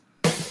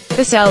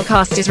The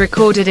Cellcast is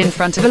recorded in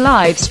front of a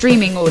live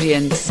streaming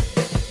audience.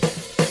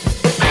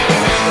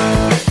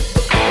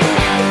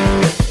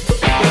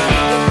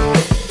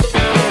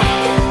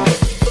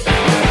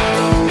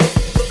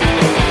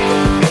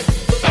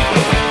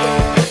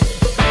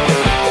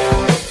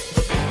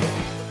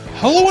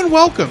 Hello and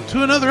welcome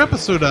to another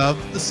episode of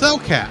The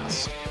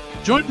Cellcast.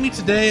 Joining me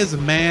today is a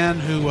man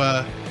who,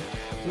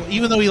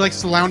 even though he likes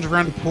to lounge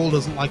around a pool,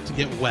 doesn't like to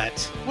get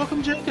wet.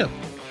 Welcome, Jacob.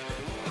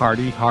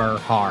 Hardy har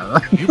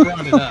har. You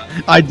brought it up.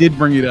 I did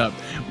bring it up.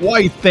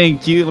 Why,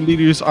 thank you. Let me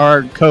introduce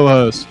our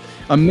co-host.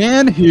 A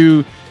man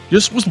who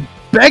just was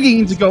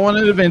begging to go on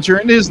an adventure,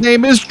 and his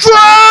name is Drew!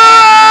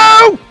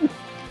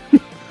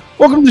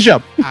 Welcome to the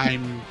show.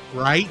 I'm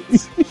right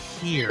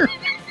here.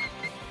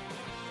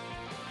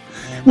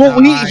 And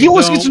Well, he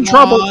always gets in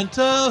trouble. Want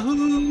a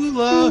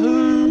hula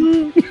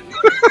hoop.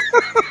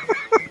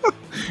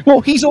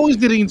 Well, he's always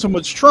getting in so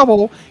much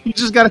trouble, you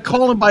just got to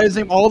call him by his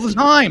name all the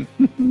time.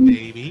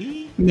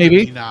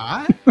 Maybe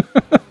not.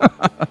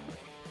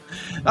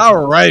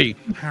 All righty.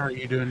 How are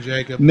you doing,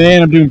 Jacob?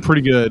 Man, I'm doing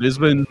pretty good.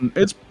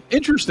 It's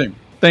interesting.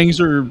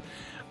 Things are.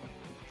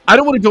 I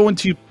don't want to go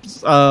into.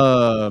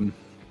 Want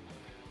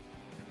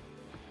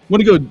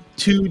to go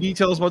too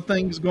details about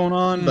things going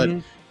on, but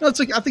it's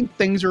like I think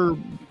things are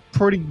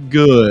pretty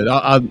good.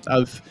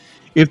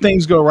 If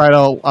things go right,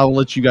 I'll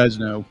let you guys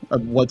know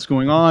of what's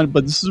going on.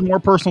 But this is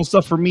more personal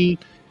stuff for me.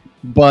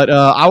 But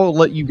I will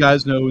let you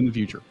guys know in the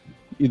future.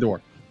 Either way.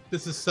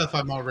 This is stuff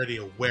I'm already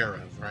aware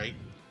of, right?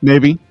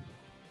 Maybe.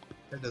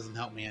 That doesn't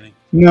help me any.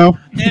 No.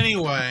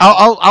 Anyway,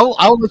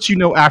 I'll let you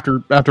know after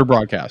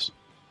broadcast.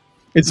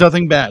 It's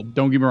nothing bad.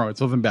 Don't get me wrong. It's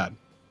nothing bad.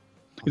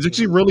 It's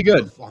actually really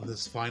good. On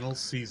this final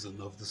season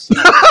of the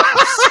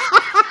Cellcast.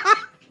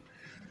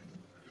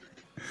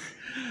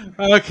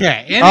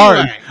 Okay. Anyway, All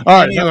right.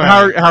 Anyway,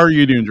 How are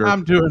you doing, Drew?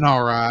 I'm doing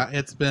all right.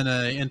 It's been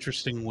an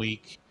interesting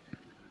week.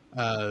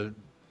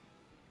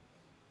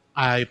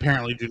 I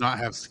apparently do not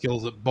have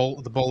skills at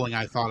the bowling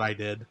I thought I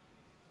did,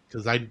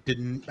 because I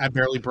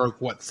barely broke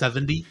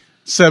 70.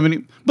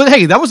 But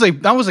hey, that was a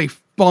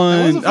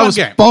fun. That was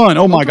game. Fun.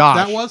 Oh my gosh,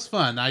 that was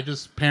fun. I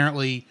just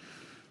apparently,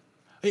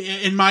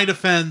 in my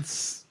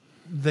defense,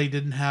 they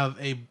didn't have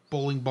a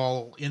bowling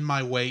ball in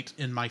my weight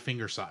in my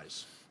finger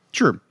size.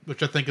 True.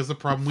 Which I think is the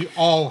problem we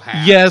all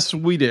have. Yes,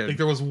 we I did. think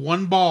there was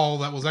one ball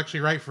that was actually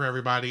right for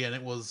everybody, and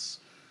it was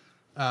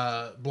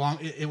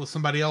it was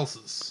somebody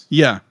else's.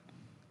 Yeah.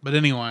 But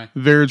anyway.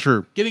 Very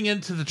true. Getting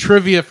into the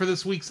trivia for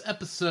this week's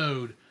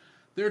episode.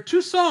 There are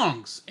two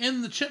songs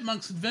in the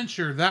Chipmunks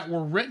adventure that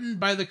were written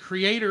by the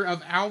creator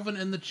of Alvin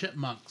and the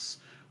Chipmunks.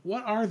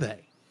 What are they?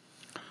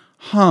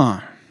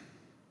 Huh.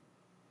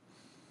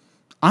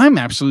 I'm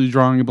absolutely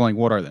drawing a blank.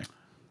 What are they?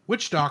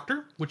 Witch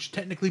Doctor, which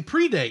technically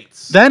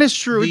predates. That is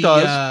true. It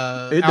does.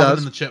 It Alvin does.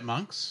 and the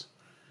Chipmunks.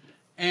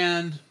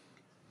 And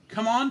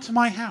Come On to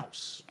My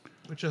House,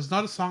 which is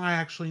not a song I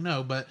actually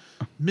know, but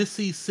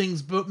Missy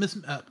sings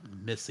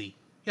Missy.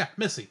 Yeah,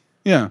 Missy.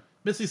 Yeah.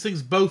 Missy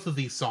sings both of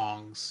these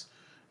songs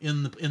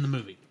in the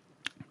movie.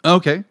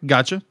 Okay,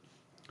 gotcha.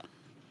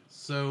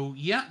 So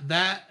yeah,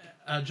 that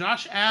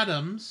Josh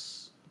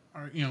Adams,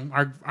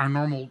 our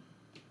normal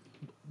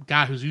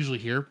guy who's usually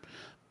here,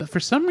 but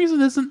for some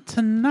reason isn't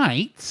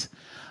tonight.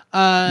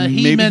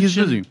 Maybe he's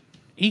busy.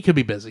 He could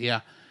be busy. Yeah,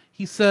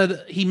 he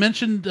said he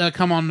mentioned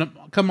come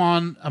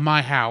on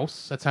my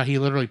house. That's how he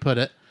literally put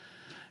it,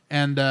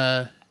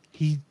 and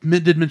he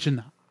did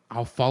mention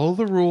I'll follow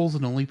the rules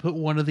and only put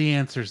one of the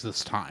answers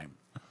this time.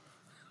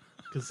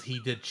 Because he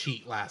did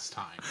cheat last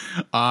time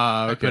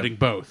by putting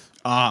both.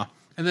 And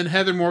then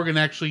Heather Morgan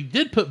actually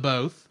did put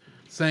both,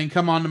 saying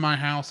 "Come On to My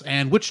House"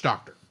 and "Witch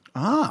Doctor."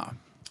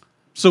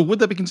 So would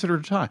that be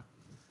considered a tie?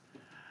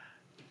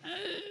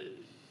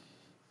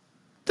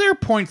 There are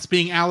points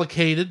being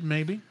allocated,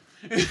 maybe.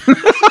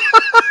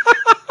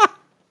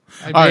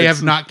 I may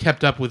have not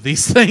kept up with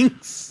these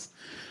things.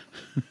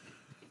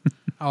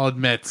 I'll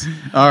admit.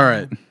 All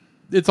right.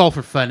 It's all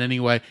for fun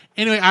anyway.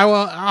 Anyway,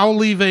 I'll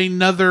leave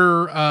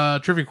another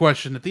trivia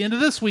question at the end of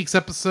this week's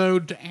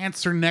episode to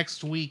answer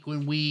next week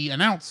when we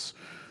announce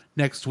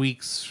next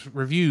week's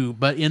review.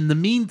 But in the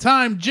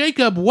meantime,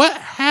 Jacob, what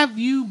have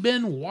you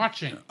been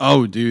watching?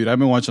 Oh, dude, I've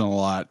been watching a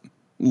lot.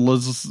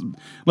 Let's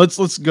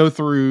go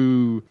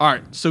through. All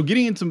right, so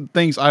getting into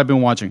things I've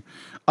been watching.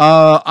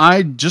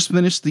 I just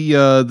finished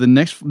the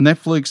next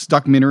Netflix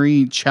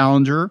documentary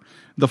Challenger,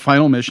 The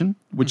Final Mission,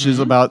 which is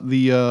about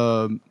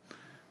the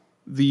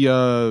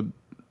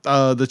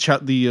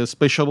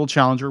space shuttle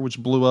Challenger, which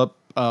blew up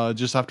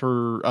just after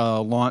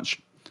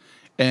launch,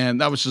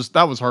 and that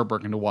was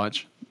heartbreaking to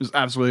watch. It was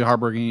absolutely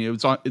heartbreaking.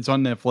 It's on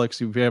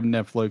Netflix. If you have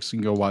Netflix, you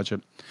can go watch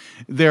it.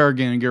 There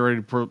again, get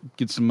ready to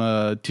get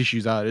some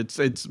tissues out.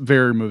 It's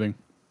very moving.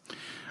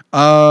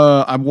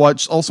 I've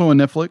watched also on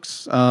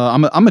Netflix.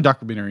 I'm a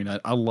documentary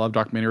nut. I love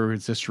documentary,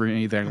 its history,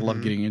 anything. I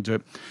love getting into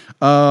it.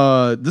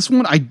 This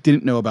one I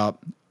didn't know about.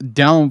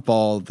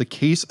 Downfall, the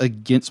case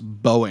against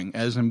Boeing,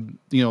 as in,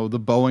 the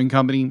Boeing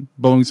company,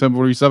 Boeing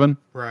 747.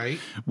 Right.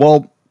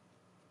 Well,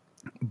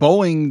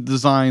 Boeing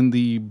designed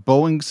the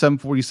Boeing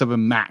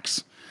 747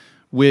 MAX,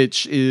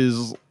 which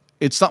is,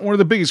 it's not one of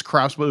the biggest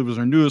crafts, but it was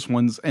their newest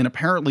ones. And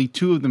apparently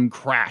 2 of them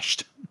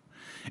crashed.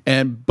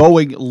 And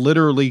Boeing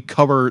literally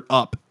covered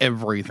up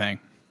everything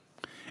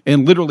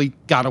and literally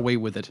got away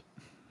with it.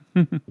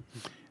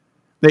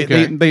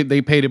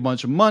 They paid a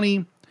bunch of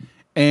money,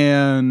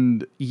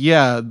 and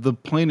yeah, the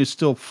plane is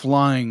still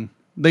flying.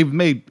 They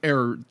made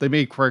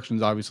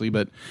corrections, obviously,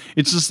 but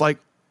it's just like,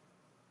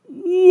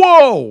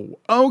 whoa,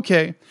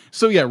 okay.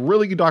 So yeah,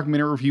 really good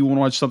documentary if you want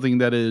to watch something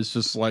that is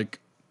just like,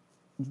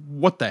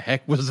 what the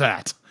heck was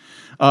that?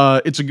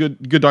 It's a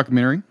good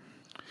documentary.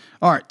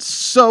 All right,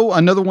 so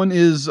another one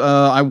is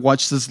I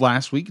watched this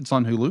last week. It's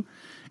on Hulu,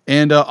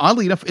 and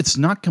oddly enough, it's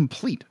not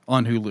complete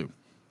on Hulu.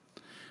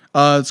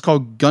 It's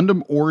called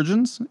Gundam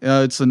Origins.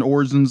 It's an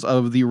origins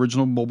of the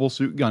original Mobile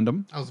Suit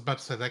Gundam. I was about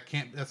to say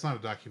that's not a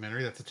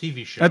documentary. That's a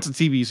TV show. That's a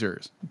TV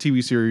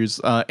series,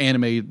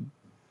 anime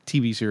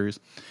TV series.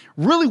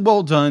 Really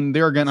well done.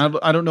 There again,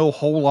 I don't know a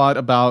whole lot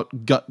about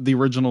the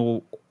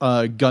original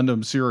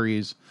Gundam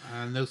series.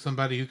 I know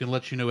somebody who can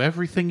let you know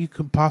everything you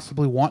could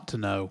possibly want to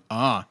know.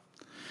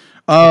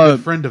 A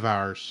friend of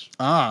ours.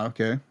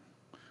 Okay.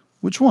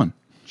 Which one?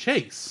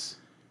 Chase.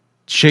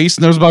 Chase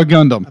knows about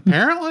Gundam.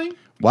 Apparently.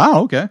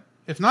 Wow, okay.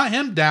 If not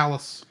him,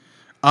 Dallas.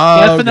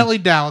 Definitely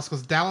okay. Dallas,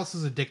 because Dallas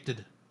is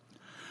addicted.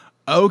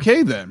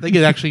 Okay, then. They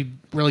could actually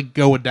really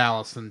go with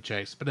Dallas than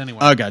Chase. But anyway.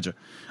 Oh, gotcha.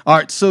 All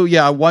right, so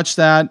yeah, I watched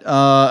that.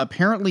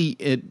 Apparently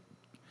it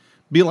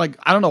be like,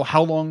 I don't know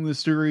how long this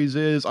series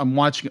is. I'm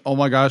watching, oh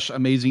my gosh,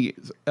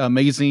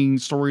 amazing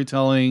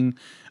storytelling.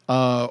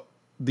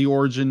 The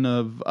origin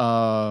of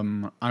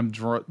the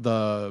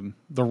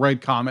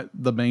Red Comet,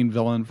 the main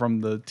villain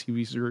from the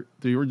TV series,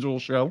 the original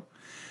show.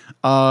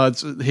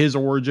 It's his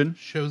origin.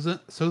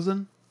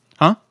 Sozin?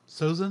 Huh?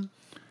 Sozin?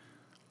 I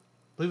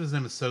believe his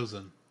name is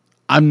Sozin.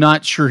 I'm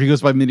not sure. He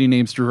goes by many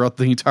names throughout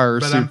the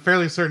entire series. But I'm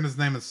fairly certain his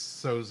name is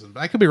Sozin.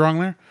 But I could be wrong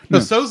there. No,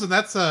 Sozin,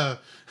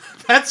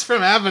 that's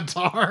from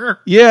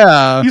Avatar.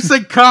 Yeah. You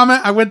said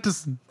Comet, I went to...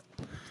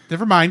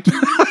 Never mind.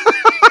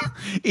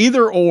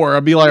 Either or.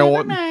 I'd be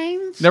like...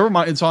 Never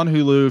mind. It's on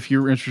Hulu. If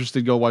you're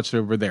interested, go watch it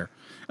over there.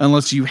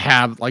 Unless you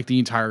have like the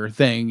entire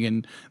thing,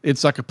 and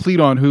it's like complete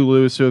on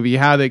Hulu. So if you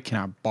have it, can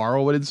I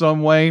borrow it in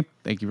some way?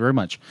 Thank you very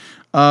much.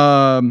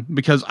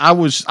 Because I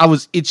was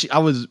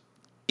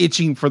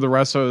itching for the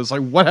rest. So it's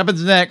like, what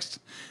happens next?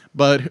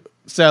 But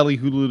sadly,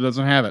 Hulu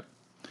doesn't have it.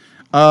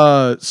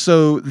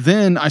 So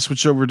then I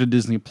switched over to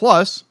Disney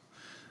Plus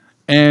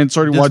and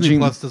started watching. Disney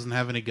Plus doesn't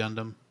have any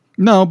Gundam.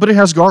 No, but it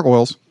has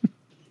Gargoyles.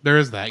 There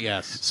is that,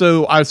 yes.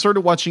 So I started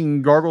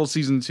watching Gargoyle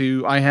Season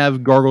 2. I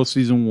have Gargoyle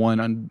Season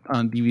 1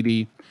 on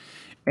DVD.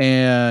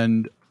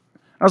 And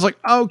I was like,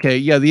 oh, okay,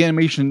 yeah, the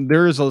animation,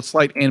 there is a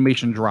slight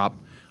animation drop.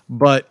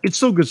 But it's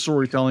still good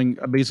storytelling,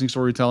 amazing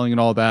storytelling and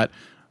all that.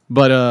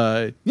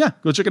 But yeah,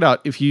 go check it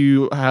out. If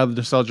you have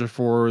nostalgia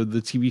for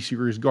the TV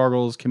series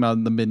Gargoyles, came out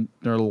in the mid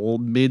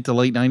to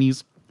late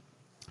 90s.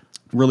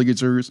 Really good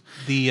series.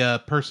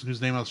 The person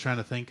whose name I was trying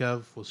to think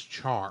of was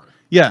Char.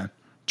 Yeah,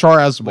 Char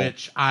Aznavour.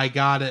 Which I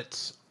got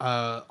it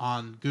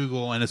on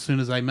Google, and as soon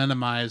as I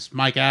minimized,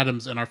 Mike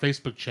Adams in our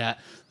Facebook chat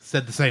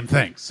said the same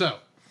thing. So,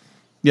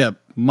 yeah,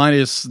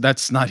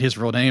 that's not his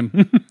real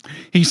name.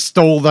 He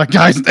stole that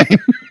guy's name.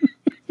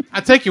 I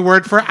take your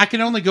word for it. I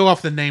can only go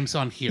off the names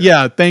on here.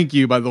 Yeah, thank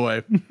you, by the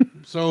way.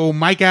 So,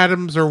 Mike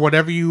Adams or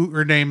whatever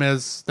your name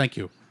is, thank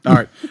you. All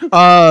right.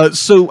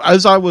 So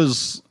as I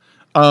was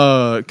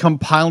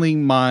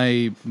compiling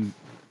my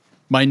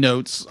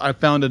notes, I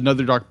found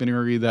another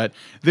documentary that,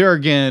 there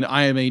again,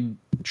 I am a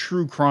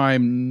true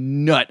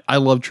crime nut. I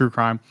love true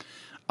crime.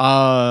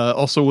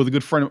 Also with a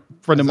good friend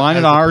of mine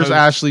and ours,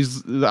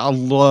 Ashley's, I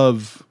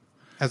love.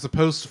 As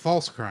opposed to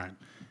false crime.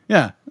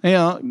 Yeah.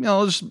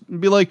 I'll just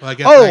be like,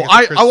 well,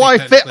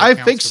 I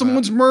faked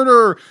someone's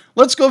murder.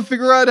 Let's go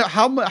figure out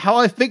how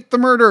I faked the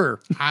murder.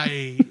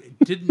 I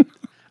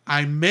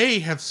may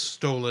have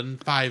stolen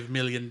 $5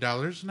 million,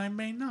 and I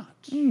may not.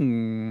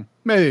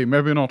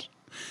 Maybe not.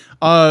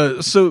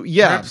 So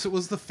yeah, perhaps it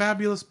was the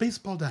fabulous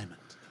baseball diamond.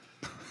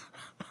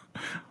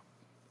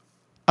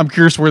 I'm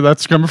curious where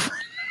that's coming from.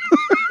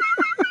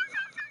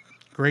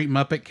 Great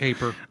Muppet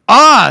caper.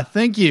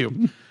 Thank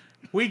you.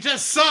 We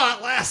just saw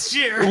it last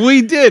year.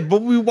 We did,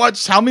 but we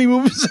watched how many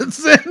movies since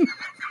then?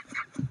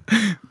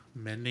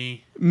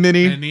 Many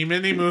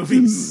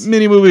movies.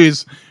 Many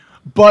movies.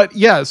 But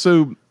yeah,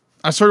 so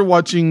I started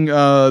watching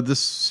this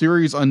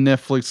series on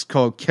Netflix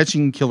called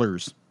Catching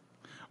Killers.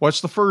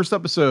 Watch the first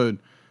episode.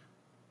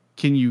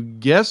 Can you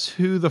guess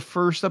who the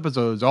first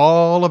episode is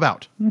all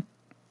about?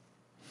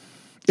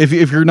 If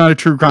you're not a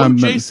true crime,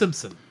 O.J.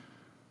 Simpson.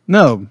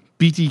 No,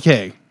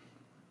 BTK.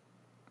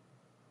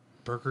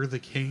 Burger the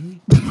King.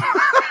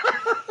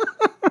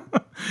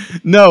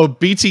 No,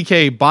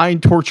 BTK,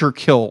 Bind, Torture,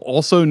 Kill,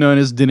 also known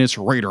as Dennis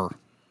Rader.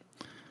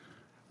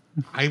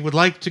 I would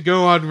like to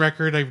go on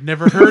record. I've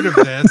never heard of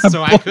this,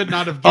 so I could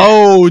not have guessed.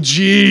 Oh,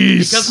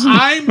 jeez. Because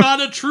I'm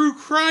not a true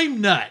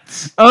crime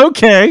nut.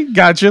 Okay,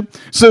 gotcha.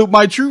 So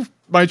my true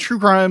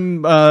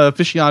crime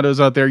aficionados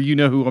out there, you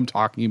know who I'm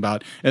talking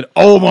about. And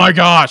oh my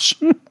gosh,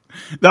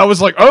 That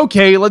was like,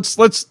 okay, let's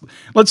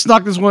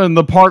knock this one in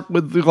the park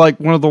with like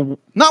not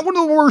one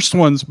of the worst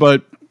ones,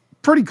 but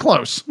pretty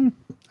close.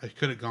 I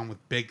could have gone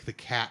with Big the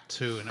Cat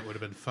too, and it would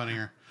have been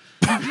funnier.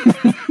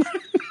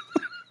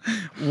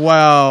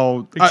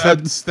 Wow.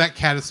 Except that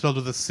cat is spelled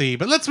with a C.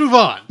 But let's move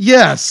on.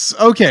 Yes.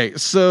 Okay.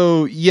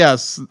 So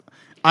yes,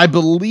 I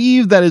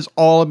believe that is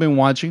all I've been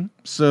watching.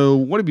 So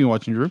what have you been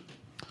watching, Drew?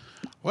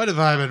 What have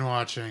I been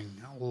watching?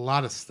 A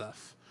lot of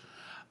stuff.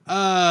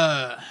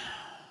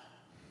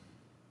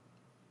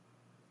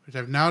 Which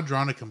I've now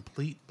drawn a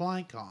complete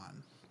blank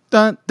on.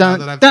 Dun, dun,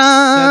 now that I've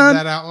dun.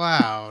 said that out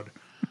loud.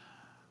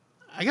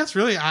 I guess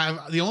really,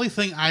 the only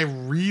thing I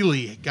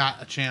really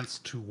got a chance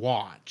to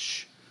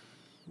watch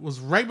was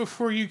right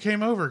before you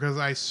came over, because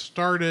I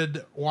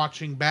started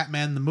watching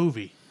Batman the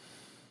movie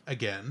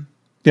again.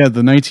 Yeah,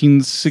 the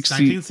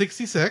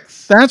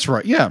 1966. That's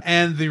right. Yeah.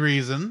 And the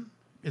reason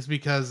is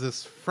because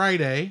this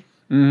Friday,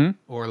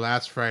 or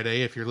last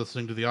Friday, if you're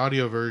listening to the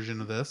audio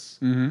version of this,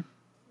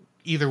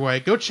 either way,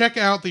 go check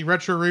out the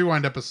Retro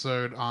Rewind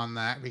episode on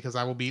that, because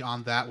I will be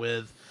on that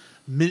with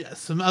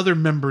some other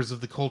members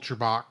of the Culture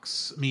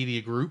Box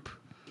media group.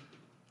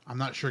 I'm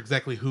not sure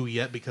exactly who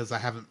yet, because I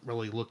haven't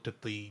really looked at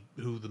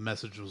who the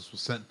message was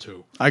sent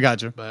to. I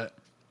got you. But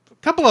a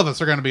couple of us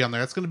are going to be on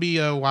there. It's going to be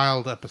a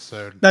wild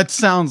episode. That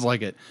sounds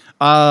like it.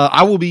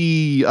 I will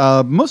be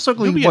most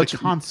likely You'll be at a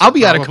concert, I'll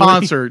be at a probably.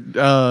 concert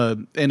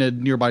in a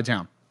nearby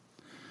town.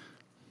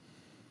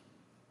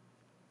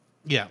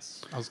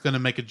 Yes. I was going to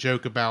make a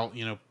joke about,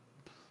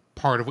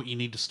 part of what you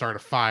need to start a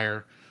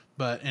fire.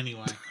 But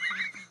anyway.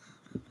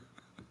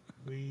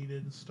 We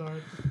didn't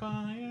start the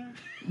fire.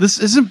 This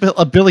isn't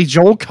a Billy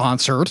Joel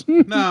concert.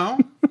 No.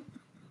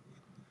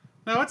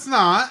 No, it's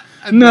not.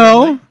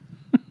 No.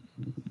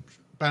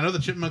 But I know the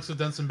Chipmunks have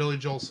done some Billy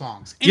Joel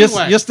songs.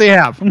 Anyway. Yes, they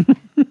have.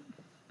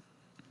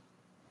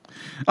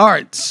 All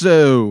right,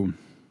 so.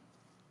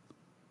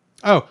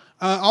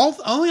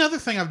 Only other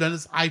thing I've done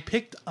is I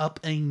picked up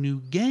a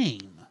new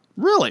game.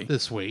 Really?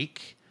 This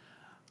week.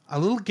 A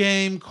little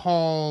game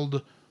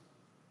called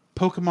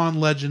Pokemon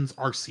Legends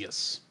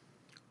Arceus.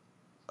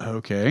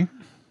 Okay.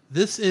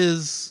 This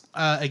is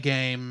a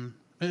game.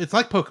 It's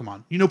like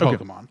Pokemon. You know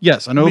Pokemon. Okay.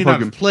 Yes, I know Pokemon.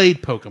 Pokemon. I've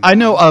played Pokemon. I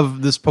know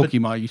of this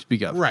Pokemon you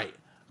speak of. Right.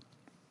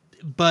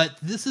 But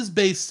this is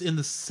based in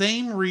the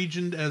same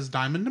region as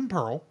Diamond and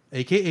Pearl,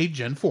 a.k.a.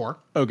 Gen 4.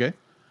 Okay.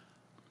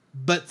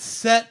 But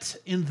set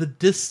in the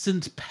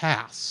distant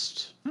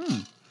past.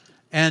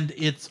 And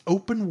it's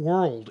open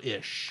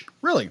world-ish.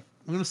 Really? I'm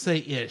going to say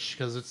ish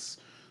because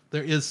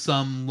there is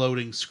some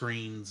loading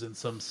screens in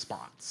some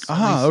spots.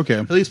 Okay.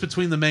 At least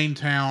between the main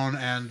town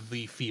and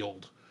the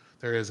field,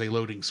 there is a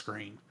loading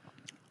screen.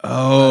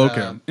 Oh,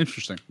 okay.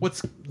 Interesting.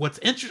 What's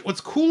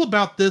cool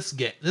about this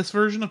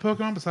version of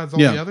Pokemon, besides all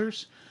the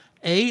others,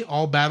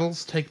 all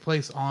battles take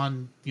place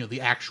on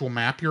the actual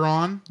map you're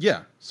on.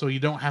 Yeah. So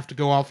you don't have to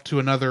go off to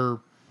another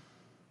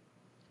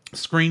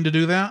screen to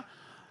do that.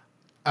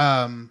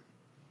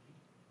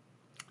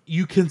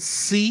 You can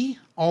see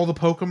all the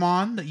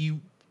Pokemon that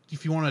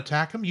if you want to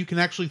attack them, you can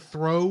actually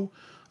throw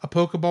a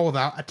Pokeball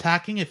without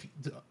attacking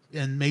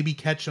and maybe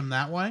catch them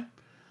that way.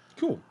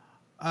 Cool.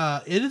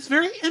 It is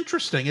very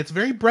interesting. It's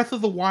very Breath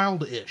of the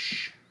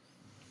Wild-ish.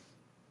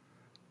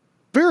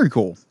 Very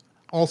cool.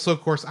 Also,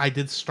 of course, I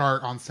did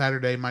start on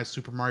Saturday my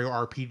Super Mario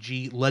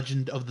RPG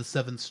Legend of the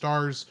Seven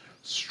Stars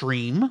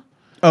stream.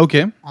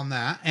 Okay. On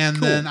that. And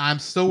cool. Then I'm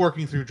still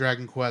working through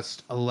Dragon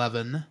Quest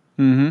 11.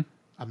 Mm-hmm.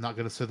 I'm not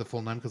going to say the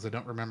full name because I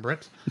don't remember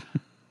it.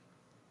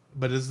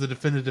 But it is the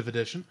definitive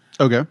edition.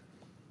 Okay.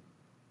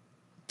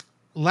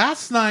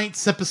 Last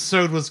night's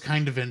episode was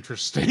kind of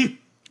interesting.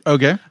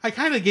 Okay. I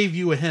kind of gave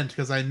you a hint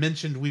because I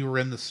mentioned we were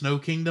in the Snow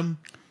Kingdom.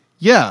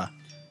 Yeah.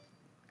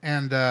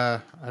 And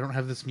I don't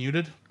have this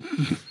muted.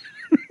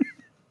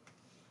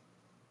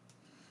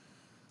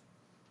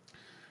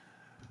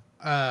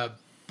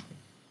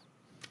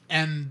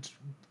 And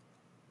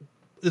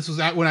this was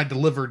when I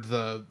delivered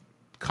the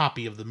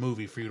copy of the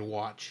movie for you to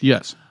watch.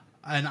 Yes.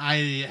 And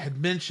I had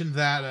mentioned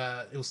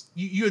that it was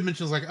you had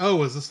mentioned it was like,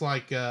 oh, is this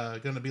like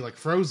going to be like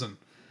Frozen?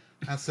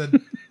 I said,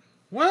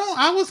 well,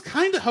 I was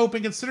kind of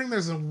hoping, considering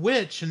there's a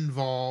witch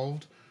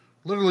involved,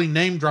 literally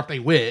name dropped a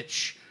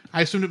witch.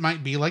 I assumed it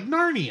might be like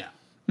Narnia.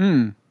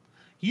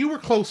 You were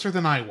closer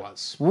than I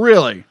was.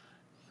 Really?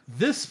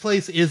 This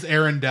place is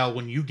Arendelle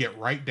when you get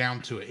right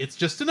down to it. It's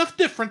just enough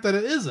different that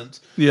it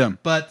isn't. Yeah.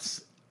 But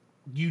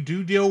you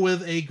do deal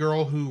with a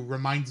girl who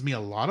reminds me a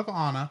lot of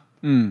Anna,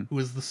 who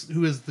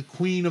is the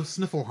queen of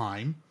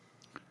Sniffleheim,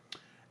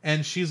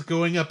 and she's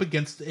going up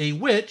against a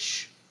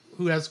witch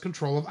who has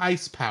control of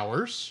ice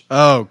powers.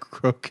 Oh,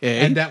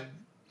 okay. And that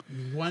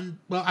one,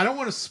 well, I don't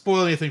want to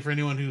spoil anything for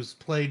anyone who hasn't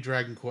played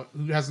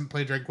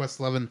Dragon Quest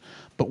 11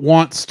 but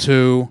wants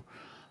to.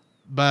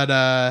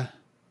 But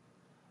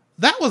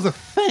that was a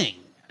thing.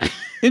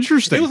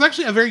 Interesting. It was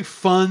actually a very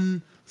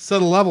fun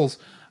set of levels.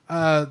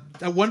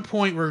 At one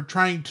point, we're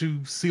trying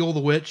to seal the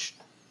witch.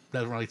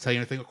 Doesn't really tell you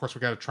anything. Of course,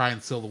 we got to try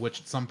and seal the witch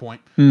at some point.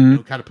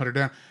 Kind of put her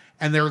down.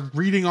 And they're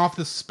reading off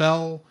the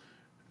spell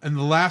And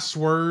the last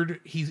word,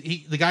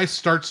 the guy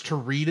starts to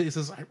read it. He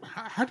says,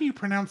 "How do you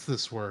pronounce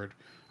this word?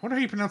 I wonder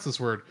how you pronounce this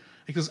word."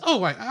 He goes,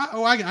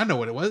 I know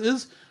what it was. It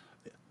is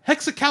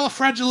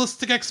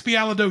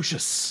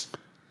hexacalifragilisticexpialidocious.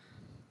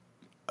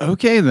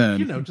 Okay,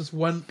 then. Just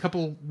one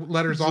couple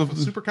letters off of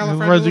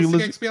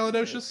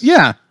supercalifragilisticexpialidocious.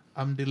 Yeah.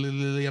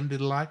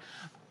 Diddly.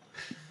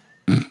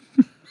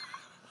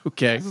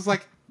 Okay. This is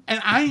like, and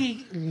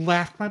I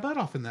laughed my butt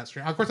off in that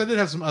stream. Of course, I did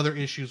have some other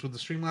issues with the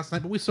stream last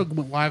night, but we still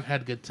went live,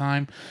 had a good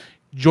time.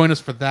 Join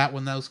us for that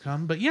when those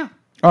come. But yeah.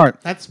 All right.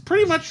 That's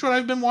pretty much what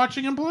I've been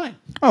watching and playing.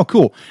 Oh,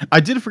 cool. I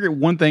did forget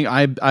one thing.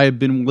 I've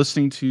been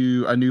listening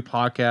to a new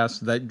podcast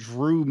that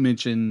Drew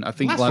mentioned, I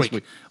think last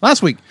week.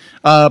 Last week.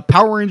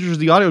 Power Rangers,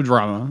 the audio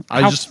drama.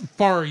 How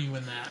far are you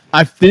in that?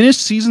 I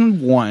finished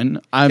season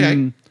 1.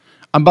 I'm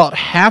about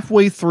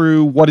halfway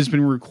through what has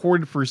been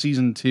recorded for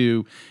season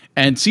 2.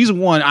 And season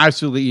 1 I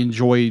absolutely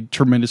enjoyed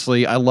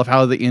tremendously. I love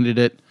how they ended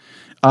it.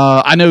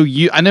 I know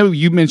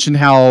you mentioned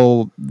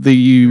how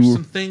There's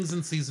some things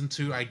in season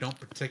 2 I don't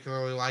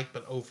particularly like,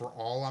 but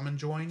overall I'm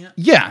enjoying it.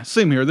 Yeah,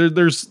 same here.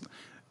 There's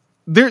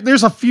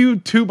a few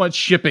too much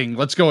shipping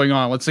that's going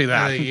on. Let's say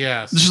that.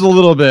 Yes, just a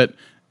little bit.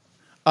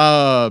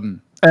 And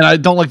I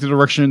don't like the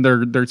direction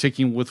they're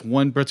taking with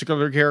one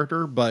particular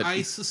character, but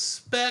I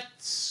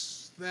suspect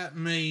that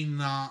may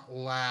not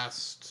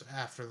last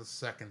after the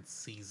second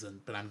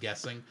season. But I'm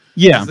guessing,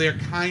 yeah, they're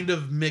kind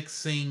of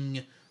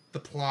mixing the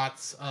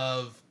plots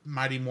of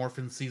Mighty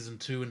Morphin season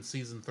 2 and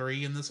season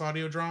 3 in this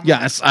audio drama.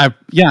 Yes, I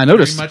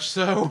noticed. Very much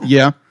so.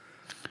 Yeah.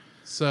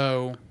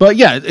 So, but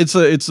yeah, it's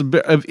a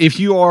bit. If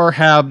you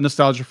have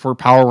nostalgia for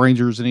Power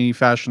Rangers in any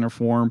fashion or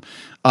form,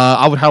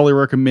 I would highly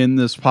recommend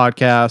this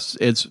podcast.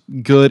 It's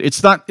good.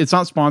 It's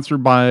not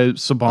sponsored by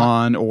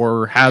Saban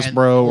or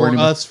Hasbro or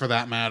us for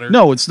that matter.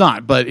 No, it's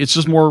not. But it's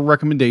just more a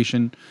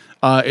recommendation.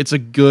 It's a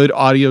good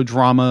audio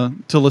drama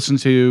to listen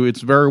to.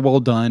 It's very well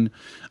done.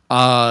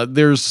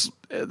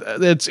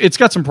 It's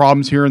got some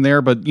problems here and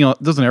there, but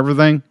it doesn't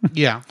everything.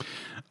 Yeah.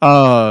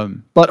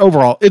 But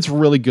overall, it's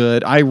really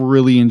good. I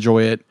really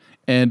enjoy it,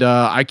 and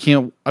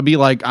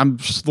I'm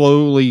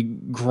slowly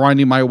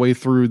grinding my way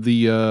through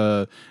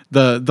the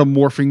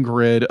morphing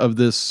grid of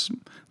this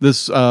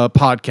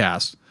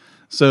podcast.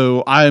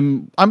 So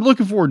I'm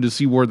looking forward to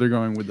see where they're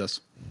going with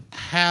this.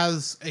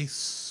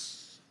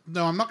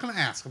 No, I'm not going to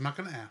ask. I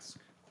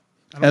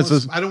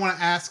don't want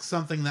to ask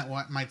something that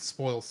might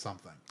spoil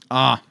something.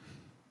 But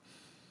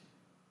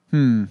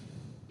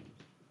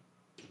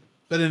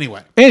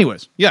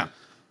anyways, yeah.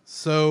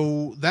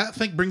 So that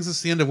brings us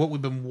to the end of what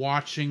we've been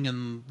watching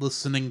and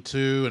listening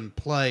to and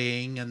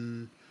playing,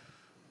 and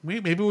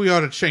maybe we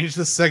ought to change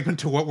this segment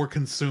to what we're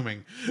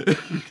consuming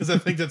because I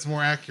think that's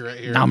more accurate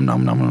here. Nom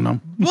nom nom nom nom.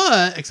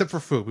 But except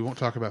for food, we won't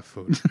talk about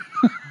food.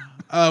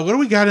 What do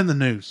we got in the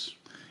news?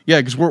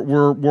 Yeah, because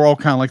we're all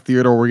kind of like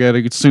Theodore. We got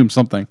to consume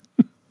something.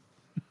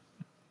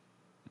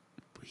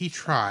 He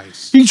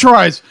tries. He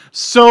tries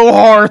so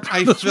hard.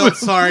 I feel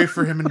sorry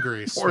for him in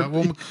Greece.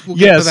 We'll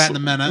get to that in a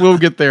minute. We'll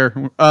get there.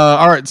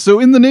 All right. So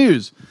in the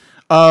news,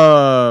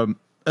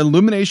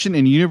 Illumination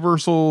and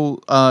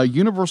Universal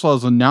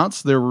has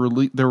announced their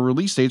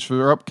release dates for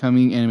their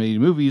upcoming animated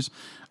movies.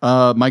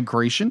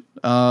 Migration,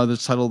 the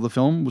title of the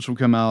film, which will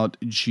come out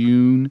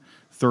June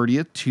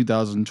 30th,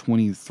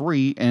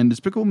 2023, and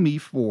Despicable Me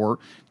 4,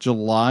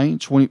 July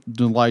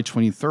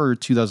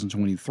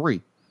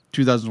 23rd,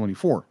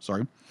 2024.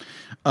 Sorry.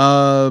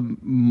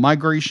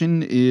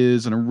 Migration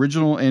is an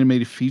original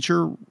animated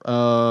feature.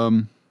 They're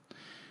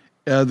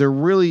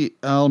really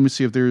let me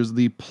see if there's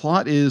the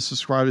plot is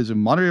described as a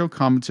modern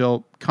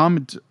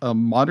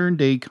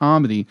day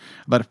comedy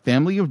about a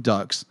family of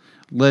ducks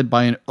led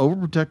by an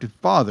overprotective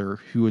father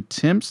who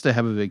attempts to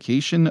have a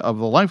vacation of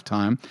a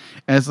lifetime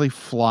as they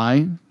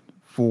fly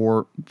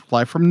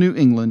from New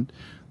England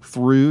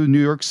through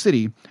New York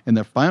City, and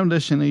their final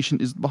destination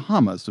is the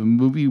Bahamas. The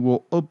movie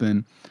will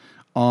open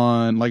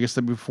on, like I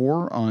said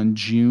before, on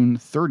June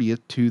 30th,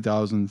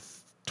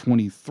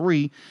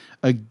 2023,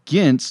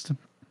 against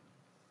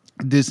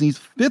Disney's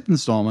 5th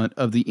installment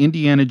of the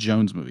Indiana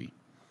Jones movie.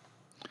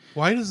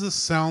 Why does this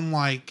sound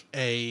like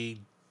a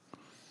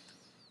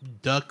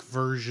duck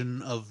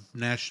version of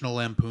National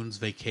Lampoon's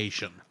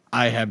Vacation?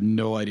 I have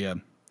no idea.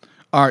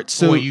 All right,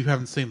 so... Boy, you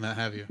haven't seen that,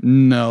 have you?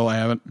 No, I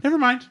haven't. Never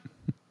mind.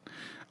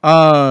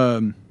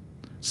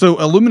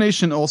 So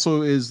Illumination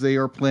also they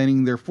are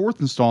planning their 4th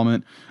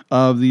installment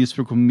of the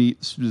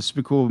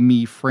Despicable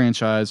Me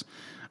franchise.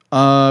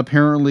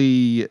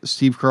 Apparently,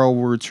 Steve Carell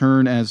will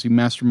return as the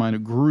mastermind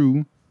of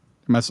Gru.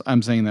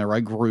 I'm saying that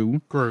right,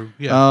 Gru. Gru,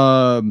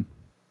 yeah.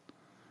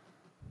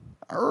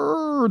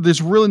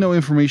 There's really no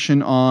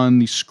information on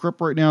the script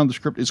right now. The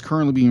script is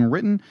currently being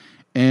written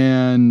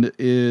and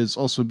is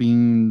also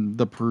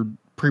the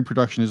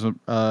pre-production is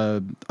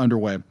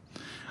underway.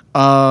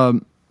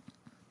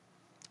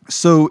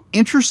 So,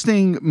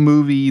 interesting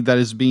movie that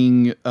is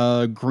being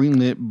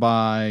greenlit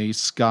by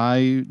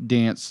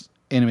Skydance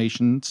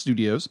Animation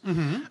Studios.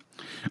 Mm-hmm.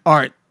 All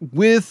right.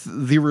 With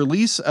the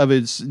release of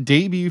its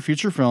debut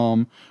feature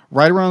film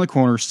right around the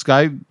corner,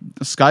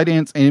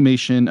 Skydance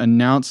Animation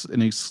announced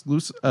an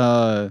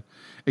exclusive,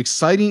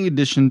 exciting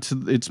addition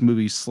to its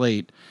movie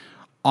slate.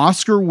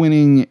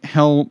 Oscar-winning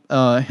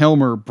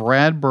Helmer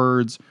Brad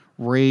Bird's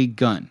Ray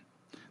Gunn.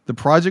 The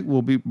project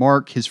will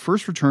mark his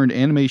first return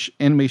to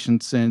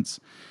animation since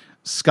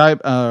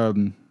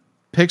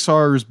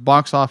Pixar's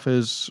box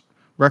office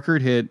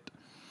record hit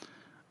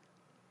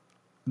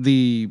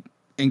The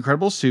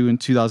Incredibles 2 in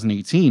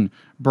 2018.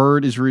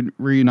 Bird is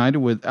reunited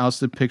with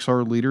ousted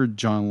Pixar leader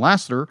John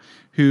Lasseter,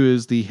 who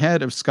is the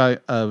head of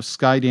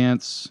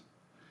Skydance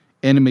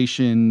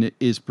Animation,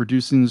 is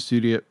producing the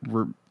studio.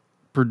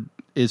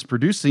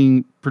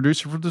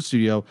 Producer for the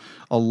studio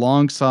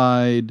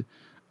alongside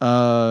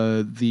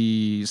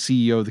the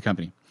CEO of the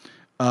company.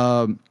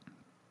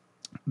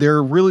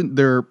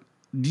 Their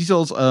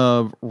details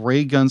of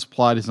Ray Gunn's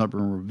plot has not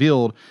been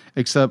revealed,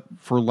 except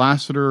for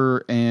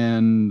Lasseter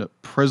and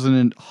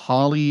President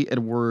Holly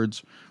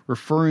Edwards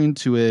referring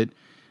to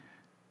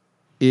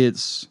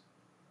its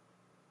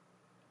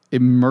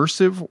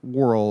immersive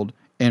world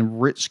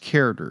and rich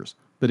characters,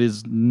 but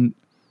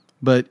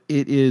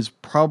it is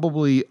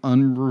probably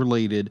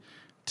unrelated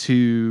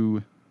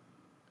to.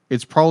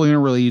 It's probably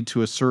unrelated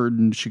to a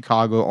certain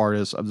Chicago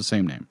artist of the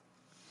same name.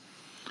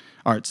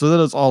 All right, so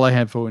that is all I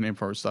have for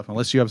info stuff,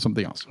 unless you have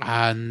something else.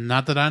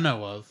 Not that I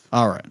know of.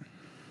 All right.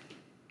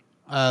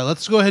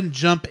 Let's go ahead and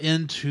jump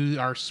into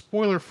our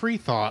spoiler-free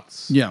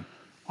thoughts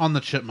on the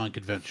Chipmunk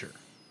adventure.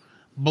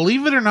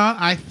 Believe it or not,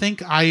 I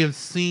think I have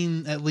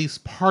seen at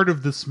least part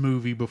of this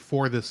movie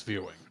before this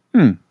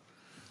viewing.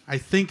 I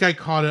think I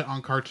caught it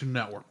on Cartoon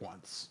Network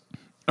once.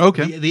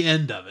 Okay. The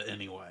end of it,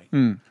 anyway.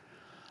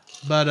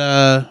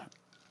 But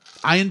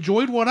I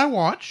enjoyed what I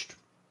watched.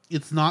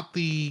 It's not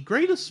the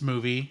greatest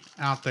movie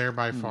out there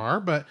by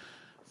far, but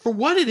for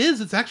what it is,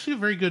 it's actually a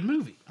very good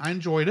movie. I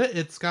enjoyed it.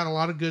 It's got a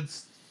lot of good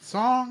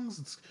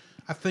songs.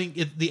 I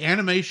think the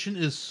animation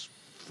is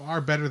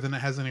far better than it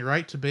has any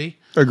right to be.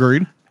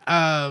 Agreed.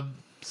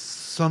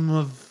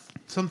 Some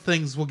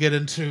things we'll get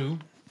into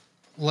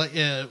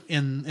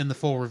in the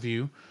full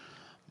review,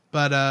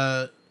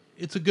 but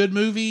it's a good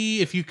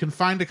movie if you can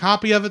find a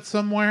copy of it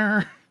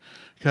somewhere,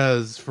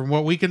 because from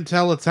what we can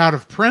tell, it's out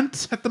of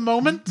print at the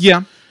moment.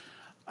 Yeah.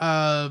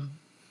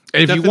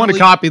 If you want a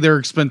copy, they're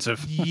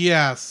expensive.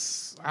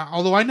 Yes.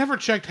 Although I never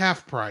checked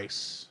half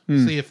price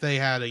to see if they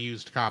had a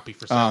used copy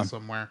for sale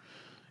somewhere.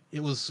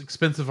 It was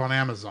expensive on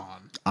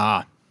Amazon.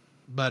 But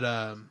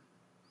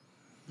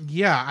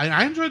yeah,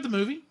 I enjoyed the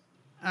movie.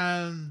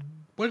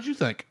 What did you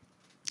think?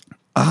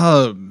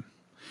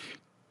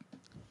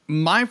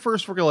 My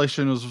first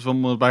recollection was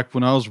from back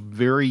when I was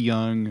very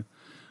young.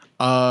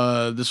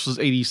 This was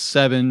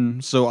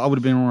 87, so I would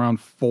have been around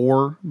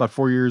about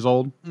 4 years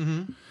old.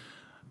 Mm-hmm.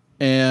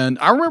 And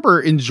I remember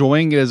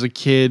enjoying it as a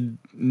kid,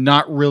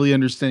 not really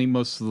understanding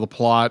most of the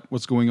plot,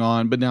 what's going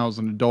on. But now as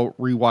an adult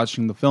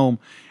rewatching the film,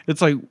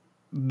 it's like,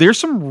 there's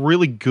some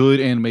really good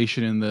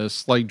animation in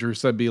this. Like Drew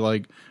said,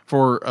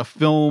 for a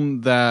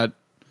film that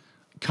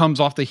comes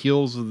off the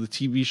heels of the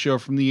TV show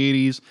from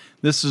the 80s,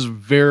 this is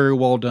very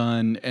well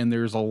done. And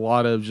there's a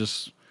lot of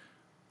just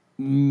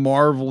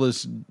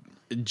marvelous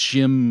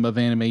gem of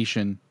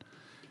animation.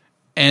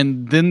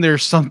 And then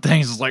there's some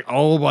things like,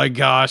 oh my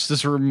gosh,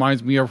 this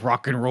reminds me of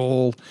rock and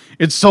roll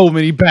in so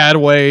many bad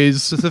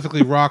ways.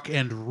 Specifically rock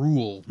and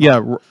rule.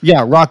 Yeah,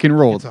 rock and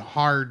roll.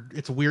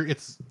 That's a weird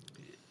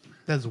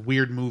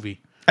movie.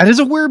 That is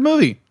a weird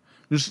movie.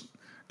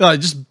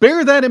 Just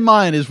bear that in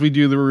mind as we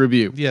do the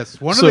review.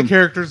 Yes, one of the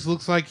characters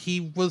looks like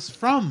he was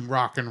from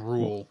rock and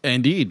rule.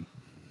 Indeed.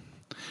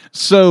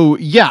 So,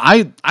 yeah,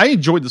 I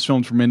enjoyed this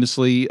film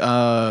tremendously.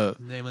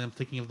 Namely, I'm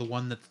thinking of the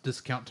one that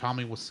Discount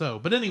Tommy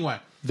Wiseau. But anyway.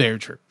 Very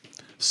true.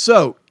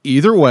 So,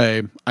 either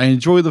way, I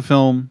enjoy the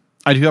film.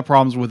 I do have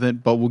problems with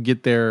it, but we'll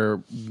get there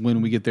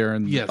when we get there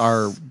in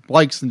our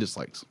likes and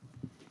dislikes.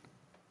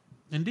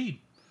 Indeed.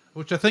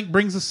 Which I think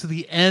brings us to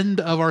the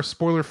end of our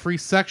spoiler-free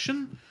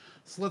section.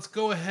 So let's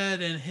go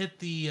ahead and hit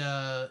the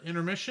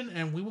intermission,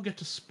 and we will get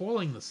to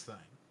spoiling this thing.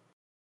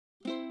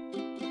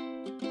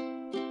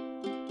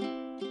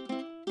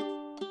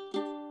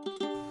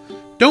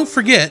 Don't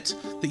forget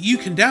that you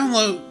can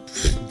download?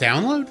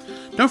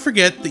 Don't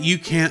forget that you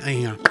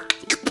can...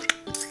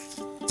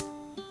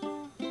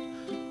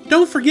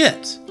 Don't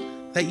forget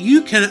that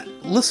you can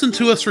listen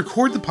to us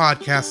record the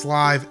podcast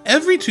live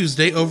every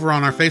Tuesday over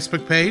on our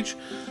Facebook page,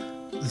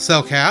 The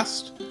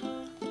Cellcast,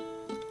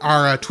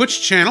 our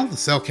Twitch channel, The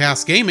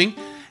Cellcast Gaming,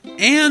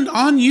 and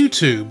on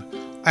YouTube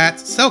at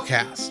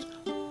Cellcast.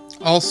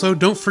 Also,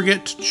 don't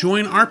forget to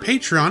join our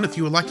Patreon if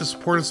you would like to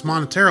support us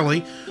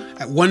monetarily.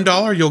 At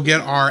 $1, you'll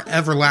get our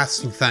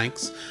everlasting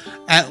thanks.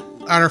 At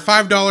our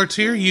 $5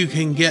 tier, you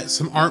can get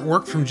some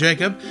artwork from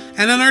Jacob.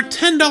 And on our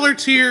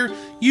 $10 tier,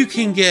 you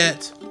can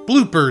get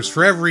bloopers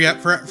for every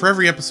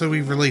episode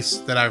we've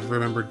released that I've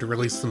remembered to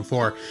release them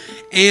for.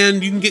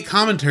 And you can get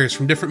commentaries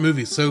from different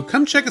movies. So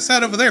come check us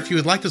out over there if you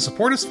would like to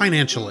support us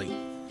financially.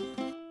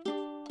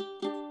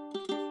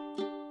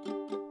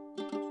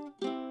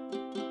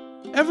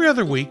 Every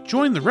other week,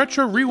 join the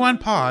Retro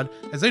Rewind Pod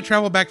as they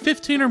travel back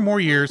 15 or more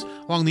years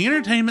along the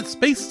entertainment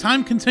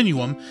space-time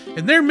continuum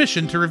in their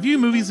mission to review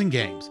movies and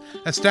games,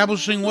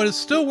 establishing what is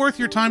still worth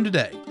your time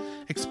today.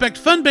 Expect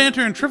fun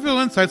banter and trivial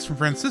insights from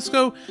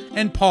Francisco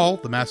and Paul,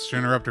 the Master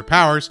Interrupter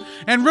Powers,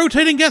 and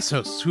rotating guest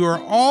hosts who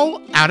are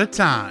all out of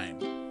time.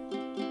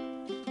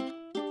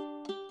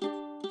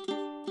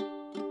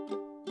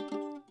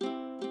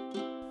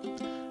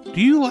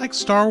 Do you like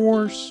Star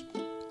Wars?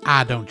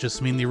 I don't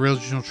just mean the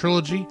original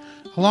trilogy.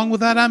 Along with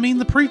that, I mean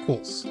the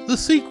prequels, the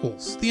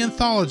sequels, the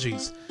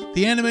anthologies,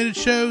 the animated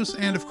shows,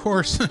 and of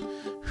course,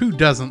 who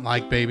doesn't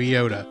like Baby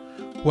Yoda?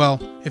 Well,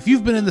 if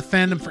you've been in the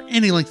fandom for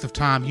any length of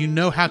time, you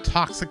know how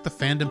toxic the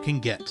fandom can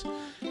get.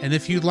 And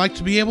if you'd like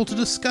to be able to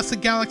discuss a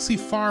galaxy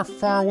far,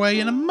 far away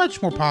in a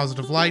much more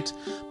positive light,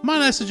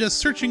 might I suggest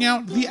searching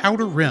out The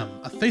Outer Rim,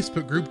 a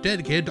Facebook group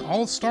dedicated to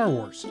all of Star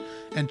Wars,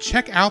 and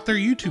check out their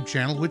YouTube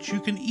channel, which you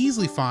can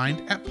easily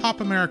find at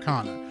Pop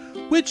Americana,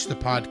 which the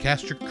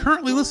podcast you're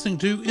currently listening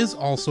to is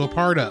also a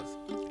part of.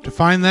 To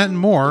find that and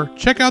more,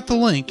 check out the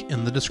link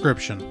in the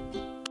description.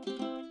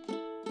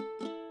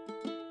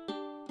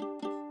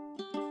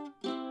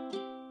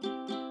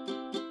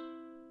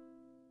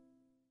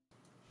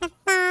 The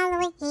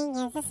following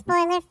is a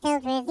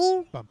spoiler-filled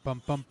review Bum,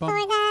 bum, bum, for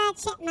bum. the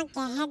Chipmunk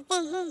Adventure.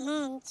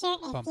 If you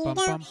Bum, bum, don't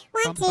bum,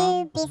 want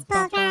bum, to be bum,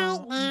 spoiled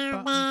bum, right bum,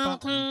 now, bum, then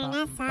turn bum,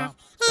 us bum, off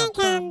bum, and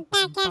come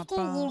bum, back after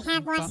bum, you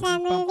have watched the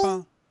bum, bum, movie.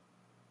 bum.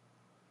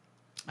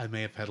 I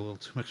may have had a little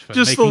too much fun.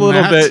 Just a making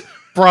little that. bit.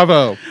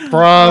 Bravo.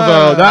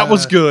 That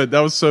was good.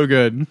 That was so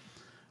good.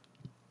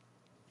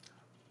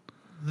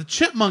 The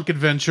Chipmunk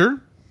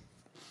Adventure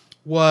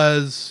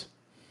was,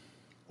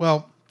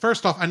 well,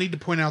 first off, I need to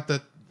point out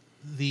that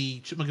the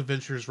Chipmunk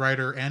Adventure's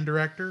writer and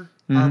director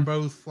are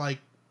both like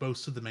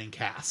most of the main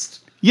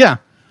cast. Yeah.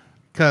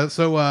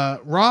 So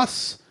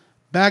Ross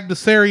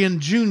Bagdasarian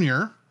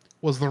Jr.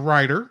 was the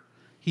writer.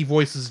 He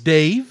voices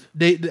Dave,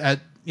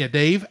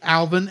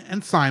 Alvin,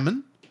 and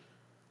Simon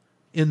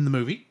in the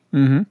movie.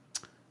 Mm-hmm.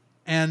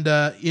 And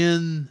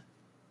and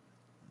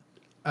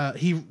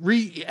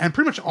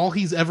pretty much all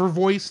he's ever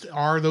voiced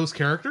are those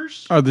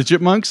characters Oh, the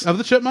Chipmunks? of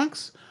the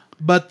Chipmunks.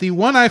 But the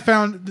one I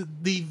found,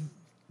 the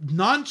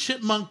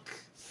non-Chipmunk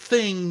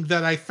thing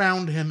that I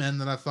found him in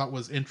that I thought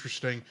was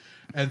interesting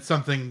and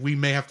something we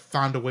may have to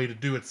find a way to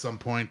do at some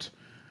point.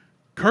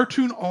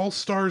 Cartoon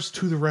All-Stars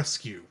to the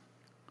Rescue.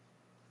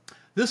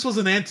 This was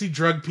an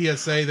anti-drug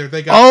PSA. There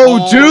they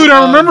got Dude,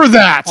 I remember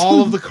that.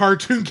 all of the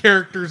cartoon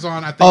characters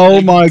on. I think Oh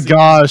maybe my six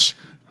gosh.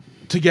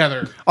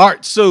 together. All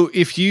right, so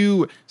if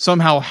you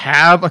somehow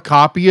have a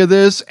copy of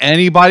this,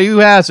 anybody who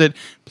has it,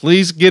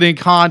 please get in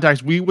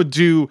contact. We would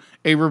do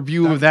a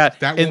review of that,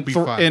 that won't be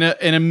fun.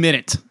 in a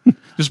minute.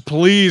 Just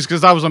please,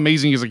 because that was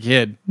amazing as a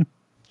kid.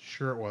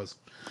 Sure it was.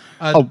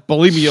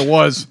 Believe me, it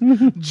was.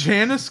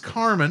 Janice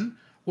Carmen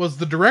was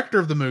the director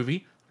of the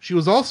movie. She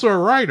was also a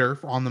writer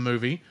on the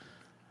movie.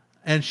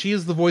 And she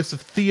is the voice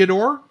of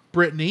Theodore,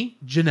 Brittany,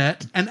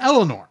 Jeanette, and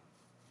Eleanor.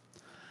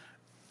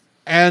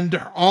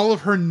 And all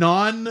of her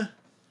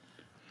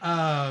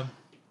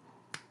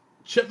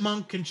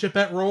Chipmunk and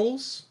Chipette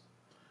roles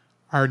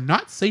are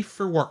not safe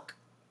for work.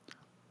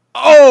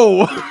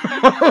 Oh!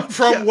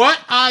 From what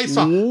I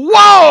saw.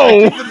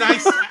 Whoa!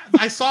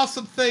 I saw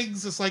some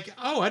things. It's like,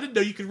 oh, I didn't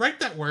know you could write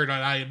that word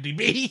on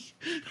IMDb.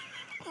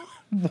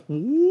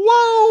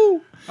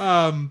 Whoa!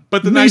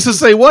 But the Nice to nicest,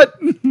 say what?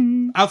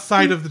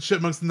 outside of the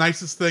Chipmunks, the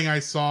nicest thing I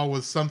saw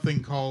was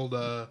something called,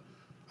 I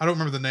don't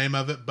remember the name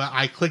of it, but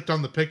I clicked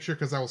on the picture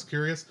because I was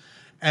curious.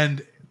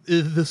 And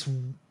this,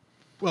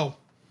 well,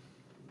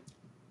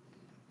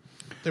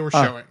 they were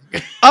showing.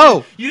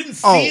 Oh! You didn't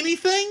see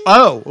anything?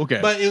 Oh, okay.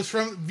 But it was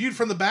viewed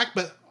from the back,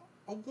 but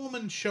a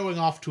woman showing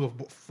off to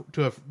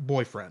a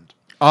boyfriend.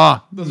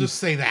 They'll just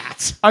say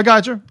that. I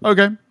got you.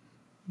 Okay.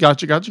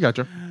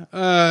 Gotcha.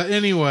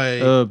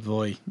 Anyway. Oh,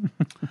 boy.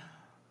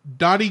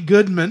 Dottie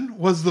Goodman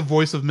was the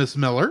voice of Miss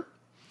Miller.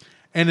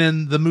 And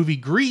in the movie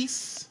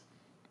Grease,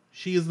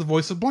 she is the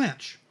voice of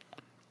Blanche.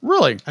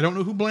 Really? I don't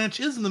know who Blanche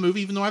is in the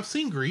movie, even though I've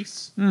seen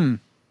Grease. I'm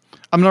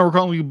not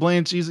recalling who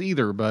Blanche is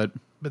either, but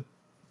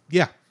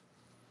Yeah.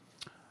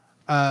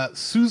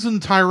 Susan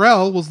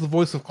Tyrell was the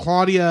voice of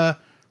Claudia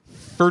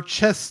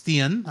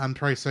Furchestian. I'm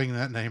probably saying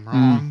that name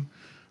wrong.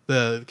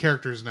 The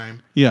character's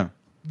name. yeah.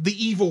 The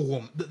evil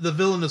woman. The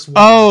villainous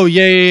woman. Oh,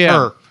 yeah.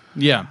 Her.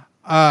 Yeah.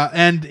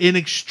 And in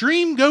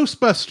Extreme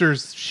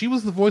Ghostbusters, she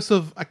was the voice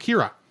of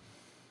Akira.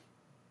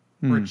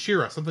 Or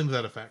Akira, something to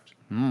that effect.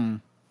 I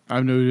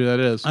have no idea who that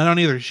is. I don't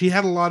either. She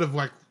had a lot of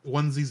like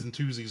onesies and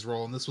twosies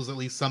role, and this was at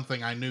least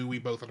something I knew we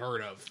both had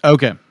heard of.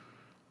 Okay. At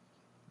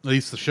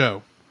least the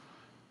show.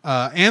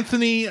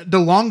 Anthony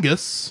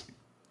DeLongis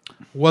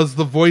was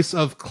the voice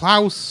of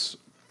Klaus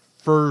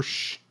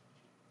Fursch,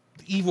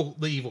 the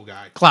evil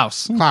guy.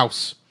 Klaus.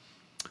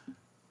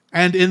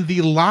 And in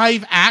the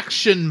live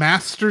action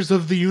Masters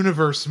of the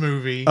Universe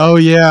movie, Oh,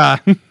 yeah.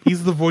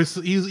 he's the voice.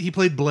 He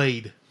played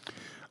Blade.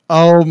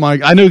 Oh, my.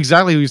 I know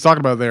exactly who he's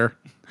talking about there.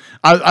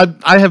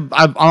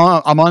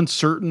 I'm on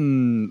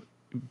certain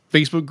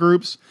Facebook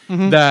groups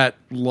that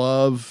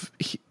love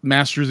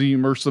Masters of the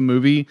Universe the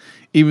movie,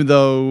 even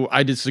though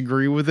I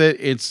disagree with it.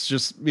 It's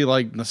just be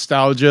like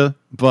nostalgia,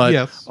 but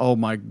Yes. oh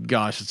my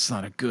gosh, it's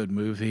not a good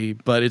movie.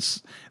 But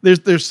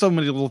there's so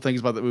many little things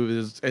about the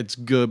movie. It's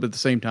good, but at the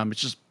same time,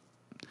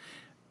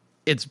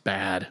 it's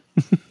bad.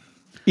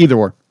 Either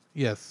or.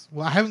 Yes.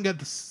 Well, I haven't got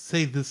to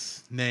say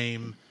this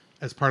name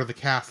as part of the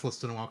cast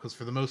list in a while, because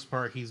for the most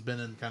part, he's been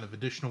in kind of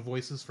additional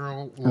voices for a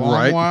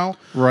long while.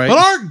 Right. But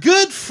our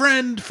good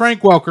friend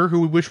Frank Welker,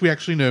 who we wish we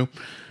actually knew,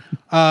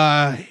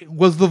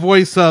 was the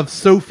voice of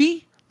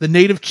Sophie, the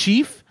native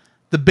chief,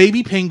 the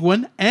baby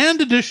penguin, and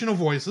additional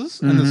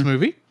voices in this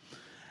movie.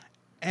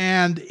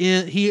 And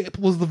he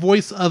was the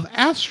voice of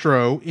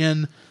Astro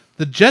in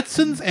the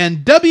Jetsons and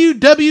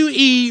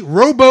WWE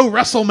Robo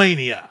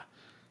WrestleMania.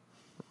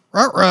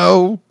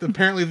 Ruh-roh.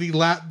 Apparently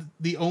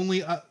the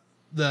only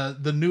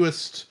the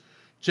newest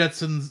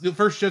Jetsons, the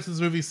first Jetsons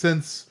movie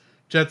since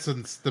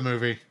Jetsons the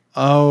movie.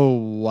 Oh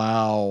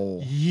wow.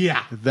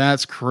 Yeah.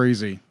 That's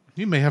crazy.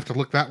 You may have to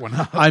look that one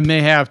up. I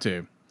may have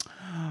to.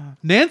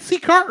 Nancy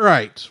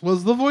Cartwright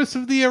was the voice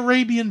of the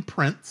Arabian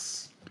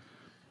Prince.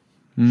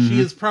 She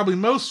is probably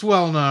most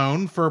well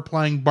known for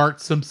playing Bart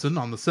Simpson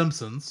on The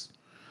Simpsons.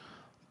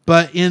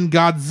 But in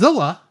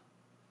Godzilla,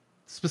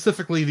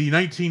 specifically the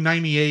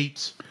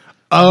 1998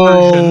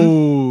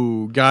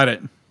 Oh, got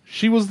it.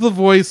 she was the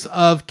voice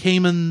of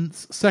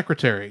Cayman's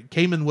secretary.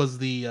 Cayman was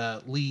the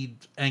lead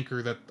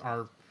anchor that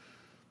our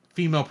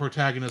female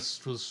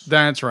protagonist was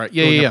That's right.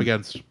 going up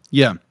against.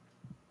 Yeah.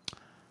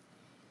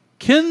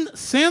 Ken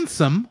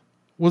Sansom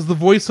was the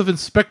voice of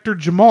Inspector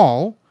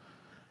Jamal,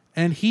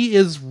 and he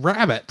is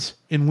Rabbit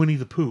in Winnie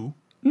the Pooh.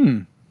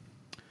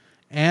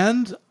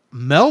 And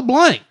Mel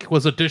Blanc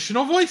was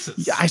additional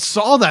voices. Yeah, I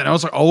saw that. And I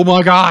was like, oh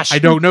my gosh. I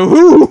don't know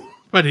who,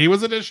 but he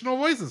was additional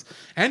voices.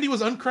 And he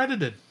was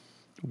uncredited.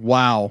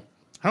 Wow.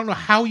 I don't know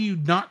how you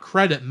not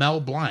credit Mel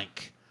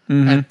Blanc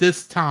at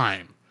this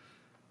time.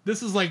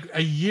 This is like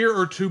a year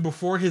or two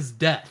before his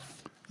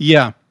death.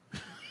 Yeah.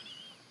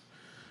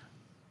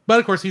 But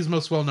of course, he's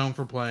most well known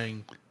for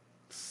playing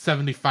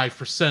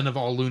 75% of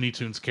all Looney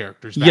Tunes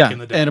characters back in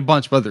the day. And a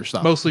bunch of other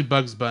stuff. Mostly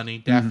Bugs Bunny,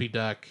 Daffy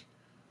Duck,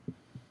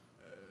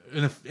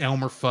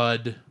 Elmer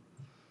Fudd,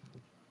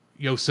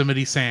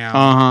 Yosemite Sam,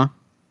 Uh-huh.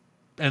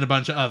 and a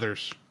bunch of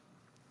others.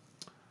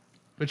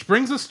 Which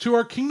brings us to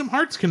our Kingdom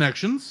Hearts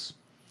connections,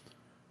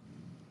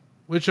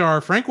 which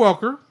are Frank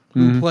Welker,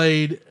 who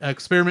played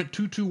Experiment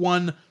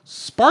 221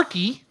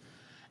 Sparky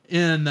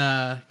in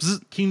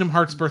Kingdom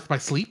Hearts Birth by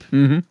Sleep,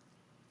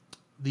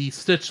 the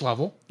Stitch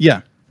level.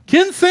 Yeah.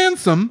 Ken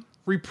Sansom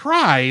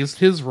reprised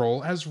his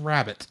role as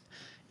Rabbit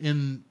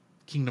in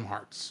Kingdom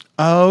Hearts.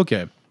 Oh,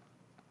 okay.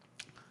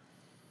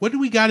 What do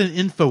we got in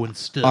info and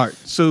stuff? All right.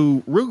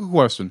 So, real quick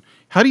question.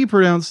 How do you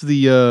pronounce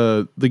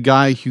the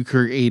guy who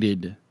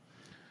created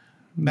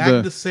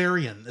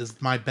Bagdasarian is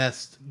my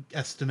best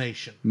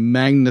estimation.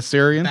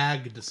 Magnusarian?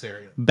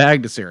 Bagdasarian.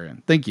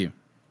 Bagdasarian. Thank you.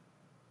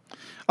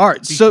 All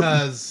right.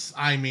 Because,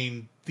 I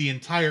mean, the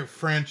entire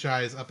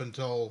franchise up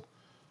until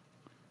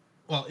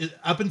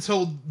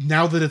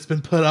now that it's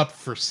been put up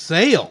for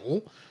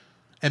sale,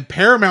 and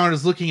Paramount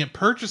is looking at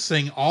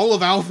purchasing all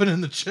of Alvin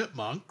and the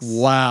Chipmunks.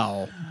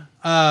 Wow.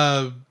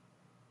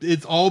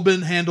 It's all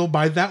been handled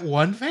by that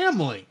one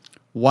family.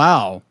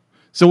 Wow.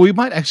 So we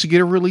might actually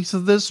get a release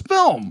of this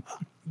film.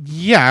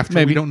 Yeah, after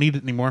Maybe. we don't need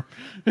it anymore.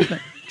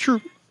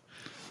 True.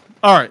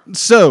 All right.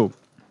 So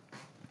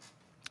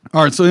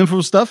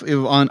info stuff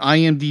on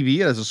IMDb.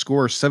 It has a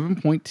score of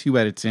 7.2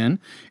 out of 10.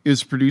 It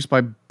was produced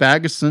by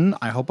Bagdasarian.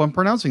 I hope I'm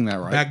pronouncing that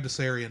right.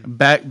 Bagdasarian.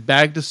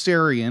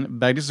 Bagdasarian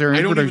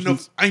I don't even know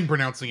Productions. if I'm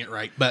pronouncing it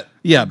right, but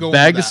Yeah, go with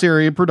that.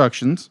 Bagdasarian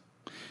Productions.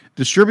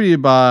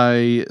 Distributed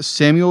by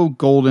Samuel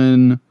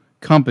Golden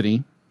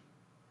Company.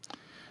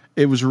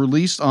 It was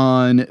released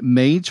on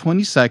May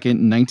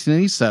 22nd,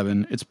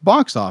 1987. Its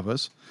box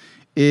office.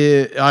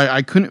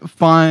 I couldn't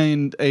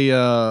find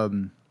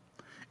an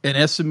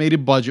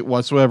estimated budget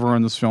whatsoever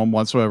on this film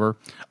whatsoever.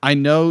 I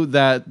know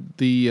that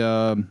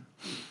the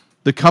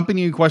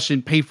company in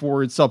question paid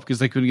for itself because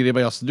they couldn't get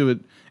anybody else to do it,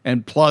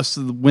 and plus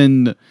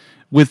when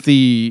with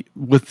the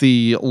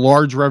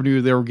large revenue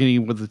they were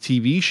getting with the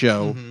TV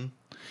show,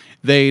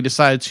 they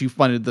decided to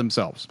fund it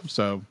themselves.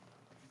 So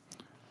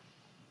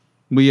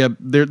we have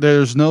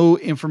there's no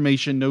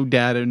information, no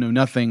data, no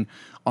nothing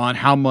on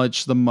how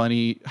much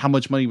money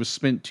was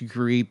spent to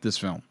create this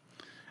film.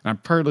 And I'm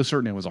fairly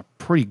certain it was a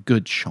pretty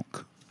good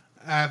chunk.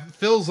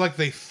 Feels like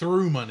they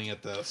threw money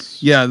at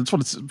this. Yeah, that's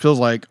what it feels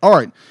like. All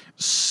right.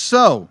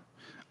 So,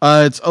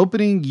 its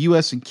opening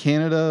U.S. and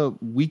Canada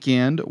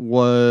weekend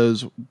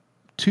was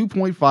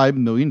 $2.5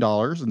 million,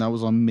 and that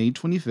was on May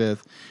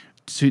 25th,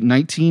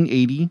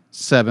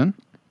 1987.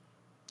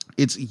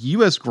 Its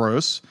U.S.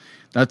 gross,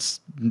 that's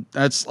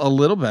a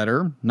little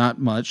better, not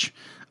much,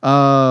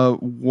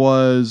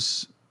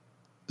 was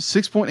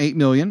 $6.8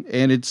 million,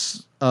 and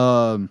its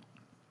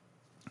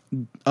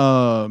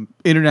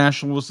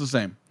international was the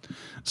same.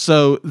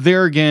 So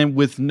there again,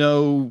 with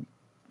no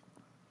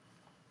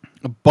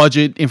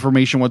budget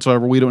information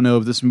whatsoever. We don't know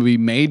if this movie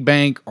made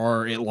bank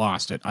or it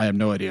lost it. I have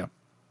no idea.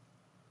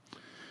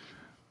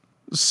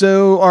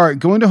 So, all right,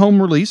 going to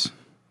home release.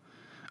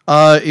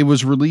 It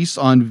was released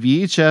on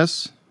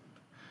VHS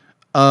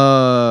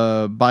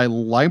by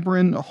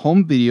Libran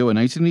Home Video in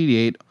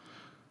 1988,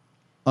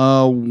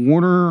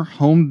 Warner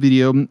Home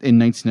Video in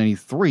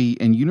 1993,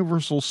 and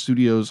Universal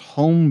Studios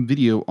Home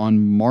Video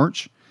on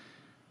March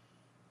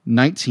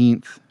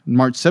 17th,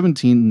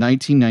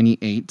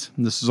 1998.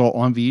 This is all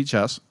on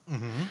VHS.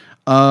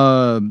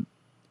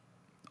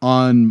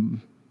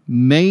 On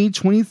May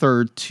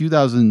 23rd,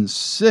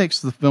 2006,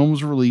 the film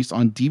was released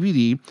on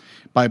DVD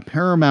by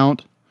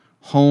Paramount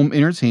Home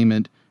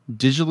Entertainment,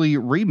 digitally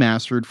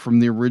remastered from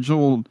the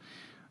original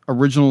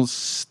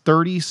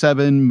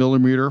 37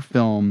 millimeter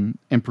film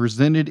and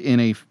presented in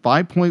a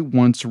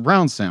 5.1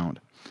 surround sound.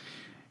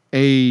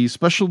 A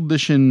special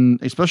and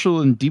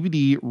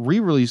DVD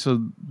re-release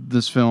of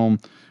this film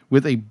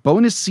with a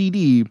bonus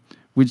CD,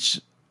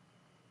 which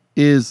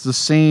is the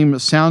same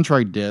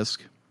soundtrack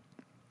disc,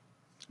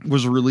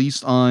 was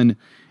released on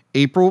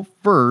April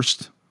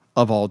 1st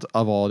of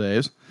all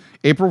days,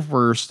 April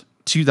 1st,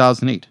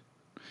 2008,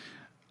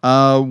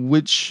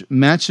 which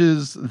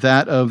matches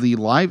that of the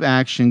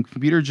live-action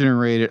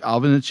computer-generated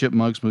Alvin and the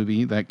Chipmunks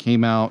movie that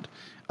came out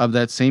of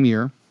that same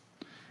year.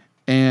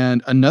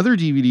 And another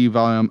DVD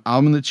volume,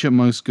 Alvin and the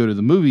Chipmunks Go to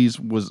the Movies,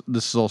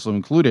 this is also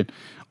included.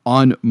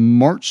 On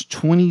March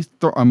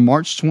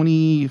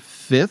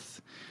 25th,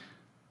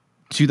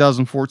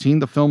 2014,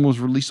 the film was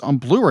released on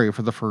Blu-ray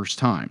for the first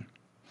time.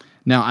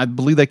 Now, I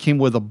believe that came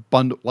with a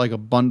bundle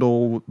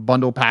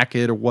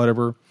packet or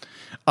whatever.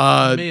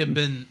 It may have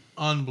been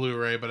on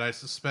Blu-ray, but I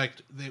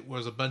suspect it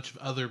was a bunch of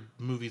other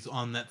movies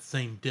on that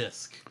same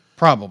disc.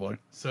 Probably.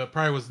 So it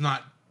probably was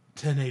not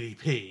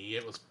 1080p.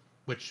 It was,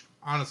 which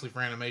honestly,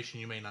 for animation,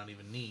 you may not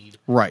even need.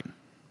 Right.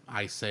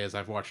 I say as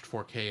I've watched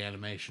 4K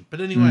animation.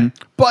 But anyway.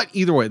 But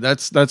either way,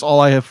 that's all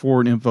I have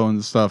for info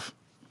and stuff.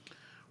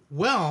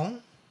 Well,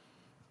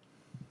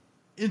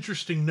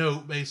 interesting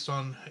note based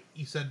on,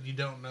 you said you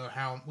don't know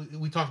how,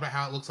 we talked about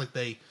how it looks like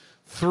they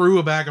threw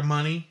a bag of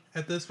money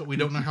at this, but we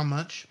don't know how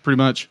much. Pretty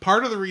much.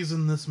 Part of the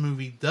reason this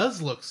movie does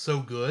look so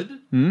good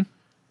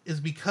is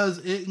because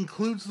it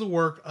includes the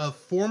work of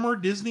former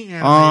Disney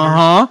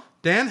animators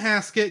Dan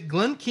Haskett,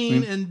 Glenn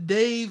Keane, and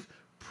Dave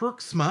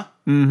Pruxma.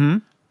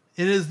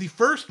 It is the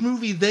first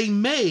movie they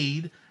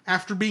made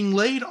after being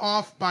laid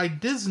off by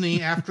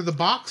Disney after the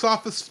box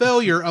office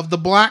failure of The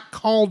Black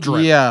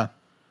Cauldron. Yeah.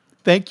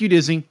 Thank you,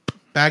 Disney.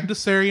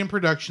 Bagdasarian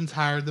Productions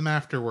hired them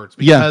afterwards.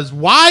 Because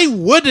why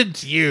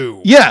wouldn't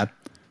you? Yeah.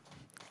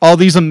 All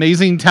these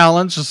amazing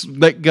talents just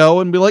let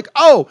go and be like,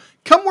 oh,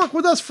 come work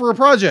with us for a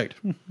project.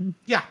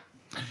 Yeah.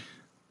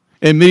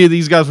 And many of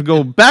these guys would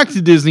go back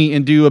to Disney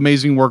and do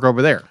amazing work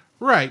over there.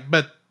 Right,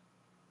 but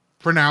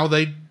for now,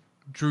 they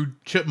drew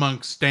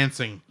chipmunks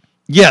dancing.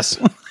 Yes.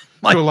 To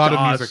a lot of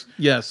music.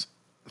 Yes.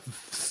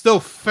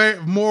 Still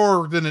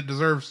more than it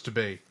deserves to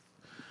be.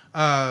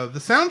 The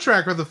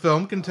soundtrack of the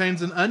film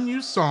contains an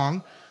unused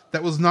song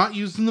that was not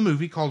used in the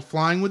movie called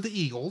Flying with the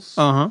Eagles.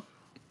 And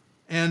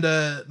some of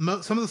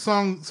the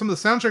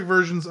soundtrack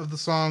versions of the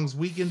songs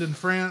Weekend in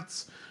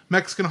France,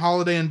 Mexican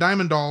Holiday, and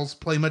Diamond Dolls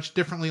play much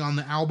differently on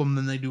the album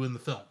than they do in the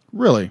film.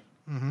 Really?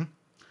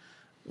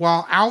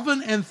 While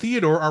Alvin and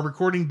Theodore are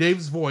recording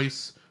Dave's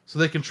voice so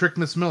they can trick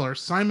Miss Miller,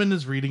 Simon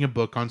is reading a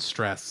book on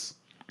stress.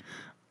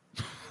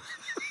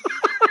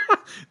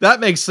 That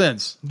makes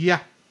sense. Yeah.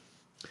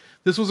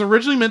 This was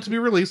originally meant to be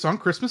released on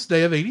Christmas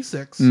Day of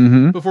 '86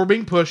 before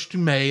being pushed to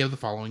May of the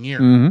following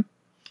year.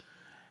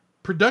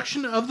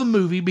 Production of the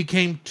movie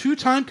became too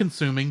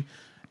time-consuming,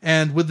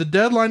 and with the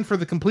deadline for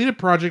the completed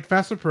project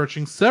fast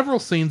approaching, several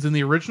scenes in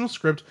the original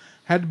script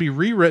had to be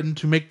rewritten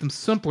to make them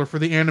simpler for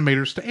the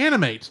animators to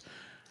animate,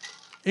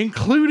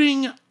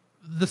 including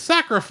the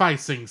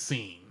sacrificing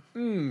scene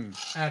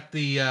at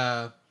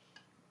the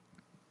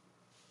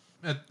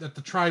at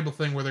the tribal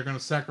thing where they're going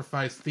to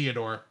sacrifice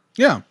Theodore.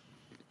 Yeah.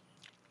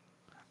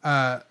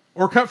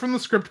 Or cut from the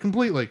script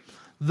completely,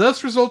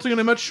 thus resulting in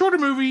a much shorter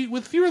movie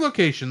with fewer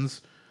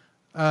locations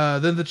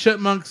than the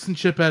Chipmunks and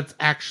Chipettes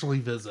actually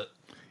visit.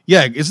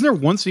 Yeah, isn't there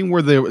one scene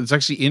where it's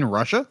actually in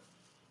Russia?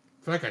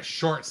 For like a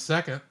short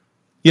second.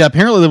 Yeah,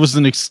 apparently there's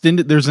an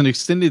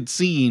extended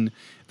scene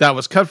that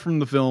was cut from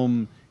the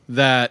film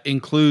that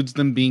includes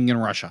them being in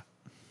Russia.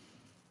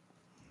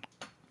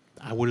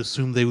 I would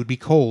assume they would be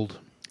cold.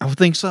 I would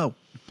think so.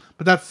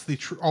 But that's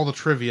all the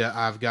trivia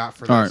I've got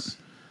for all this.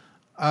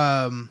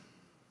 Right.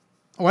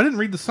 I didn't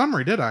read the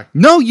summary, did I?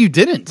 No, you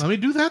didn't. Let me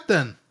do that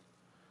then.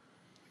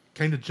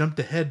 Kind of jumped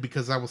ahead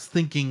because I was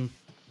thinking,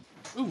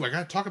 ooh, I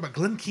got to talk about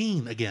Glenn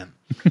Keane again.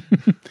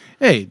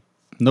 Hey,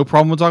 no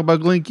problem with talking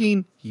about Glenn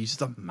Keane. He's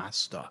the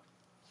master.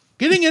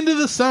 Getting into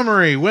the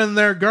summary, when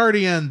their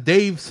guardian,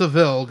 Dave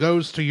Seville,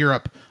 goes to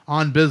Europe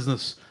on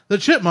business, the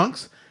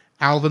Chipmunks,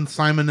 Alvin,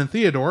 Simon, and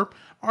Theodore,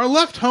 are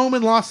left home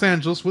in Los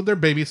Angeles with their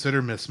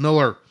babysitter, Miss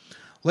Miller.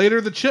 Later,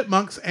 the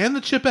Chipmunks and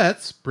the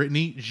Chipettes,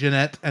 Brittany,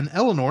 Jeanette, and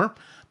Eleanor,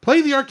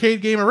 play the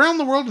arcade game Around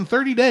the World in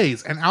 30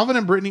 Days, and Alvin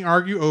and Brittany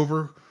argue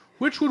over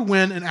which would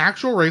win an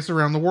actual race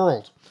around the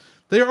world.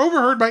 They are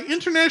overheard by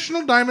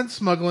international diamond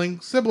smuggling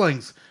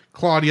siblings,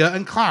 Claudia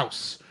and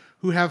Klaus,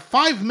 who have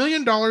 $5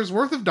 million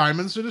worth of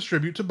diamonds to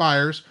distribute to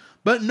buyers,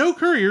 but no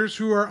couriers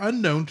who are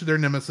unknown to their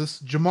nemesis,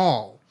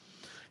 Jamal.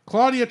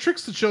 Claudia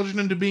tricks the children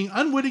into being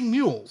unwitting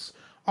mules,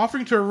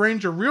 offering to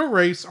arrange a real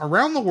race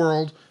around the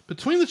world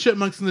between the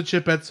Chipmunks and the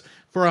Chipettes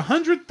for a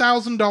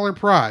 $100,000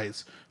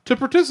 prize. To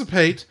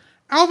participate,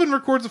 Alvin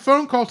records a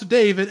phone call to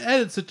Dave and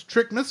edits it to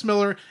trick Miss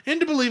Miller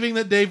into believing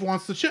that Dave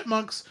wants the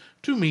Chipmunks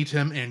to meet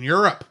him in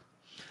Europe.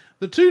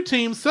 The two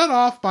teams set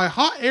off by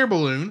hot air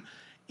balloon,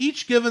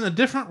 each given a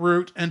different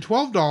route and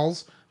 12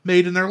 dolls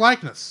made in their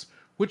likeness,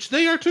 which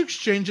they are to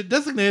exchange at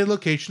designated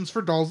locations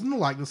for dolls in the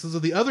likenesses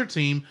of the other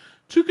team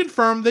to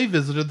confirm they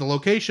visited the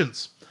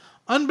locations.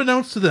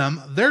 Unbeknownst to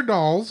them, their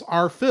dolls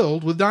are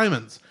filled with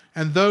diamonds,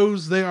 and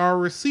those they are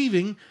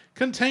receiving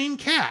contain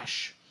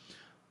cash.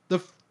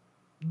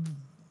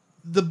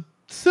 The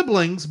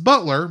siblings'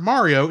 butler,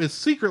 Mario, is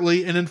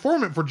secretly an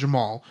informant for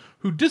Jamal,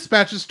 who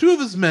dispatches two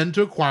of his men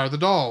to acquire the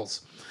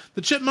dolls.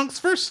 The Chipmunks'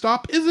 first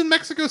stop is in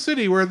Mexico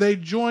City, where they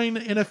join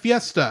in a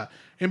fiesta.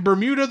 In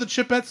Bermuda, the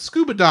Chipettes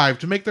scuba dive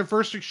to make their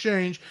first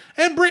exchange,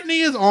 and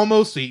Brittany is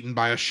almost eaten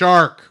by a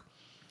shark.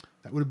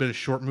 That would have been a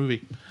short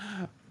movie.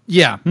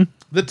 Yeah.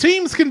 The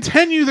teams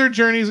continue their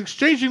journeys,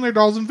 exchanging their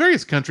dolls in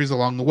various countries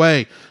along the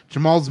way.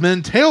 Jamal's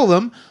men tail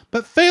them,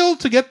 but fail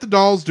to get the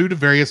dolls due to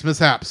various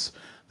mishaps.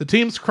 The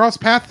teams cross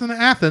paths in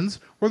Athens,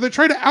 where they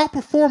try to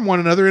outperform one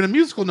another in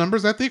musical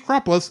numbers at the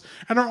Acropolis,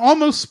 and are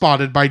almost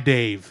spotted by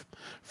Dave.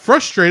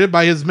 Frustrated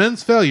by his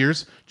men's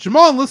failures,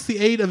 Jamal enlists the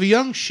aid of a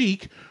young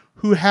sheik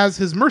who has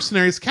his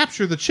mercenaries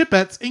capture the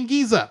Chipettes in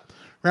Giza.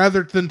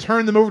 Rather than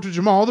turn them over to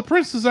Jamal, the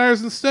prince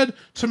desires instead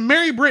to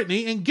marry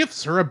Brittany and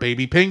gifts her a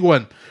baby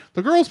penguin.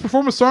 The girls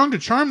perform a song to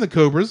charm the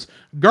Cobras,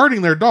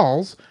 guarding their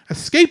dolls,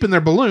 escape in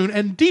their balloon,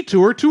 and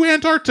detour to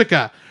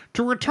Antarctica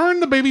to return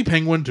the baby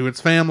penguin to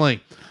its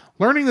family.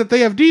 Learning that they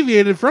have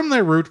deviated from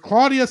their route,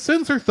 Claudia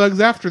sends her thugs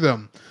after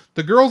them.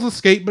 The girls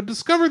escape but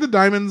discover the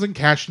diamonds and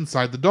cash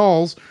inside the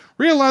dolls,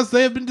 realize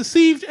they have been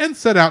deceived, and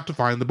set out to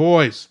find the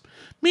boys.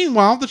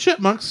 Meanwhile, the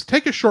Chipmunks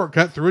take a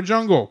shortcut through a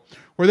jungle,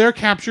 where they are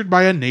captured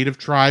by a native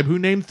tribe who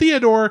named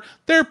Theodore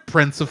their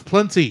Prince of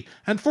Plenty,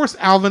 and force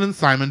Alvin and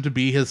Simon to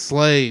be his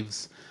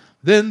slaves.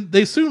 Then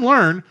they soon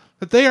learn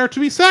that they are to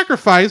be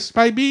sacrificed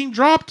by being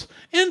dropped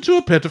into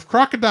a pit of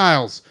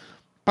crocodiles.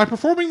 By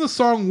performing the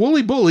song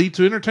Woolly Bully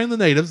to entertain the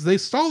natives, they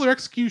stall their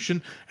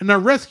execution and are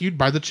rescued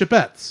by the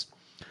Chipettes.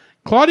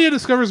 Claudia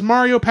discovers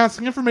Mario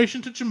passing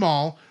information to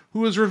Jamal,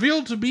 who is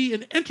revealed to be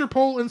an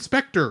Interpol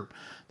inspector.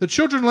 The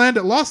children land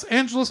at Los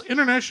Angeles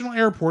International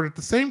Airport at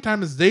the same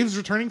time as Dave's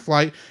returning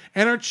flight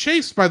and are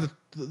chased by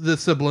the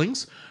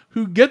siblings,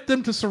 who get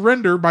them to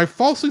surrender by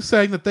falsely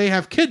saying that they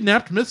have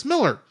kidnapped Miss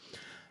Miller.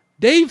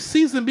 Dave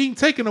sees them being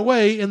taken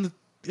away in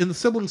the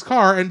siblings'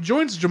 car and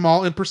joins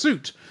Jamal in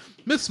pursuit.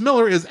 Miss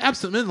Miller is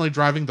absentmindedly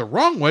driving the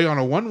wrong way on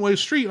a one-way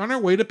street on her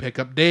way to pick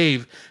up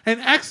Dave, and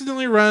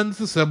accidentally runs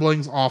the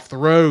siblings off the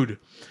road.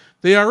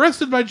 They are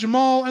arrested by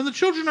Jamal, and the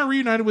children are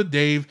reunited with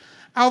Dave.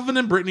 Alvin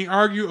and Brittany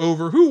argue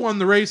over who won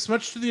the race,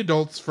 much to the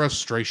adults'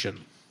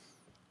 frustration.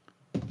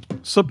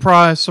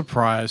 Surprise,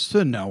 surprise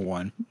to no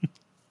one.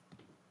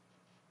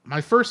 My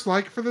first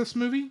like for this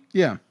movie?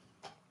 Yeah.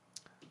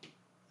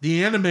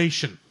 The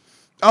animation.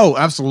 Oh,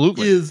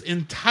 absolutely. Is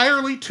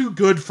entirely too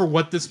good for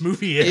what this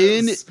movie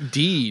is.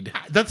 Indeed.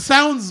 That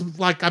sounds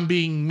like I'm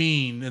being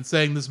mean and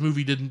saying this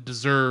movie didn't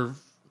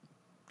deserve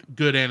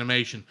good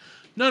animation.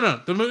 No.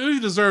 The movie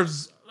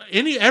deserves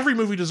every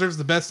movie deserves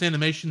the best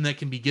animation that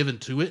can be given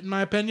to it, in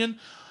my opinion.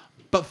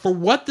 But for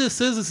what this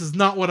is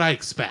not what I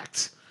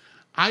expect.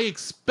 I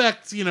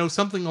expect,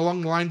 something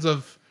along the lines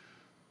of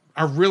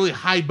a really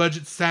high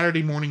budget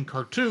Saturday morning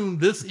cartoon.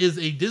 This is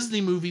a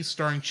Disney movie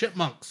starring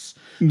chipmunks.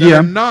 That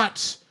are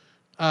not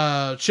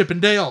Chip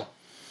and Dale.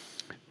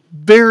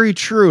 Very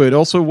true. It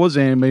also was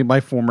animated by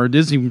former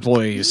Disney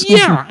employees.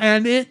 Yeah,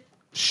 and it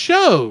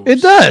shows.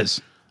 It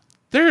does.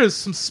 There is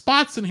some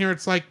spots in here.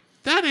 It's like,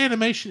 that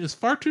animation is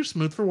far too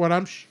smooth for what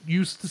I'm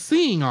used to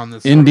seeing on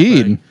this. Indeed. Sort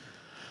of thing.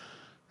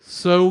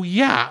 So,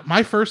 yeah,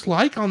 my first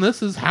like on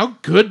this is how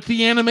good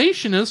the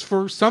animation is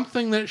for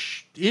something that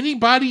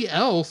anybody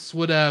else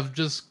would have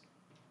just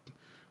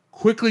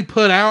quickly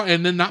put out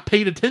and then not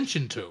paid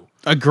attention to.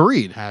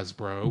 Agreed.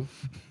 Hasbro.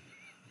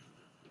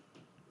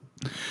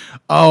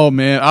 Oh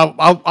man,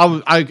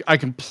 I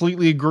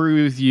completely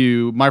agree with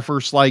you. My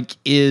first like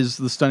is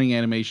the stunning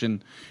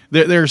animation.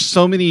 There's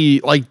so many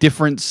like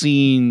different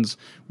scenes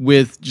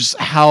with just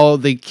how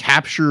they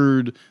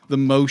captured the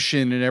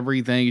motion and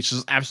everything. It's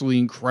just absolutely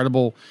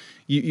incredible.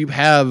 You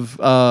have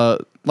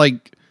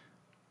like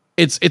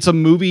it's a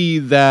movie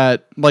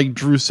that, like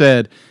Drew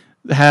said,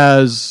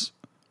 has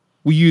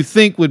what you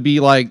think would be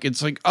like,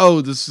 it's like,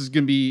 oh, this is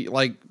gonna be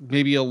like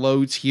maybe a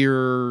low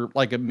tier,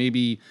 like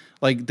maybe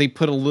like they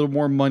put a little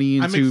more money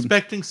into. I'm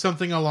expecting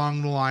something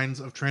along the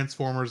lines of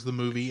Transformers the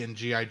movie and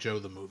G.I. Joe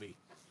the movie.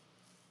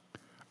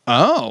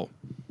 Oh.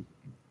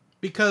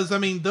 Because,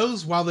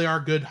 those, while they are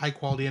good,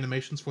 high-quality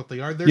animations for what they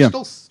are, they're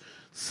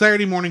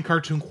Saturday morning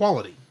cartoon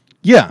quality.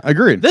 Yeah,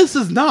 agreed. This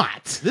is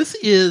not. This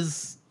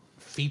is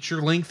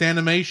feature-length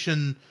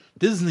animation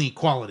Disney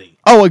quality.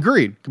 Oh,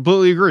 agreed.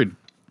 Completely agreed.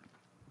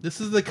 This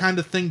is the kind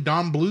of thing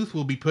Don Bluth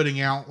will be putting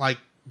out like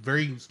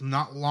very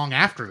not long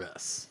after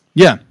this.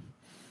 Yeah.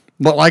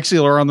 But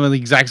actually around the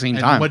exact same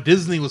And time. what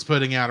Disney was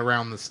putting out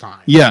around this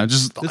time. Yeah,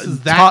 just This is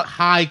that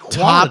high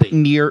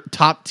quality.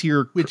 top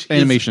tier which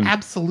animation. is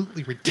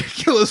absolutely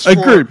ridiculous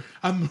Agreed. for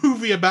a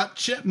movie about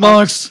chipmunks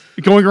Monks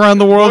going around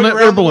the world in going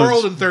air around the balloons.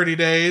 world in 30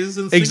 days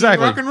and singing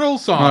Exactly. rock and roll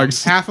songs,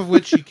 Monks. half of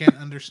which you can't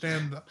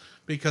understand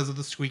because of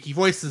the squeaky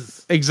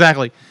voices.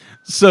 Exactly.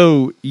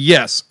 So,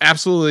 yes,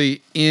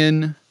 absolutely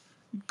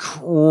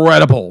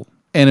incredible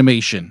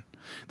animation.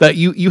 That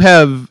you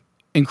have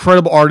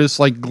incredible artists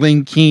like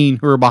Glenn Keane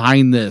who are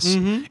behind this.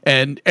 Mm-hmm.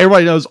 And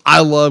everybody knows I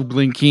love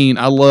Glenn Keane.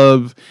 I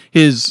love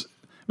his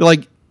yeah,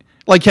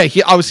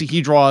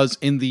 he draws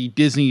in the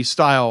Disney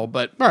style,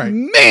 but Right.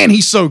 man,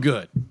 he's so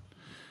good.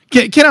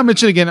 Can I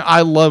mention again,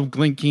 I love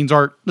Glenn Keane's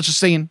art. Let's just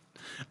saying.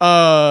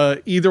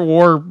 Either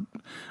or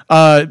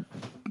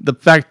the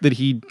fact that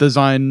he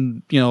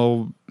designed,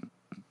 Tangle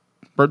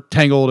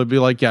to be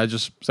like, yeah,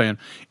 just saying.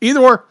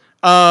 Either or.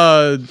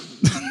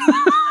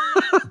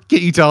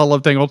 Can't you tell I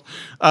love Tangled?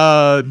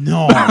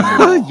 No.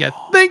 You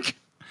think?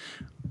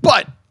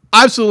 But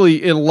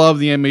absolutely in love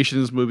the animation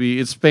in this movie.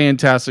 It's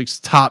fantastic. It's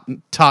top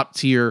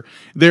tier.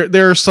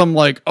 There are some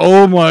like,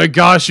 oh my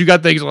gosh, you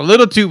got things a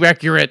little too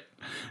accurate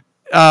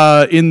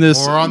in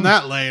this. More on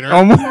that later.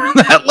 More on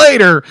that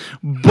later.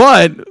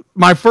 But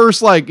my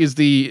first like is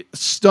the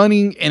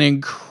stunning and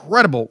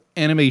incredible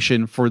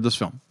animation for this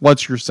film.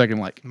 What's your second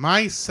like?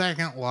 My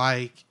second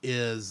like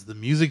is the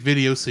music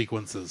video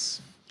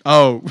sequences.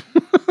 Oh.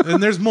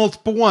 And there's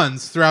multiple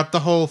ones throughout the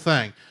whole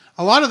thing.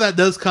 A lot of that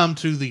does come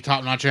to the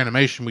top-notch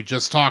animation we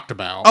just talked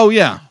about. Oh,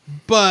 yeah.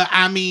 But,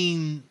 I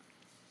mean,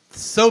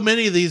 so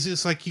many of these,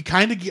 it's like you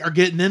kind of are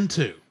getting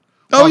into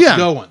Oh, what's yeah.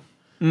 going.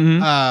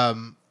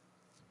 Mm-hmm.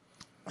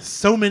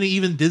 So many,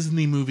 even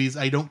Disney movies,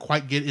 I don't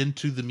quite get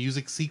into the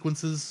music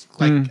sequences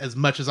like as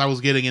much as I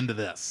was getting into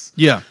this.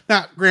 Yeah.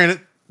 Now,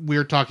 granted,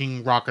 we're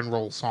talking rock and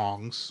roll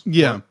songs.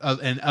 Yeah.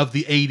 And of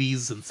the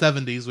 80s and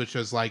 70s, which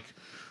is like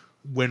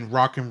when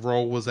rock and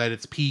roll was at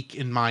its peak,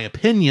 in my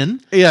opinion.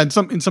 Yeah, in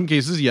some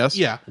cases, yes.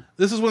 Yeah,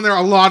 this is when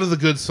a lot of the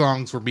good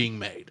songs were being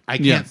made.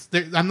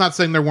 I'm not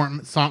saying there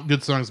weren't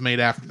good songs made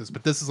after this,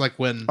 but this is like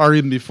when, or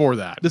even before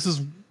that. this is,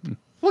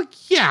 well,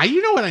 yeah,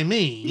 you know what I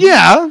mean.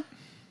 Yeah.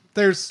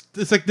 This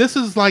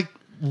is like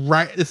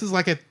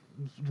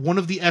one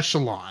of the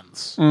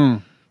echelons,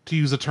 to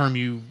use a term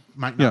you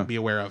might not be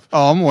aware of.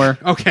 Oh, I'm aware.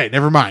 Okay,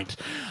 never mind.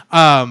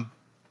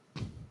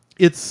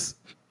 It's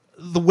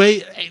the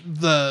way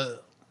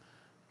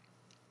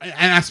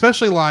and I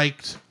especially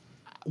liked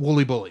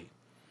Wooly Bully.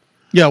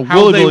 Yeah, How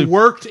Wooly they Bully.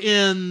 worked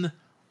in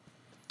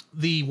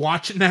the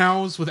Watch It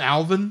Nows with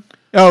Alvin.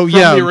 Oh, From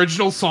yeah. the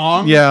original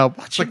song. Yeah.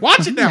 It's like,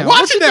 watch it now, Yeah,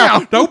 watch it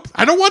now. Nope,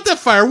 I don't want that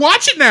fire.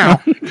 Watch it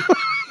now.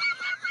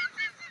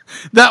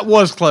 That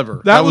was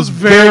clever. That was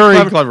very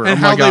clever. And oh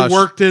how my gosh. they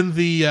worked in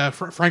the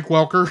Frank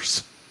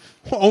Welker's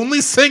only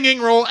singing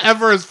role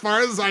ever, as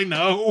far as I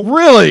know.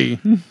 Really?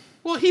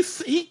 Well,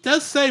 he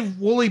does say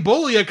Wooly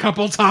Bully a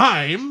couple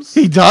times.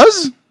 He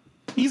does?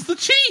 He's the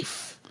chief.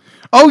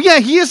 Oh, yeah,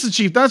 he is the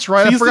chief. That's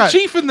right. He's I forgot. the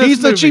chief in this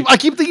He's the movie. chief. I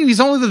keep thinking he's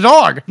only the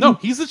dog. No,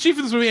 he's the chief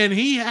in this movie, and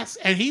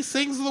he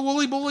sings the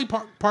Wooly Bully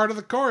part of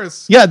the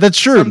chorus. Yeah, that's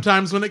true.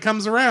 Sometimes when it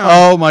comes around.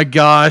 Oh, my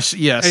gosh.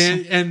 Yes.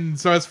 And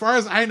so as far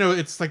as I know,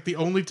 it's like the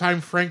only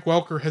time Frank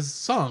Welker has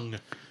sung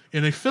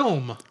in a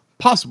film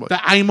Possibly.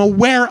 that I'm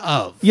aware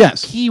of.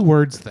 Yes.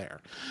 Keywords there.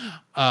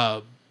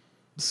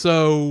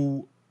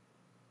 So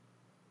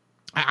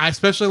I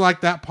especially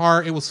like that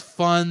part. It was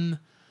fun.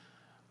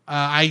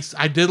 I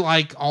did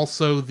like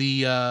also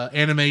the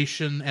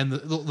animation and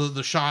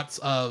the shots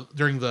of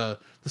during the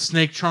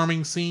snake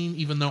charming scene,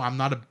 even though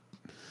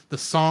the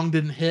song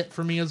didn't hit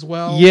for me as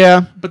well.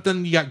 Yeah. But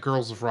then you got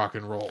Girls of Rock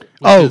and Roll, which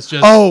Oh, is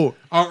just oh.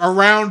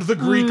 around the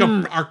Greek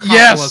Archopolis.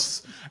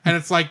 Yes. And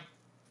it's like,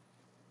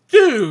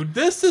 dude,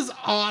 this is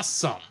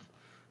awesome.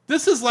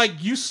 This is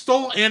like you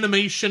stole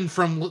animation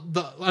from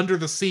the Under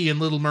the Sea and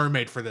Little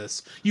Mermaid for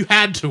this. You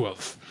had to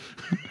have.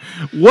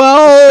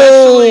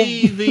 Well,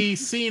 Especially the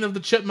scene of the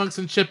Chipmunks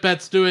and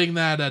Chipettes doing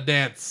that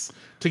dance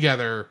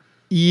together.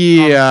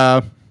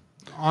 Yeah.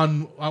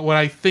 On what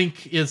I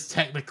think is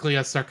technically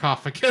a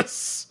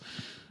sarcophagus.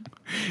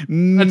 A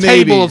Maybe.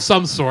 table of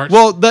some sort.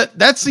 Well,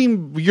 that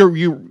seemed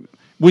you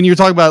when you're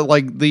talking about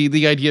like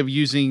the idea of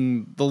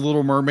using the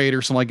Little Mermaid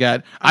or something like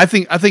that. I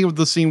think of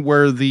the scene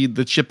where the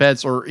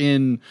Chipettes are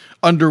in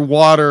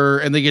underwater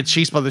and they get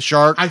chased by the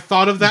shark. I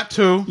thought of that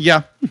too.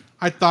 Yeah.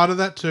 I thought of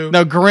that too.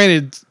 Now,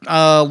 granted,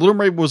 Little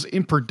Mermaid was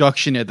in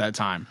production at that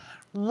time.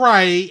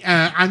 Right.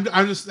 I'm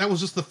just that was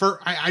just the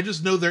first. I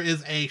just know there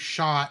is a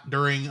shot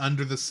during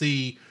Under the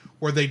Sea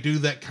where they do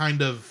that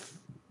kind of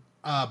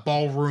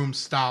ballroom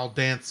style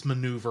dance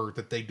maneuver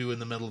that they do in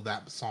the middle of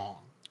that song.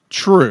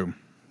 True.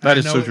 That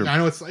is so true. I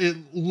know it's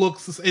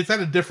at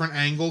a different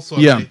angle, so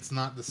Yeah. it's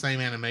not the same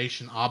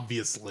animation,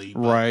 obviously.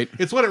 But Right.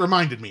 It's what it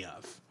reminded me of.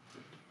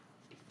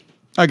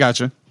 I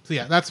gotcha. So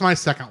yeah, that's my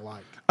second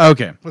like.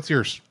 Okay. What's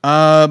yours?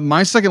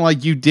 My second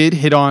like, you did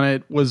hit on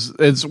it,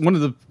 it's one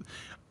of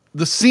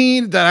the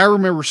scene that I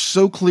remember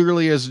so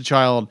clearly as a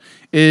child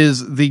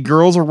is the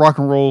Girls of Rock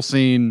and Roll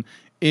scene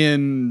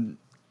in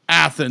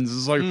Athens.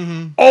 It's like,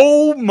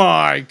 oh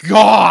my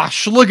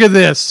gosh, look at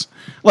this.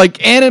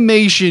 Like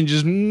animation,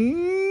 just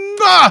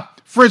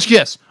French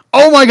kiss.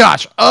 Oh my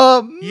gosh,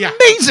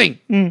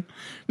 amazing.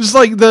 Just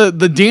like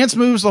the dance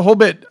moves, the whole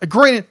bit.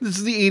 Granted, this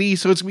is the 80s,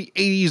 so it's going to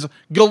be 80s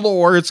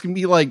galore. It's going to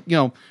be like,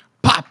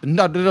 pop and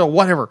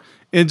whatever.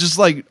 And just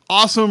like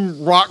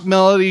awesome rock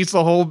melodies,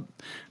 the whole...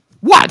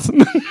 What?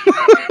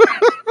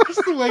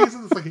 Just the way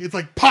it's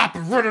like pop.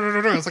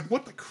 It's like,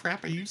 what the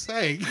crap are you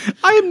saying?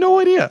 I have no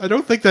idea. I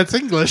don't think that's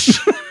English.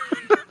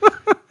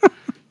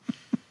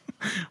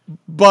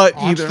 But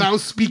Art thou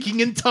speaking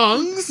in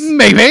tongues?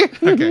 Maybe.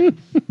 Okay.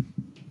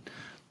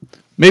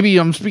 Maybe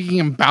I'm speaking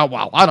in Bow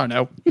Wow. I don't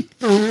know.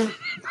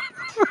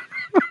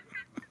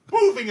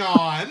 Moving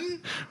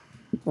on.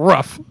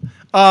 Rough.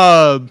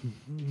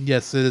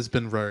 Yes, it has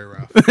been very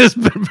rough. It's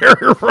been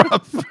very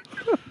rough.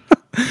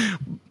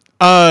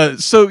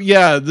 So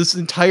yeah, this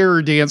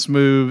entire dance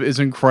move is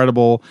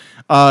incredible.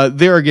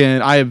 There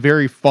again, I have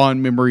very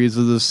fond memories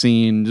of this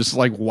scene. Just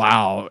like,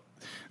 wow.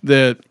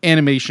 The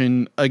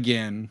animation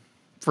again.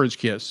 French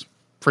kiss.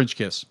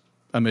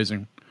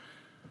 Amazing.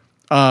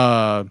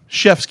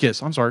 Chef's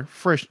kiss. I'm sorry.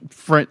 French.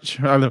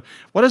 I don't know.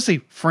 What did I say?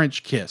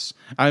 French kiss.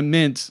 I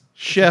meant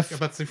chef.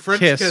 But the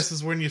French kiss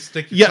is when you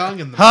stick your tongue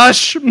in the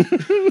hush.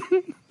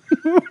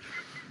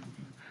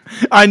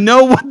 I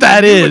know what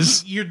that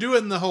is. You're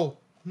doing the whole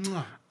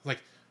like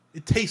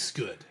it tastes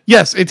good.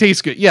 Yes, it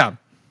tastes good. Yeah.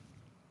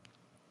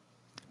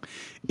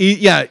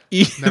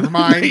 Never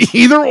mind.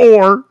 Either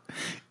or.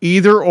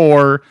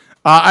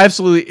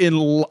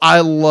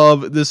 I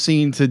love this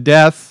scene to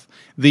death.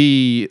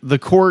 The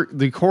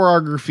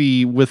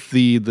choreography with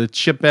the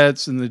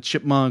Chipettes and the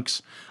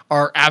Chipmunks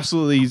are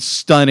absolutely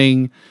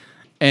stunning,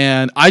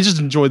 and I just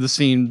enjoy the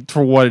scene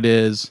for what it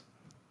is.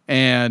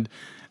 And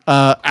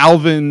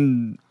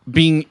Alvin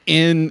being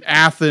in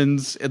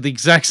Athens at the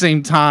exact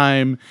same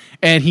time,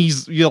 and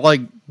he's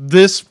like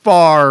this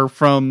far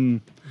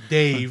from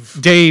Dave.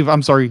 Dave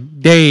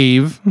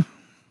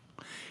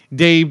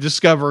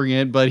discovering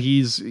it, but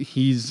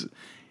he's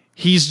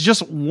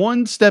just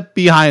one step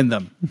behind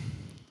them.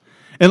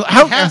 And it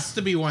has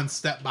to be one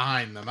step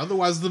behind them,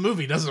 otherwise the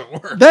movie doesn't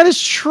work. That is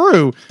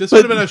true. This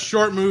would have been a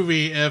short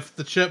movie if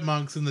the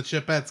Chipmunks and the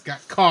Chipettes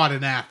got caught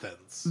in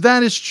Athens.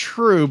 That is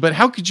true, but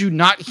how could you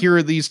not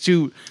hear these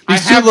two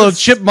little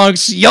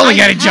chipmunks yelling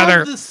at each other? I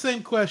have the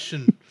same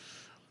question.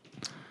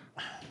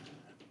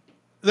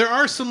 There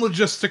are some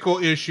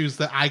logistical issues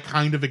that I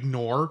kind of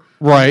ignore.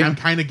 Right. I'm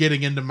kind of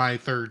getting into my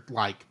third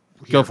here,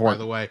 Go for it. By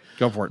the way.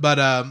 Go for it. But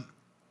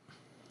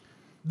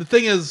the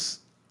thing is,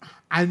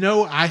 I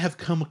know I have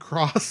come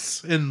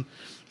across in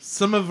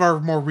some of our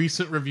more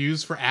recent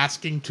reviews for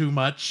asking too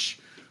much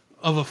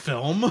of a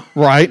film.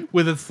 Right.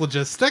 With its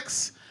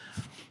logistics.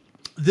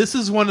 This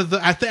is one of the...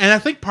 and I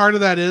think part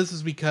of that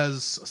is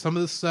because some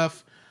of the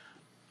stuff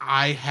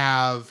I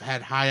have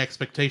had high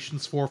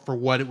expectations for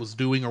what it was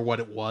doing or what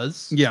it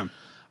was. Yeah.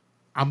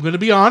 I'm going to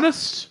be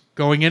honest.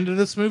 Going into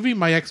this movie,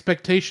 my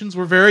expectations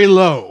were very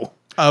low.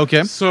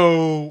 Okay.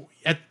 So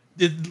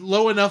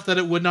low enough that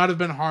it would not have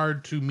been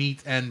hard to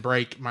meet and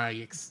break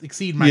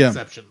exceed my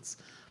expectations.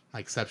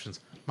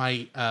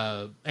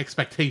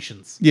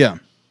 Yeah.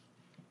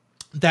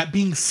 That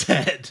being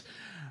said,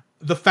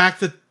 the fact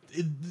that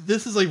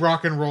this is a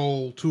rock and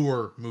roll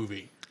tour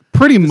movie.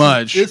 Pretty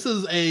much. This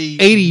is a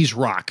 80s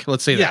rock.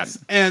 Let's say that. Yes,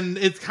 and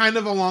it's kind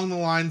of along the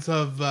lines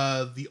of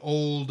the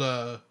old.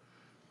 I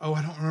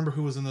don't remember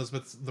who was in those,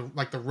 but the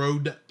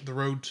road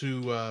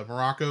to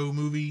Morocco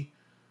movie,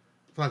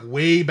 like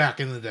way back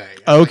in the day.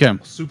 Okay.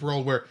 Like super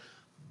old, where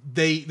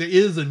there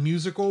is a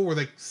musical where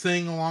they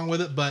sing along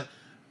with it, but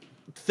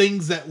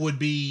things that would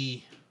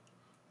be.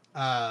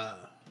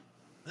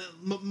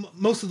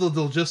 Most of the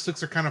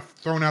logistics are kind of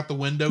thrown out the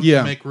window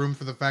to make room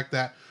for the fact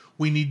that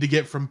we need to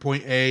get from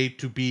point A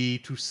to B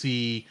to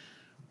C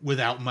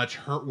without much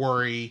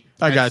worry.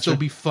 And still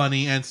be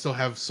funny and still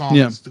have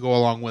songs to go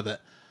along with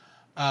it.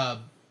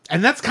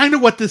 And that's kind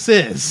of what this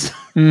is.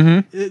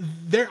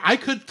 Mm-hmm. I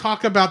could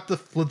talk about the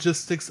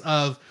logistics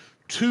of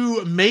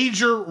two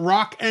major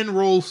rock and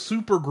roll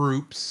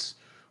supergroups,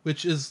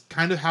 which is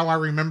kind of how I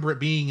remember it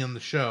being in the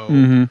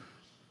show,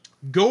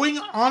 going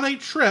on a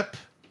trip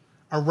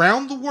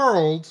around the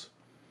world,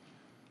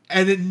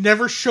 and it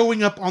never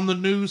showing up on the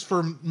news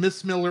for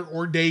Miss Miller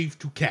or Dave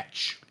to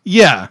catch.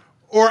 Yeah.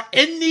 Or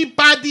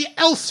anybody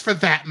else for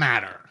that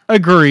matter.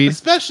 Agreed.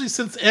 Especially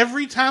since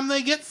every time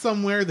they get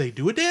somewhere, they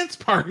do a dance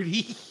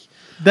party.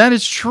 That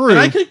is true. And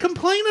I could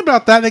complain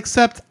about that,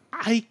 except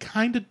I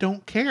kind of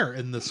don't care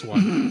in this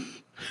one.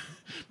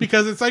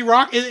 Because it's a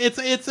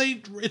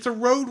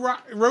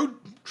road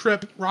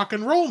trip rock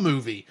and roll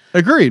movie.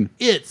 Agreed.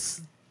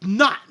 It's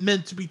not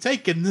meant to be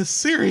taken this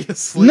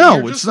seriously. No,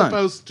 You're it's just not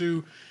supposed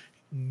to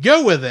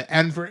go with it.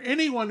 And for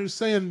anyone who's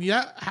saying,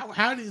 yeah,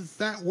 how does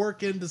that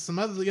work into some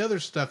of the other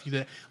stuff you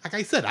did? Like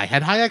I said, I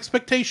had high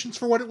expectations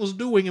for what it was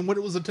doing and what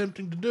it was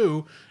attempting to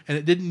do, and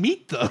it didn't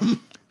meet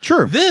them.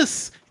 True.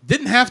 This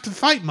didn't have to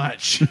fight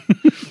much.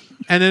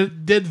 And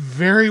it did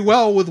very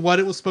well with what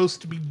it was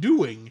supposed to be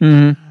doing.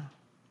 Mm-hmm.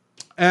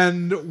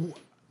 And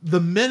the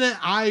minute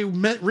I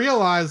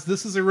realized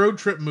this is a road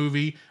trip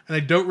movie and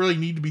I don't really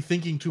need to be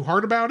thinking too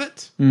hard about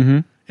it,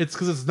 it's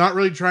because it's not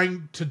really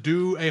trying to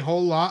do a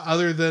whole lot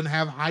other than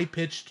have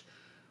high-pitched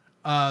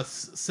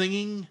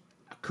singing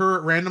occur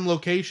at random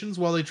locations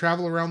while they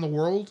travel around the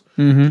world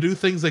to do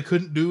things they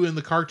couldn't do in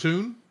the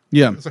cartoon.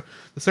 Yeah.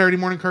 The Saturday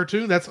morning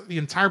cartoon, that's the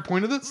entire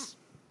point of this.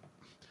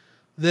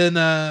 Then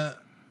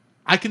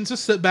I can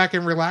just sit back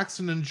and relax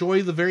and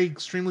enjoy the very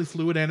extremely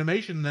fluid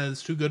animation that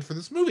is too good for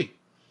this movie.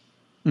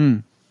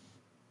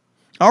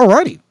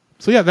 Alrighty.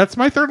 So yeah, that's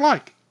my third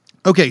like.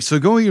 Okay, so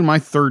going in my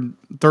third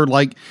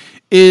like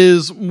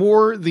is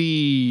more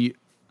the...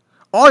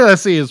 All I gotta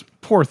say is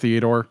poor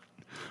Theodore.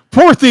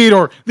 Poor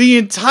Theodore. The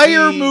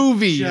entire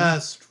movie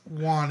just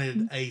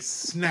wanted a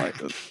snack.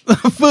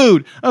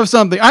 Food of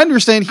something. I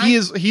understand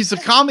he's a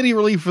comedy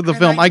relief for the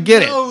film. I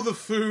get it. know the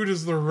food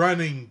is the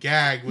running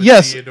gag with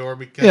Yes. Theodore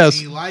because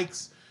he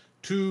likes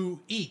to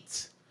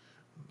eat.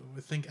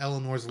 I think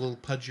Eleanor's a little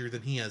pudgier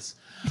than he is.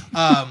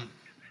 I'm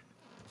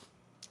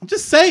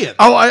just saying.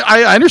 Oh,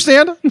 I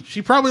understand.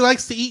 She probably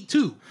likes to eat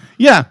too.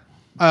 Yeah.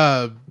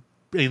 I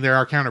mean, there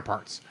are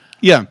counterparts.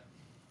 Yeah.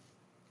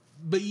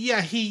 But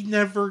yeah, he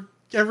never...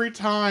 Every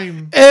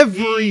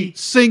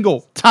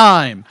single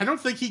time. I don't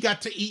think he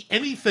got to eat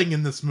anything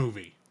in this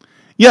movie.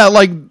 Yeah,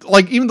 like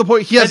even the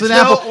point he has an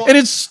apple and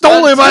it's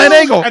stolen by an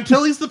eagle.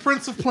 Until he's the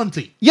Prince of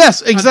Plenty.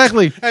 Yes,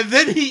 exactly. And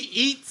then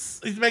he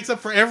makes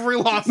up for every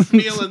lost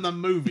meal in the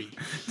movie.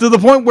 To the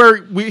point where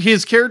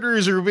his character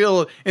is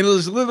revealed and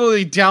is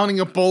literally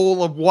downing a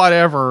bowl of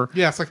whatever.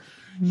 Yeah, it's like,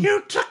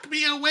 you took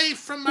me away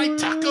from my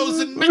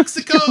tacos in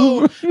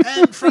Mexico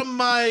and from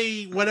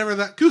my whatever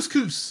that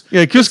couscous.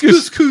 Yeah,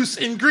 couscous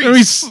in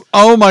Greece.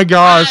 Oh my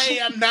gosh! I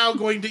am now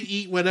going to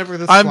eat whatever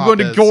this. I'm going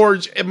to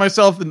gorge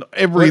myself in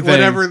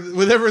everything.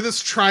 Whatever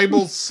this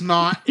tribal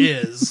snot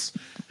is.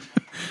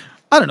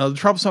 I don't know. The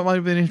tribal snot might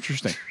have been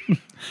interesting,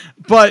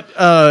 but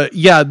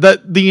yeah,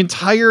 the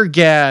entire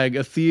gag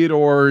of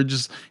Theodore,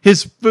 just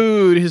his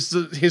food,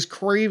 his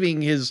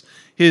craving, his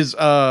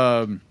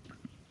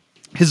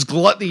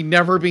gluttony,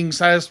 never being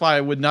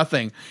satisfied with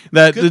nothing.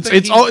 That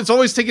it's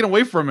always taken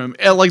away from him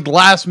at like the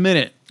last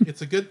minute.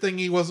 It's a good thing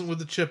he wasn't with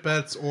the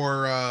Chipettes,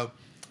 or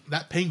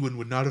that penguin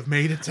would not have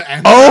made it to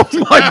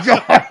Antarctica. Oh my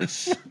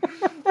gosh!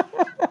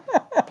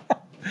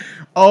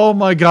 Oh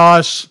my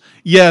gosh!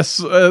 Yes,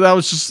 that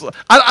was just.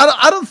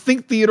 I don't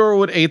think Theodore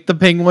would eat the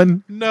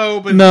penguin. No,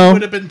 but he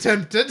would have been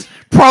tempted.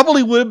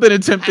 Probably would have been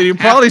tempted. He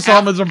probably saw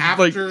him as a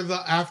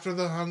after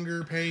the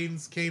hunger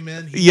pains came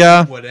in.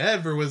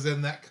 Whatever was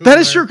in that cooler. That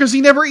is true because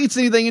he never eats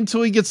anything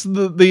until he gets to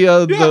the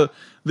village.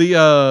 He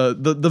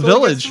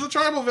gets to the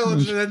tribal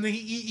village, and then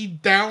he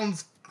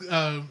downs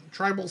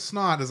tribal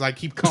snot, as I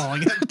keep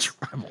calling it.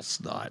 Tribal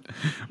snot.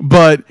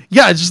 But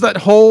yeah, just the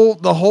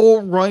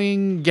whole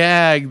running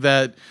gag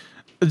that.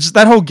 Just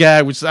that whole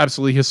gag, which is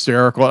absolutely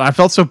hysterical. And I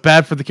felt so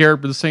bad for the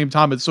character, but at the same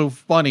time, it's so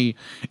funny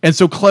and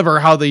so clever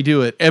how they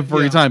do it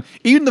every time.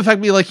 Even the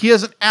fact that he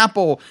has an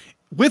apple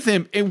with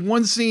him in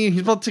one scene,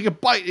 he's about to take a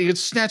bite, and he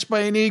gets snatched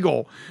by an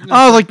eagle.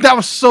 I was like, that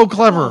was so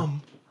clever.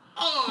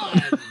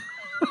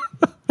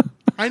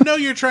 I know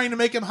you're trying to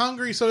make him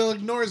hungry so he'll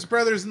ignore his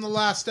brothers in the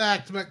last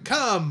act, but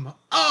come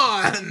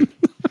on.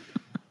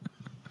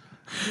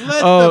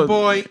 Let the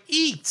boy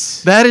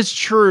eat. That is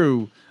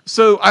true.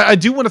 So I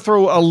do want to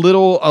throw a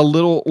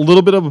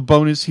little bit of a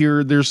bonus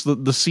here. There's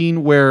the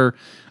scene where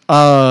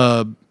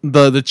the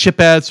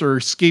Chipettes are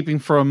escaping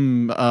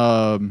from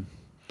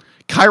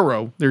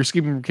Cairo. They're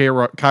escaping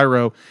from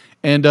Cairo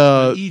and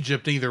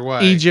Egypt. Either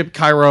way, Egypt,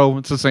 Cairo.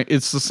 It's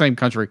the same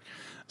country.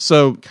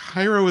 So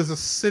Cairo is a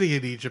city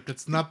in Egypt.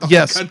 It's not the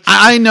whole country.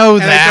 I know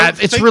that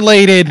it's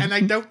related. And I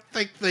don't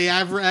think they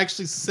ever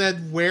actually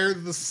said where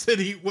the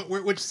city,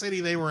 which city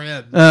they were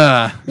in.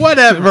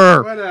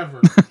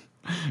 Whatever.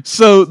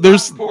 So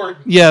there's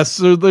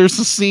there's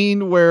a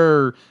scene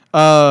where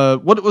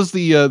what was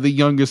the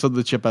youngest of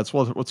the Chipettes?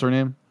 What's her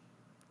name?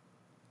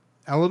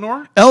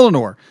 Eleanor.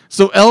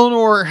 So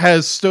Eleanor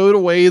has stowed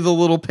away the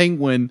little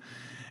penguin,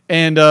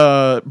 and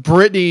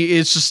Brittany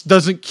just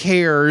doesn't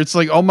care. It's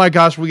like, oh my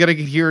gosh, we got to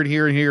get here and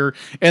here and here.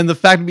 And the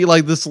fact to be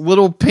like this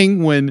little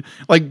penguin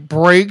like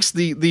breaks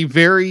the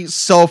very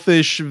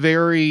selfish,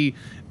 very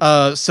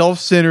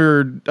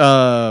self-centered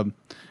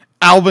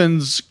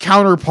Alvin's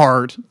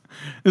counterpart.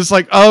 It's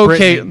like,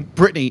 okay,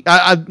 Brittany.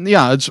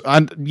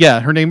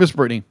 Her name is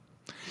Brittany.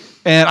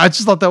 And I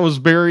just thought that was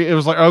it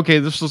was like, okay,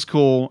 this is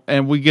cool.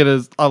 And we get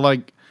I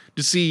like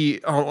to see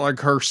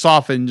her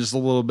soften just a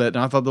little bit. And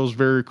I thought that was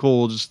very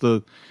cool. Just to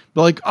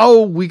be like,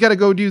 oh, we got to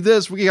go do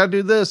this. We got to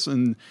do this.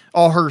 And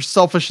all her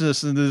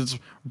selfishness and is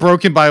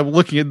broken by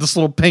looking at this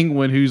little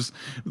penguin who's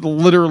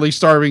literally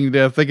starving to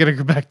death. They got to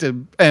go back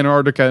to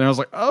Antarctica. And I was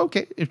like, oh,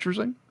 okay,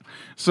 interesting.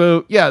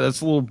 So yeah,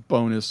 that's a little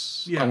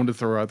bonus I wanted to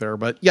throw out there.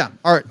 But yeah,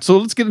 all right. So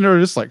let's get into our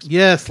dislikes.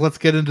 Yes, let's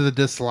get into the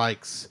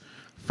dislikes.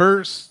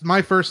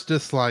 My first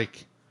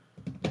dislike: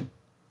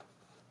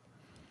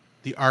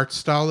 the art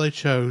style they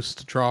chose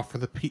to draw for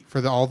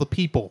all the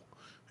people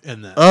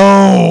in this.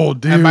 Oh,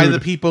 dude! And by the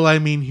people, I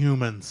mean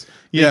humans.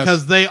 Yes.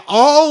 Because they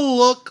all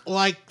look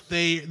like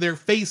their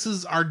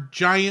faces are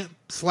giant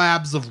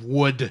slabs of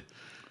wood,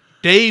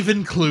 Dave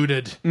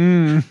included.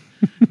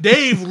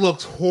 Dave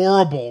looks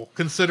horrible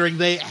considering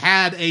they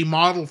had a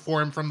model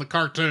for him from the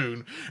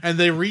cartoon and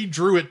they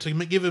redrew it to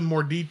give him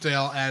more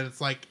detail. And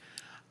it's like,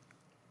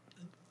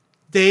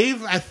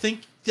 Dave, I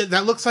think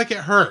that looks like it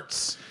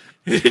hurts.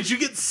 Did you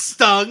get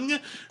stung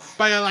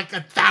by like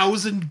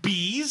 1,000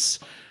 bees?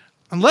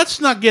 And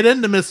let's not get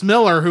into Miss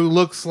Miller, who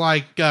looks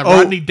like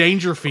Rodney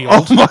Dangerfield.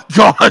 Oh my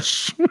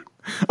gosh!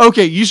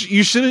 Okay, you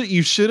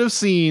should have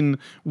seen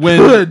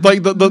when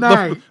like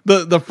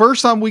the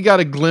first time we got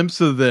a glimpse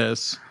of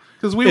this,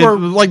 because we were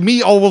like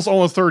me almost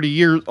 30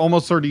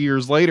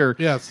 years later.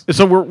 Yes.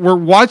 So we're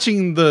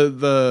watching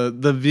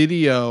the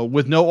video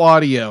with no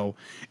audio,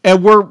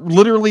 and we're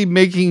literally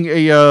making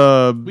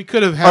we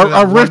could have had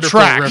a riff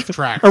track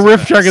of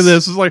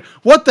this. It's like,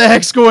 what the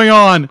heck's going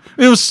on?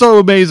 It was so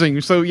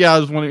amazing. So yeah,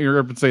 I just wanted to hear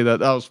up and say that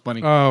was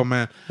funny. Oh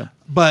man, yeah.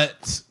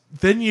 But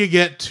then you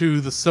get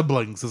to the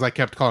siblings, as I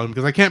kept calling them,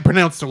 because I can't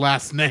pronounce their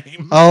last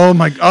name.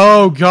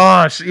 Oh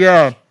gosh,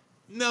 yeah.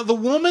 Now the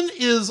woman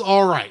is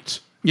all right.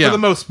 Yeah. For the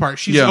most part,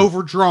 she's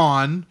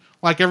overdrawn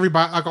like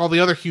everybody, like all the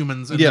other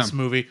humans in this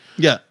movie.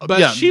 Yeah,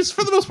 but she's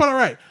for the most part all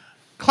right.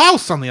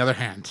 Klaus, on the other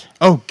hand,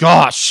 oh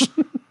gosh,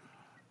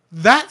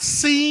 that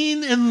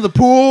scene in the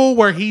pool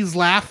where he's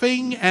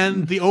laughing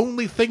and the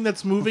only thing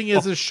that's moving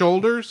is his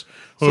shoulders.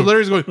 So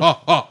Larry's going,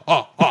 oh, oh,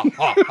 oh, oh, oh,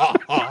 oh,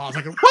 oh. I was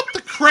like, what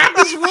the crap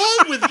is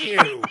wrong with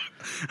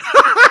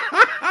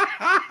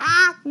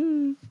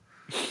you?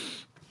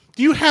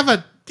 Do you have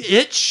a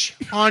itch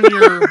on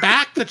your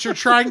back that you're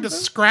trying to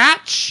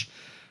scratch?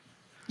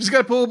 You just got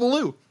to pull a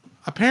balloon.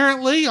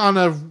 Apparently, on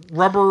a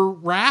rubber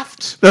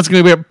raft. That's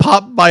going to be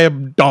popped by a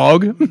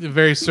dog.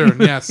 Very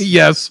soon, yes.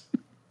 Yes.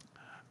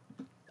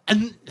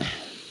 And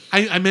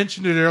I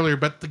mentioned it earlier,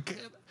 but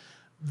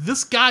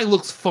this guy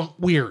looks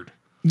weird.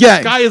 Yeah.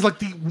 This guy is like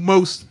the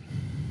most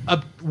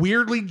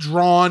weirdly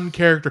drawn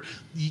character.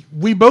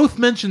 We both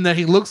mentioned that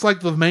he looks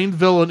like the main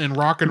villain in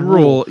Rock and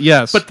Roll.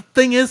 Yes. But the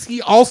thing is,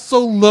 he also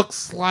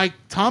looks like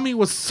Tommy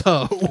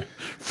Wiseau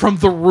from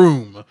The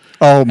Room.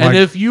 Oh my! And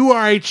if you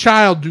are a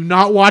child, do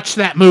not watch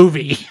that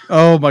movie.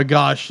 Oh my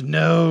gosh,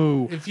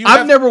 no!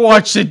 I've never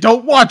watched it.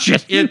 Don't watch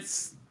it.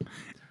 It's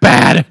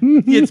bad.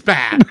 It's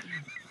bad.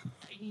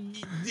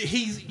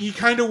 You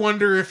kind of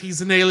wonder if he's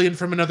an alien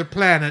from another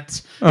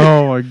planet.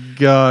 Oh my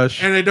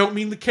gosh! And I don't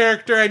mean the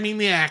character; I mean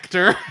the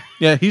actor.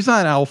 Yeah, he's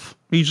not Alf.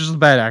 He's just a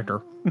bad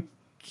actor.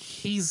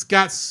 He's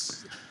got.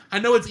 I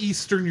know it's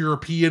Eastern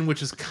European,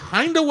 which is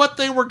kind of what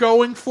they were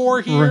going for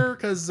here,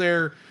 because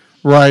they're.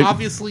 Right.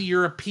 Obviously,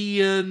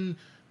 European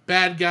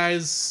bad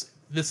guys.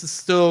 This is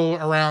still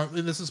around.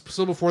 This is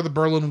still before the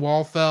Berlin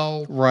Wall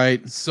fell.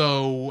 Right.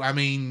 So, I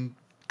mean,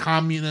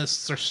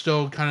 communists are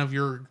still kind of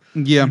your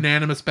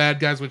unanimous bad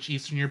guys, which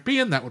Eastern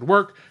European, that would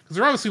work. Because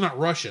they're obviously not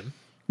Russian.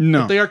 No.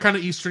 But they are kind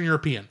of Eastern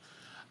European.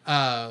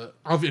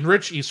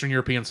 Enriched Eastern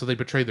European, so they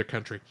betrayed their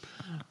country.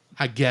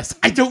 I guess.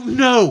 I don't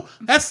know.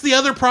 That's the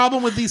other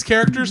problem with these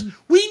characters.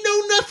 We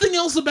know nothing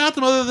else about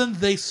them other than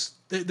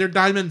they're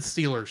diamond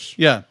stealers.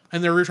 Yeah.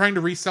 And they're trying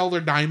to resell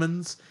their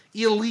diamonds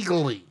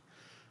illegally.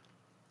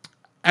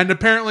 And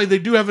apparently they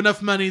do have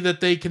enough money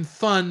that they can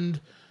fund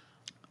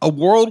a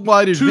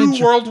worldwide adventure.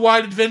 2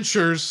 worldwide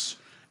adventures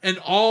and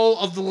all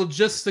of the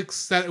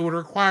logistics that it would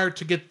require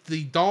to get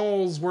the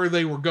dolls where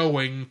they were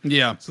going.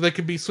 Yeah. So they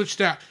could be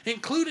switched out,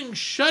 including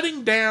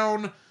shutting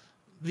down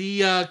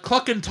the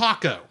Cluck and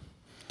Taco.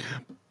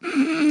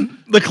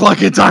 The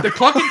Cluck and Taco. The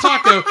Cluck and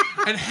Taco,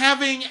 and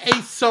having a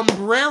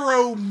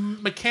sombrero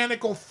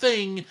mechanical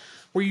thing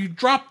where you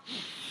drop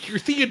your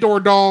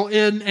Theodore doll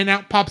in and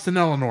out pops an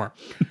Eleanor.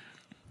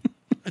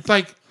 It's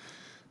like,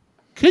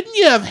 couldn't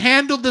you have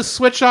handled this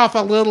switch off a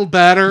little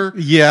better?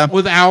 Yeah.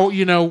 Without,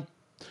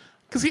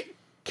 because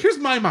here's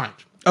my mind.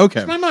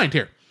 Okay. Here's my mind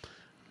here.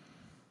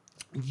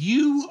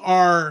 You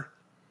are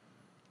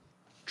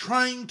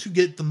trying to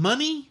get the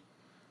money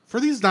for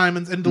these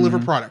diamonds and deliver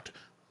product.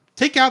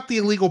 Take out the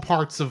illegal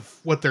parts of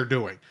what they're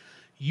doing.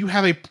 You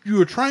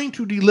are trying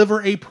to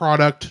deliver a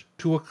product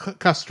to a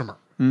customer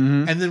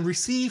and then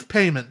receive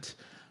payment.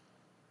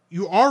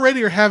 You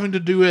already are having to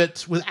do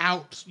it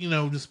without,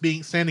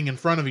 just standing in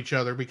front of each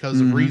other because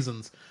of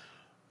reasons.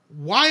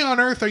 Why on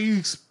earth are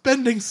you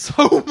spending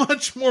so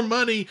much more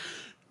money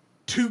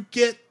to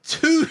get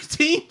 2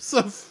 teams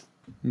of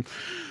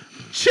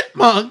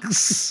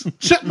chipmunks,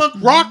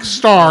 chipmunk rock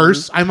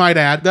stars, I might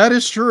add. That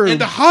is true.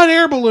 And hot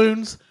air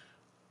balloons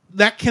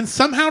that can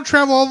somehow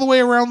travel all the way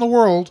around the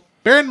world.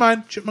 Bear in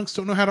mind, chipmunks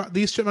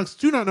these chipmunks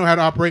do not know how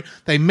to operate.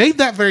 They made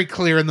that very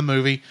clear in the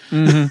movie.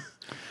 And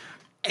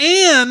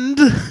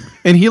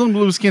helium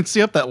balloons can't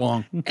stay up that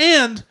long.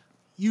 And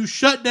you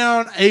shut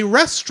down a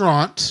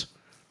restaurant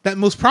that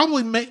most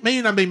probably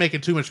may not be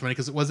making too much money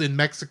because it was in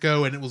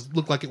Mexico and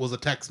looked like it was a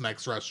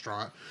Tex-Mex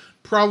restaurant.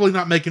 Probably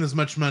not making as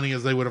much money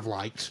as they would have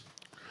liked.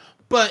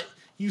 But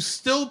you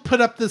still put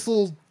up this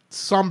little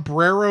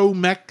sombrero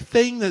mech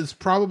thing that is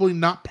probably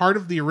not part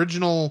of the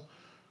original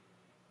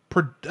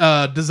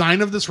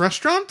design of this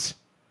restaurant.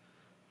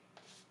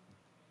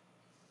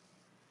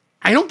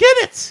 I don't get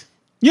it.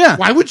 Yeah.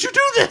 Why would you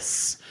do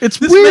this? It's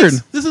weird.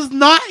 This is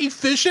not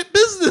efficient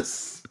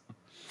business.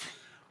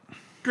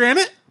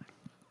 Granted,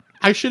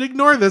 I should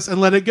ignore this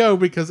and let it go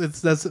because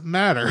it doesn't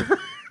matter.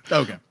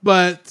 Okay.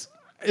 But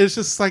it's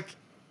just like,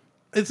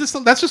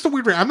 that's just a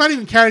weird way. I'm not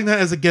even counting that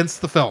as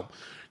against the film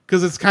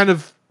because it's kind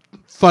of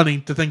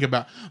funny to think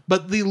about.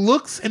 But the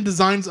looks and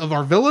designs of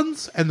our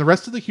villains and the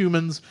rest of the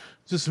humans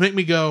just make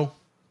me go,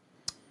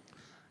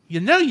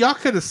 y'all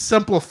could have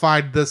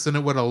simplified this and it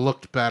would have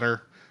looked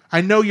better.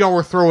 I know y'all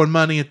were throwing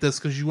money at this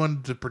because you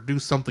wanted to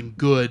produce something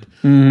good.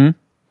 Mm-hmm.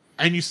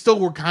 And you still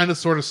were kind of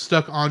sort of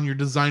stuck on your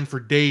design for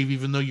Dave,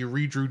 even though you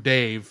redrew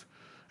Dave.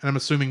 And I'm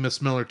assuming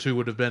Miss Miller, too,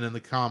 would have been in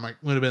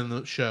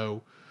the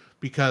show.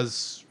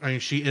 Because,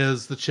 she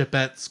is the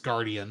Chipettes'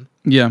 guardian.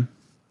 Yeah.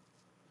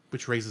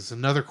 Which raises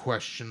another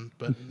question,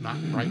 but not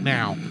right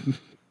now.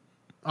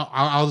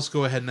 I'll just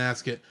go ahead and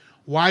ask it.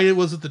 Why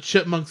was it the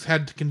Chipmunks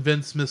had to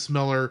convince Miss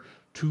Miller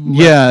to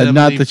let them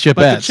not leave? the Chipettes.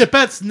 But the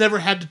Chipettes never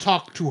had to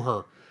talk to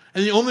her.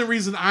 And the only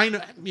reason I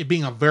know, it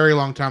being a very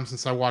long time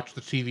since I watched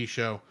the TV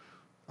show,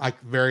 like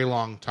very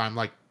long time,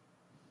 like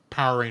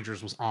Power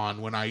Rangers was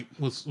on when I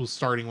was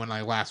starting when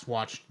I last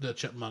watched the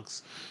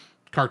Chipmunks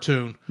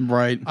cartoon.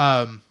 Right.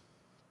 I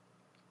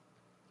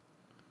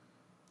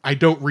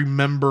don't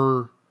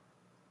remember.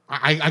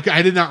 I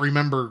did not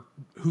remember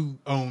who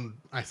owned.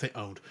 I say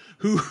owned.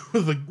 Who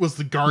was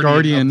the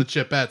guardian of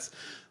the Chipettes.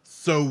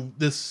 So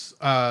this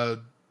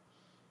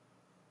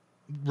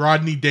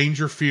Rodney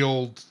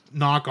Dangerfield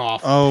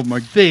knockoff. Oh my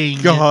thing.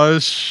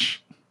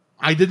 Gosh.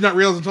 I did not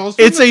realize until I was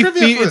doing the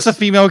trivia for it's a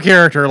female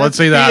character. Let's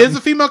say that. He is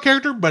a female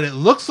character, but it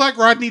looks like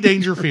Rodney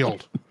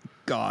Dangerfield.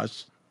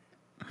 Gosh.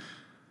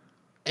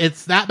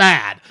 It's that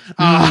bad.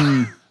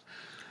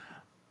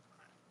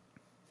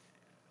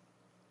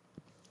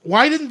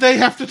 Why didn't they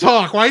have to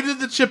talk? Why did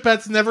the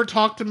Chipettes never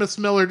talk to Miss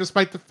Miller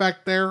despite the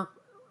fact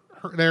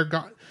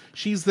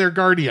she's their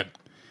guardian?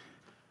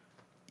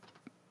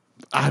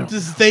 I don't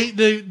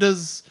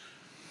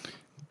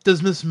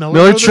Does Miss Miller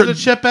know that the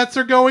Chipettes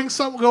are going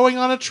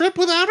on a trip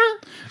without her?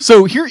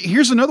 So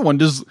here's another one.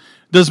 Does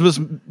Miss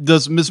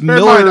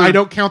Miller? Mind, I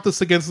don't count this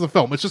against the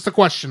film. It's just a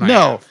question. I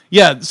have.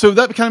 Yeah. So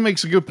that kind of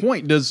makes a good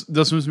point. Does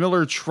Miss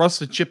Miller trust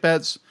the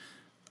Chipettes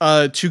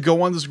to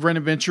go on this grand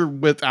adventure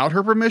without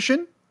her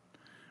permission?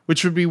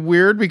 Which would be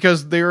weird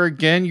because there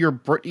again, you're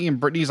Brittany and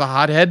Brittany's a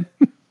hothead.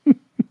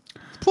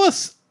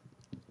 Plus,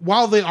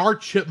 while they are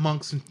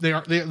chipmunks, they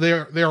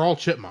are all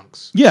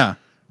chipmunks. Yeah.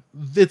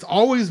 It's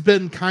always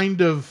been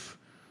kind of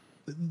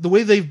the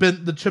way they've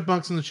been. The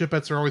Chipmunks and the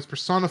Chipettes are always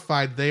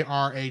personified. They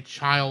are a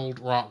child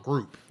rock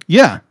group.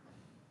 Yeah,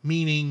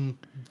 meaning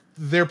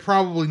they're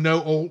probably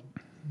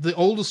the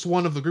oldest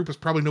one of the group is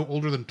probably no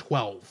older than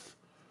 12.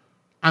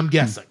 I'm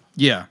guessing.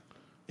 Yeah,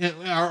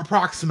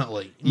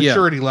 approximately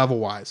maturity level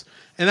wise.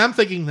 And I'm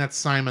thinking that's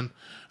Simon.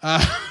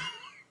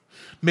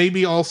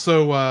 Maybe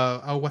also.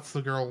 What's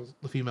the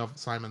female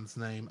Simon's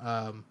name?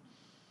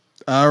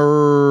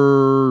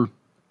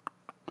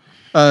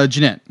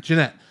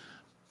 Jeanette.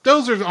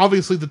 Those are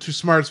obviously the two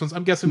smartest ones.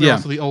 I'm guessing they're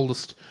also the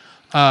oldest.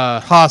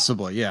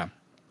 Possibly, yeah.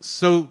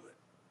 So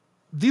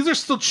these are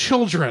still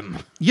children.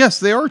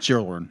 Yes, they are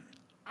children.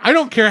 I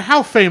don't care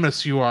how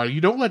famous you are. You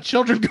don't let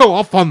children go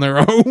off on their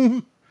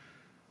own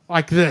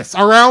like this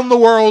around the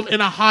world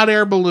in a hot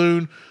air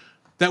balloon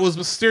that was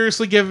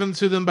mysteriously given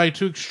to them by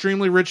two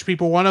extremely rich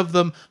people. One of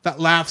them that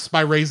laughs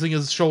by raising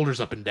his shoulders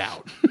up and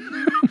down.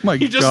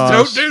 You just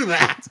don't do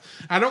that.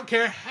 I don't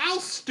care how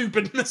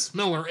stupid Miss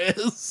Miller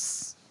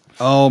is.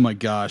 Oh my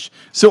gosh.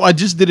 So I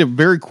just did a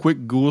very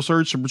quick Google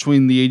search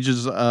between the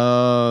ages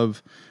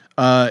of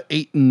 8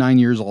 and 9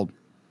 years old.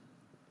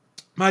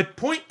 My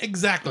point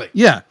exactly.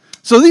 Yeah.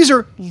 So these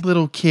are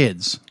little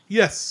kids.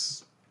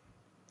 Yes.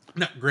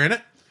 Now,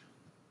 granted,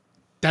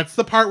 that's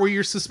the part where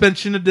your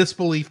suspension of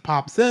disbelief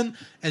pops in,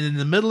 and in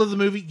the middle of the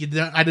movie,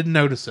 I didn't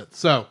notice it.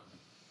 So,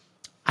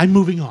 I'm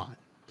moving on.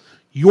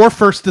 Your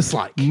first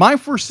dislike. My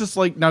first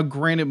dislike, now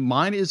granted,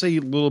 mine is a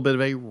little bit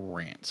of a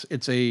rant.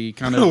 It's a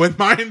kind of... and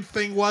mine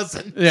thing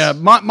wasn't. Yeah,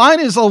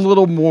 mine is a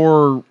little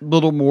more...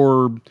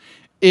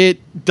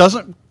 It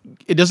doesn't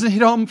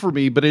hit home for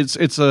me, but it's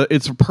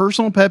a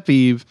personal pet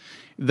peeve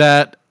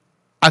that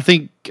I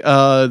think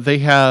they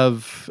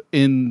have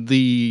in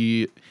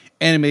the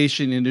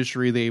animation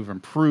industry. They've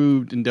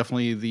improved, and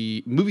definitely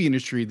the movie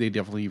industry, they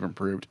definitely have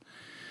improved.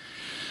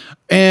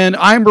 And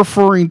I'm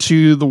referring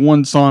to the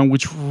one song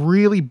which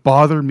really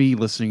bothered me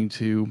listening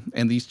to,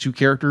 and these two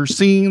characters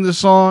singing the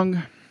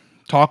song,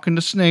 talking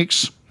to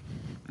snakes.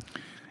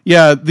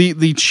 Yeah,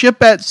 the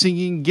Chipette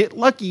singing "Get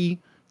Lucky"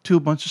 to a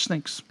bunch of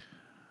snakes.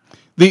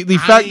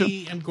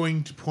 I am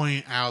going to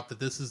point out that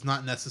this is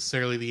not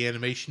necessarily the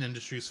animation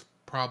industry's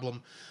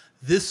problem.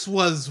 this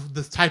was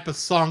the type of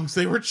songs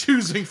they were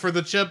choosing for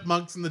the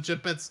Chipmunks and the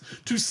Chipettes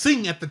to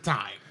sing at the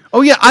time.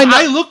 Oh yeah,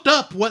 I looked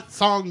up what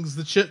songs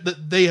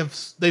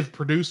that they've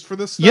produced for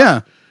this stuff.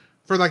 Yeah.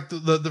 For like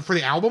the for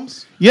the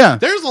albums. Yeah.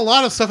 There's a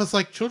lot of stuff that's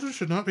like children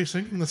should not be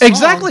singing this song.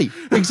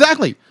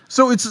 Exactly.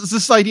 So it's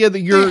this idea that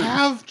They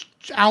have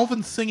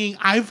Alvin singing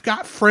 "I've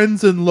Got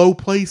Friends in Low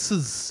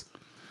Places."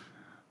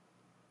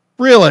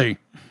 Really?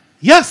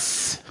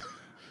 Yes.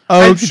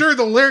 Oh, I'm sure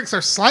the lyrics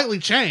are slightly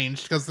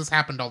changed because this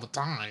happened all the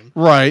time.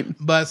 Right.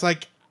 But it's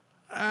like,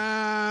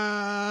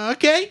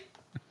 okay.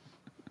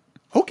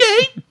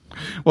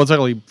 Well,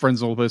 technically,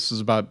 Friends of This is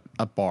about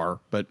a bar,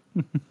 but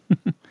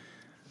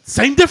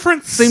Same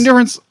difference. same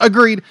difference.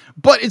 Agreed.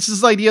 But it's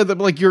this idea that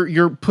like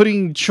you're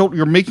putting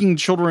you're making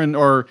children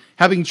or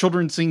having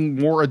children sing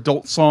more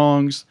adult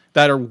songs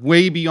that are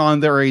way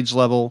beyond their age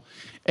level.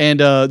 And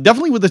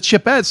definitely with the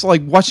Chipettes,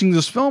 like watching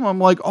this film, I'm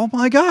like, oh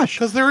my gosh.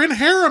 Because they're in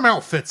harem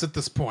outfits at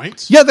this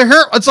point. Yeah, their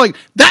hair, it's like,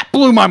 that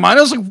blew my mind.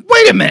 I was like,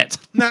 wait a minute.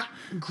 Now,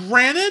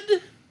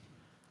 granted,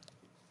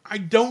 I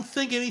don't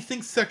think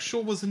anything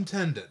sexual was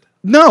intended.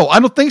 No, I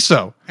don't think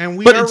so. And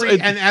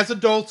and as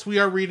adults, we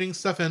are reading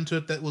stuff into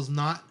it that was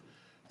not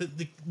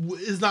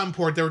is not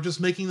important. They were just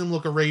making them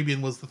look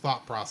Arabian was the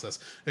thought process.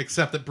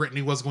 Except that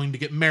Brittany was going to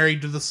get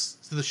married to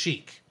the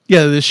sheik.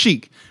 Yeah, the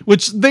sheik,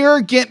 which there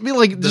again, be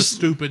like the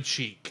stupid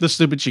sheik. The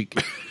stupid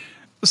sheik.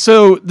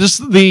 So this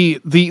the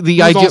He's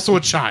idea also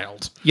a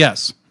child.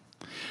 Yes.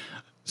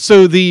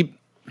 So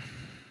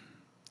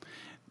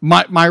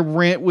my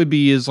rant would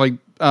be is like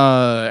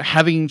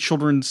having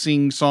children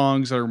sing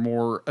songs that are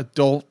more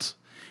adult,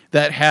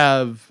 that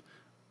have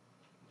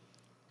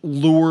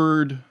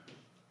lured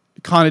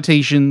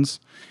connotations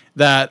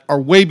that are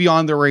way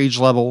beyond their age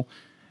level,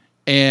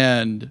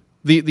 and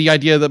the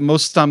idea that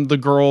most of the time the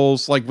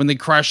girls, like when they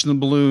crash in the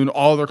balloon,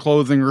 all their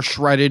clothing are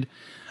shredded.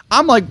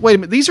 I'm like, wait a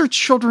minute, these are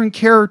children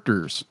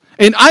characters.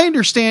 And I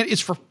understand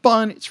it's for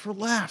fun, it's for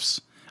laughs.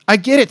 I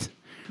get it.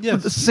 Yes.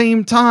 At the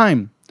same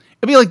time,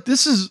 it'd be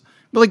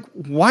like,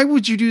 why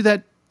would you do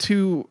that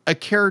to a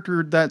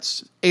character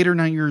that's 8 or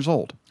 9 years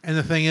old? And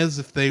the thing is,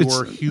 if they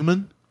were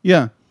human,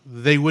 yeah,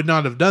 they would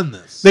not have done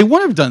this. They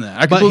would have done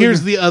that. But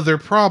here's the other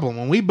problem.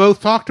 When we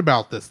both talked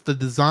about this, the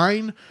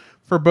design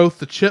for both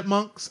the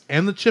Chipmunks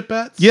and the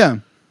Chipettes, yeah,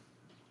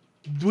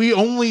 we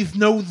only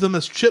know them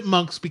as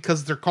Chipmunks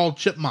because they're called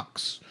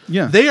Chipmunks.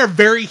 Yeah. They are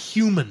very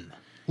human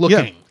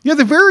looking. Yeah,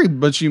 they're very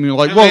much human.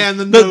 Like, and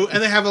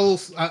they have a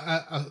little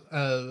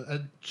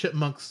a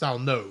chipmunk style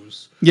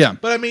nose. Yeah,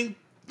 but I mean,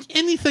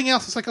 anything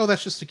else, it's like, oh,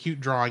 that's just a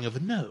cute drawing of a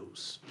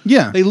nose.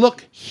 Yeah, they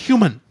look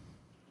human.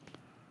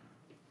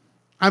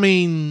 I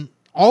mean,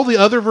 all the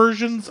other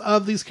versions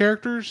of these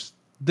characters,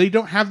 they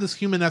don't have this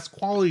human-esque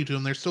quality to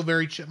them. They're still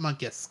very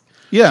chipmunk-esque.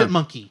 Yeah,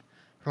 chipmunky,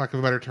 for lack of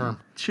a better term.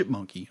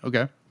 Chipmunky.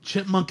 Okay.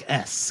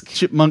 Chipmunk-esque.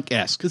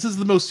 Chipmunk-esque. This is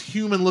the most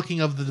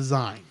human-looking of the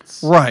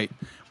designs. Right.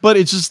 But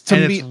it's just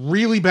to me, it's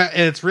really bad,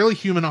 and it's really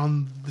human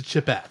on the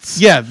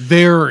Chipettes. Yeah,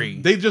 very.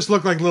 They just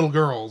look like little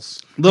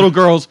girls. Little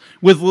girls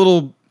with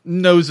little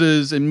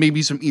noses and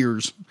maybe some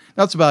ears.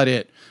 That's about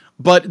it.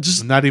 But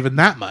just not even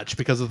that much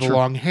because of the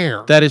long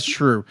hair. That is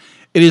true.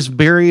 It is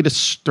very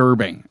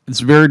disturbing.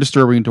 It's very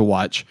disturbing to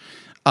watch.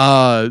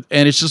 And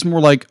it's just more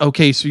like,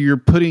 okay, so you're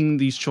putting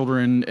these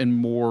children in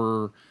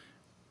more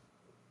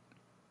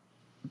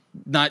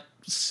not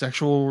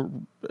sexual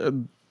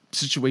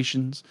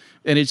situations,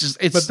 and it's just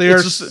but they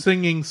are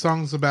singing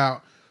songs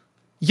about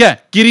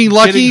getting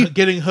lucky,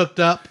 getting hooked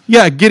up,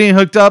 getting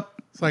hooked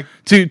up. It's like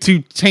to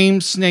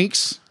tame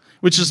snakes,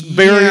 which is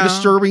very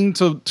disturbing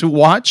to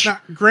watch. Now,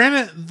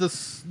 granted,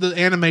 the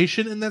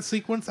animation in that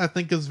sequence I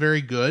think is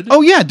very good.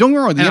 Oh yeah, don't get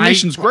me wrong, the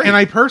animation's great, and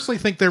I personally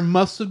think there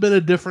must have been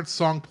a different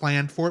song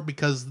planned for it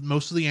because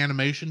most of the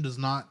animation does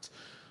not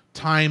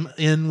time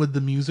in with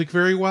the music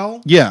very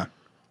well. Yeah.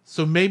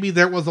 So maybe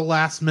there was a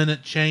last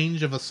minute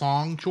change of a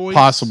song choice.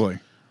 Possibly.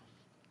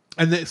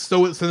 And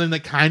so it's something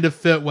that kind of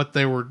fit what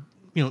they were,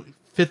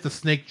 fit the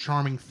snake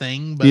charming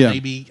thing. But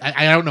maybe,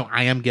 I don't know.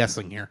 I am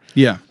guessing here.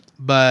 Yeah.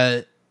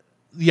 But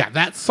yeah,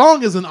 that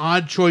song is an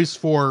odd choice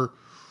for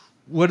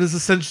what is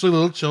essentially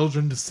little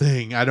children to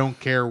sing. I don't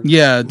care who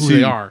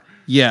they are.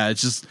 Yeah.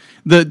 It's just,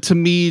 to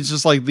me, it's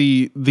just like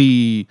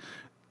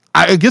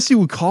I guess you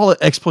would call it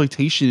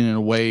exploitation in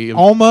a way.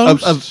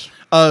 Almost.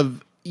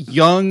 Of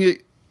young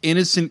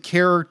innocent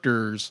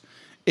characters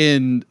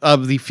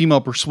of the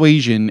female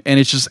persuasion, and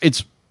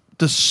it's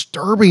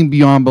disturbing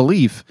beyond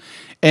belief.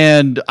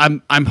 And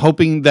I'm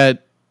hoping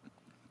that,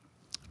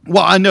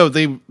 well, I know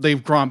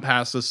they've gone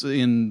past this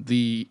in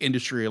the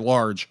industry at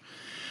large,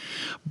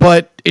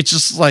 but it's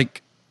just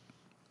like,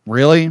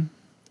 really?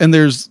 And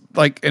there's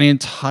like an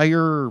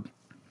entire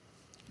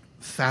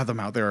fathom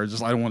out there I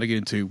don't want to get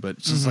into, but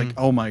it's just like,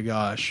 oh my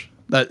gosh,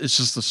 that it's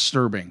just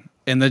disturbing.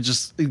 And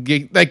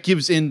that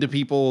gives in to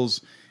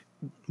people's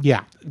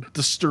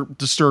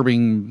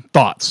disturbing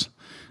thoughts.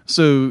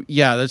 So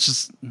that's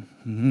just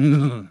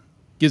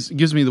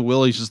gives me the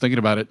willies just thinking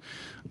about it.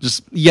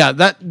 Just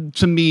that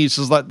to me, it's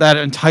just like that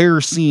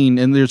entire scene,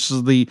 and there's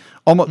just the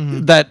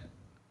almost that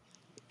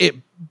it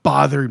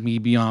bothered me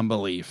beyond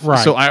belief.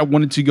 Right. So I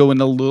wanted to go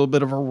in a little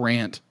bit of a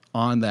rant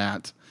on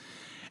that.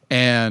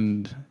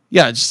 And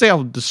yeah, just say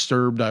how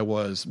disturbed I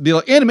was. Be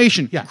like,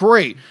 animation,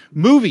 great.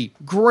 Movie,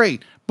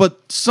 great.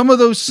 But some of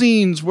those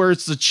scenes where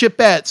it's the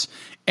Chipettes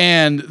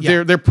and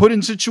they're put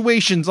in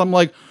situations, I'm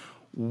like,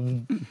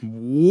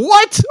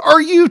 what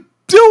are you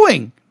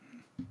doing?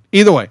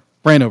 Either way,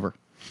 ran over.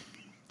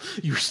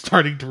 You're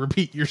starting to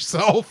repeat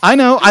yourself. I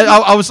know.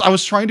 I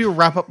was trying to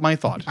wrap up my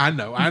thought. I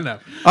know. All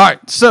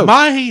right. So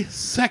my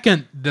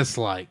second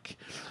dislike,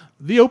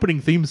 the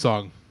opening theme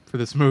song for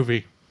this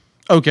movie.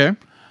 Okay.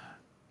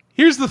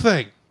 Here's the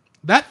thing.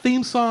 That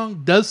theme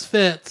song does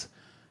fit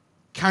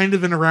kind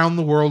of an around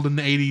the world in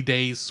 80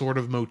 days sort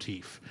of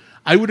motif.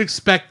 I would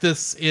expect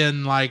this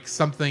in like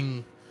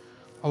something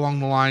along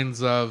the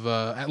lines of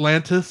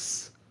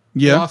Atlantis,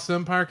 Lost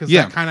Empire, because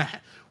that kind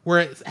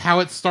of how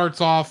it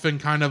starts off in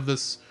kind of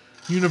this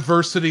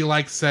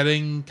university-like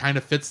setting kind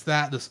of fits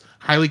that, this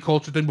highly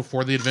cultured thing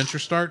before the adventure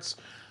starts.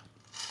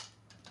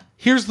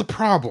 Here's the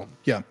problem.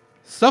 Yeah.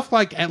 Stuff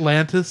like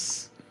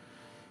Atlantis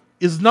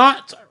is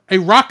not a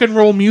rock and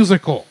roll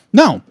musical.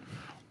 No.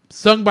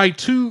 Sung by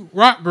two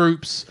rock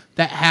groups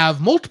that have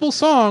multiple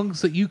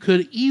songs that you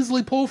could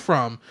easily pull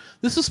from.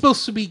 This is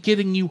supposed to be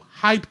getting you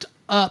hyped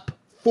up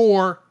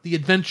for the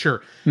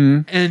adventure.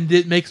 And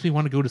it makes me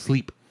want to go to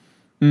sleep.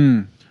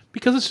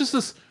 Because it's just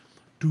this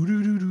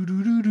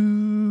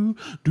do-do-do-do-do-do-do,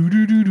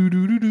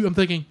 do-do-do-do-do-do-do. I'm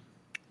thinking,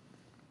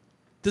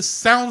 this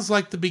sounds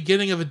like the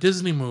beginning of a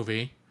Disney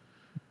movie.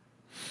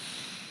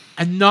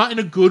 And not in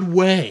a good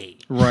way.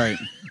 Right.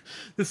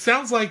 This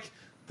sounds like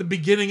the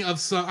beginning of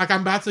some...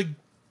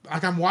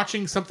 Like I'm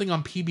watching something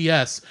on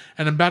PBS,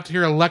 and I'm about to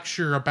hear a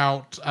lecture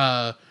about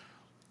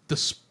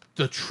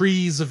the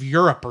trees of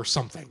Europe or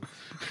something.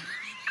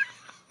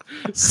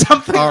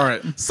 Something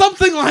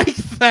like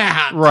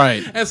that.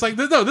 Right. And it's like,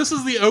 no, this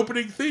is the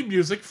opening theme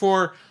music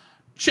for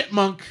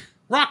Chipmunk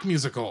rock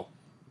musical.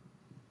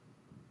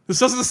 This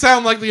doesn't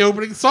sound like the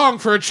opening song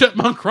for a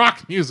Chipmunk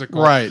rock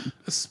musical. Right.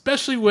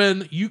 Especially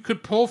when you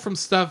could pull from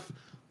stuff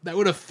that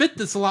would have fit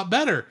this a lot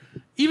better.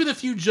 Even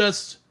if you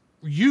just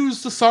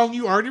used the song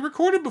you already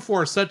recorded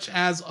before, such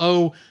as,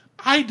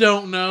 I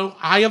don't know,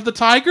 Eye of the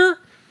Tiger?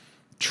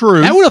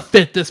 True. That would have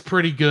fit this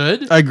pretty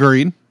good.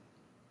 Agreed.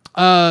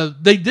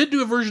 They did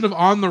do a version of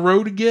On the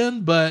Road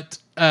Again, but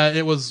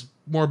it was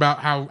more about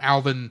how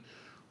Alvin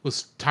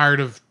was tired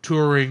of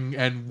touring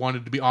and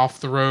wanted to be off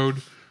the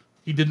road.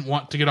 He didn't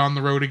want to get on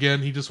the road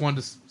again. He just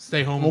wanted to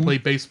stay home and play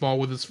baseball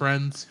with his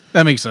friends.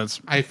 That makes sense.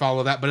 I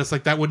follow that, but it's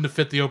like that wouldn't have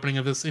fit the opening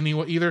of this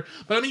anyway either.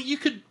 But I mean,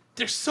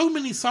 there's so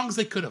many songs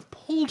they could have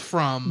pulled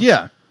from.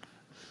 Yeah.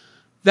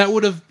 That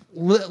would have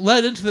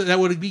led into that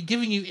would be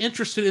giving you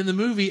interested in the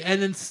movie,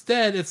 and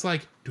instead it's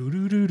like do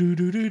do do do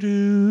do do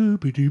do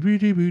do do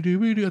do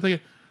do do. I'm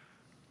thinking,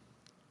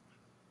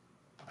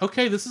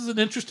 okay, this is an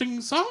interesting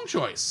song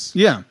choice.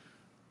 Yeah.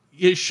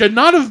 It should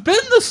not have been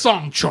the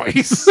song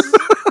choice.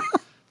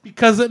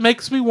 Because it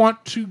makes me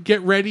want to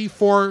get ready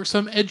for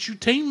some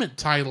edutainment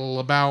title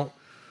about...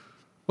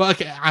 Well,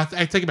 okay, I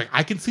take it back.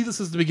 I can see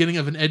this as the beginning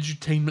of an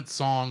edutainment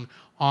song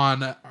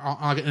on an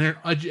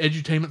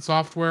edutainment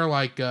software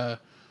like...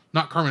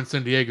 not Carmen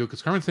Sandiego,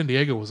 because Carmen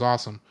Sandiego was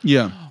awesome.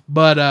 Yeah.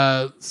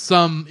 But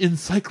some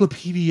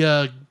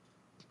Encyclopedia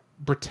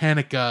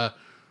Britannica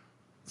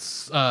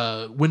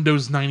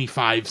Windows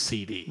 95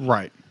 CD.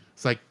 Right.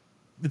 It's like,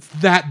 it's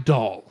that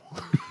dull.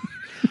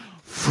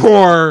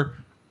 For...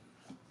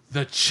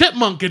 The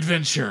Chipmunk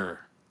Adventure,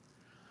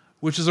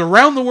 which is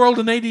around the world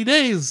in 80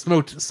 days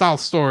style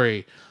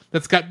story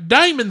that's got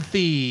diamond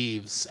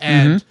thieves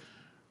and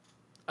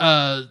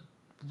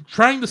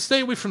trying to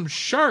stay away from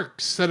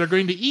sharks that are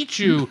going to eat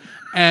you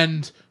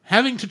and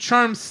having to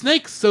charm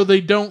snakes so they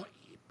don't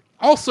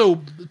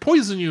also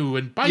poison you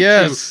and bite you.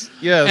 Yes.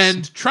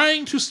 And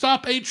trying to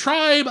stop a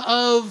tribe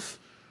of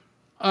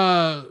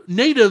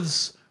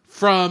natives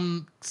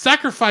from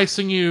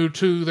sacrificing you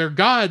to their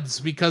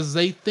gods because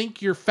they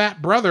think your fat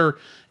brother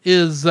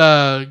is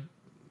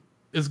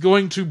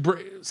going to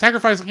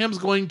sacrificing him is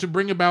going to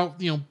bring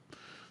about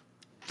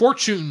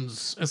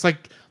fortunes. It's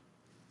like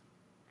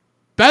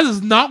that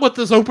is not what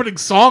this opening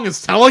song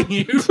is telling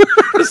you.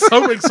 This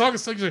opening song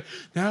is telling you,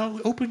 now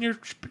open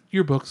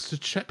your books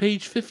to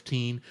page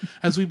 15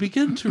 as we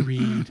begin to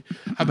read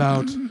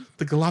about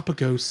the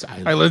Galapagos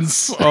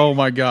Islands. Oh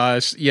my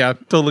gosh! Yeah,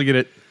 totally get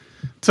it.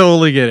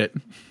 Totally get it.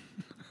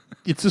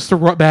 It's just a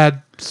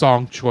bad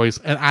song choice,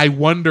 and I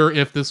wonder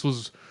if this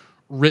was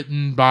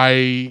written by...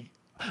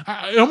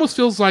 It almost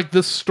feels like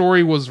this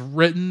story was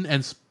written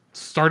and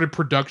started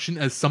production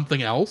as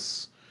something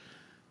else,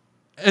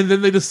 and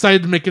then they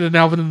decided to make it an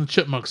Alvin and the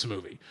Chipmunks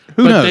movie.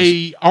 Who knows?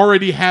 They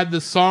already had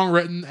this song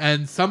written,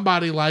 and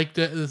somebody liked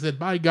it, and they said,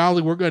 by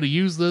golly, we're going to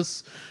use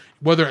this,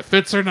 whether it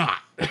fits or not.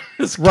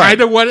 It's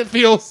kind of what it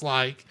feels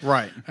like.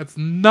 Right. That's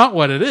not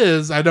what it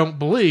is, I don't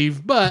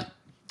believe, but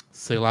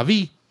c'est la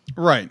vie.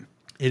 Right.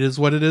 It is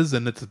what it is,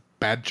 and it's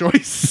bad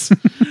choice.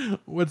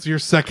 What's your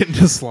second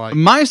dislike?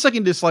 My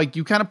second dislike,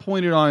 you kind of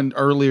pointed on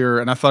earlier,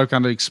 and I thought I'd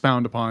kind of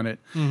expound upon it.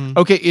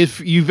 Okay,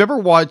 if you've ever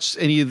watched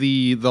any of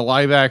the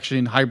live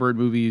action hybrid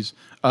movies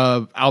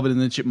of Alvin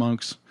and the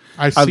Chipmunks,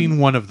 I've seen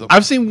one of them.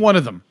 I've seen one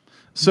of them.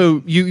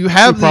 So you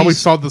have probably these,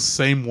 saw the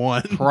same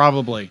one.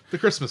 probably The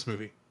Christmas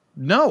movie.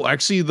 no,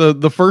 actually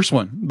the first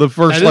one, the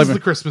first That live is the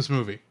Christmas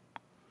movie.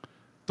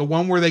 The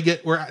one where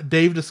where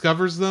Dave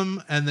discovers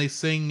them and they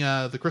sing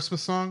the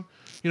Christmas song.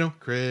 You know,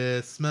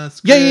 Christmas.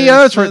 yeah,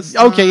 that's right.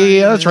 Christmas Okay,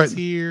 yeah, that's time right. is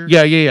Here.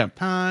 Yeah.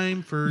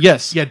 Time for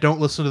Yes. Yeah, don't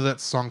listen to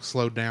that song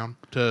slowed down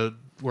to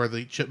where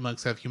the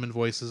chipmunks have human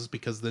voices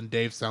because then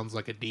Dave sounds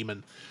like a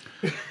demon.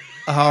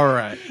 All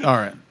right.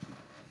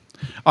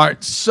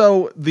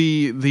 So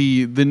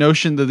the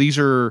notion that these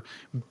are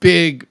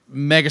big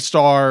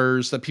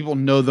megastars that people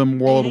know them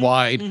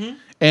worldwide,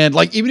 and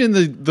like even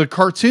in the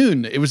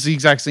cartoon, it was the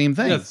exact same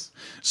thing. Yes.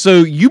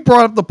 So you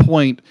brought up the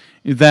point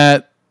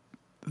that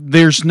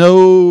there's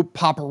no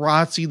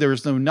paparazzi.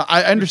 There's no.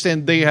 I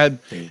understand they had.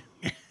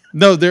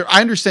 No, there.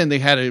 I understand they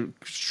had a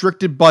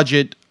restricted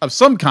budget of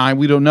some kind.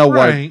 We don't know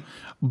Right.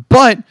 what,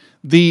 but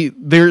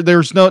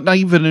there's not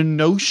even a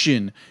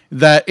notion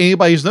that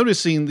anybody's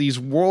noticing these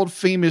world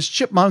famous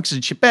chipmunks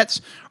and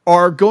chipettes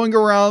are going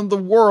around the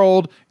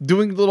world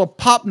doing little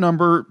pop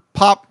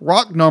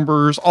rock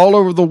numbers all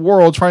over the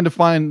world trying to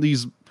find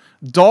these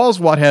dolls,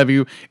 what have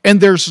you,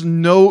 and there's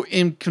no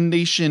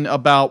inclination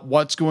about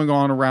what's going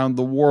on around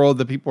the world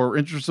that people are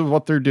interested in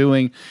what they're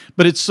doing.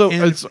 But it's so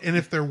And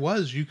if there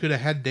was, you could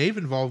have had Dave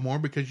involved more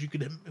because you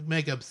could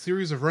make a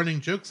series of running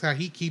jokes how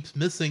he keeps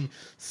missing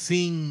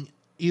seeing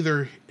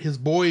either his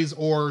boys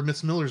or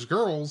Miss Miller's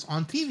girls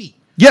on TV.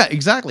 yeah,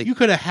 exactly. You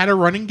could have had a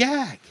running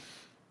gag.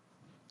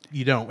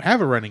 You don't have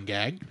a running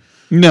gag.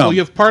 No. Well, you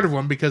have part of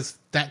one because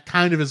that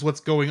kind of is what's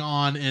going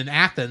on in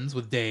Athens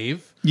with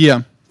Dave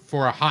Yeah.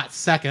 for a hot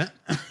second,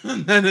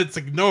 and then it's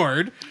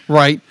ignored.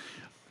 Right.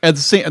 At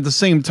the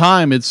same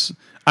time, it's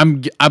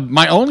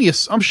my only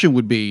assumption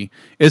would be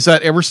is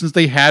that ever since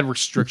they had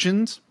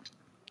restrictions,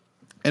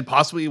 and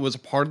possibly it was a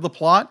part of the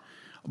plot,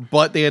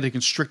 but they had to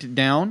constrict it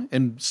down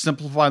and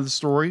simplify the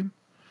story,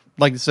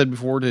 like I said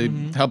before, to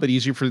help it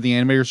easier for the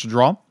animators to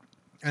draw.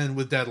 And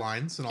with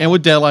deadlines and all. And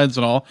with deadlines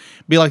and all,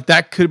 be like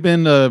that could have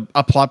been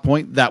a plot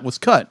point that was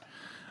cut,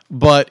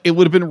 but it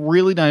would have been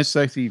really nice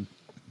to actually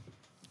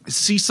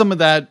see some of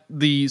that,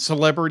 the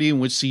celebrity in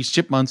which these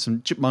chipmunks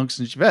and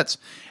chipettes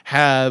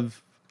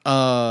have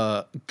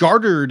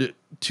garnered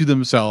to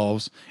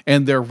themselves,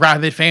 and their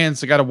rabid fans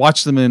that got to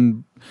watch them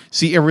and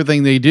see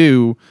everything they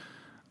do.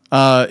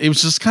 It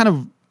was just kind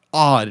of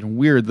odd and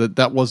weird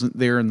that wasn't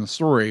there in the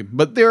story.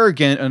 But there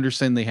again,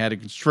 understand they had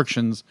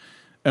constrictions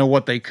and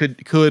what they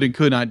could and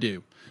could not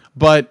do.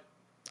 But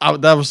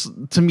that was,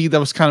 to me, that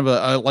was kind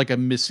of a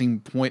missing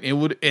point. It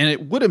would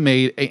have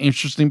made an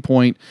interesting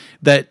point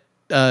that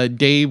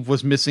Dave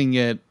was missing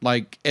it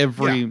like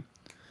every. Yeah.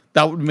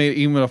 That would have made it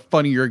even a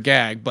funnier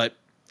gag. But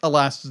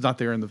alas, it's not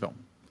there in the film.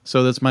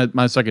 So that's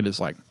my second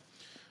dislike.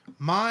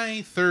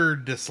 My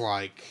third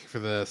dislike for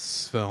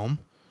this film,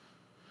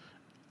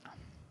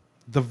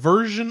 the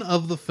version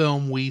of the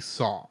film we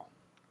saw,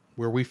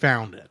 where we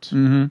found it.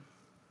 Mm-hmm.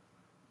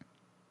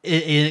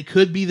 It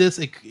could be this.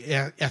 I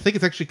think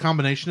it's actually a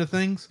combination of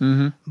things.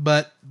 Mm-hmm.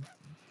 But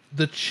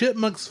the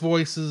Chipmunks'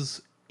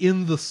 voices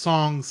in the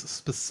songs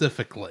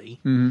specifically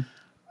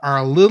are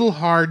a little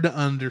hard to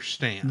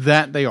understand.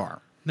 That they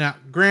are. Now,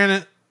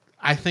 granted,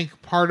 I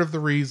think part of the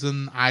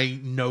reason I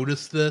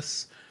noticed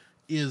this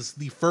is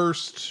the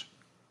first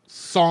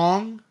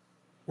song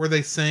where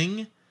they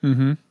sing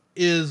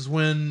is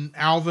when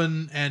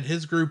Alvin and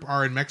his group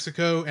are in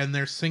Mexico and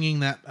they're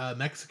singing that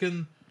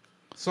Mexican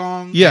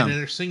song. Yeah. And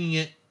they're singing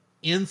it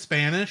in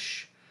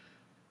Spanish.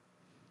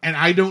 And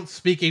I don't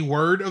speak a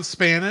word of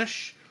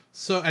Spanish.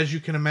 So as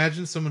you can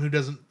imagine, someone who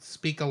doesn't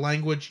speak a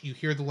language, you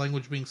hear the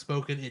language being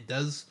spoken, it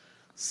does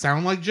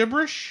sound like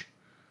gibberish.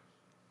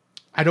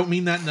 I don't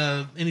mean that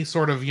in any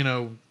sort of,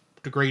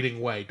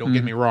 degrading way. Don't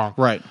get me wrong.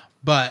 Right.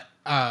 But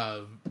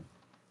I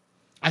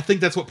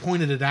think that's what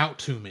pointed it out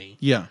to me.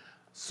 Yeah.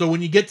 So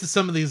when you get to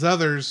some of these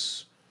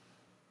others,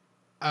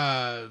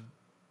 where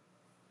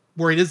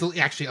it is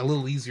actually a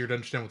little easier to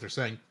understand what they're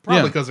saying,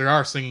 probably because they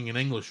are singing in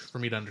English for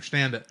me to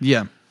understand it.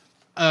 Yeah.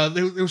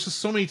 There was just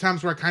so many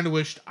times where I kind of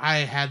wished I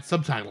had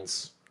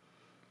subtitles.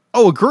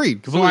 Oh,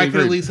 agreed. So I could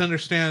at least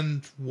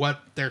understand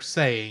what they're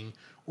saying,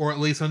 or at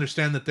least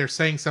understand that they're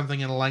saying something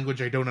in a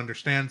language I don't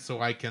understand,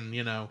 so I can,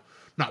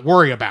 not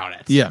worry about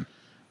it. Yeah.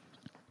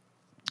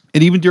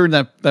 And even during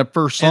that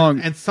first song,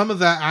 and some of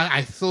that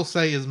I still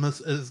say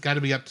is got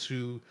to be up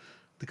to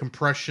the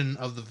compression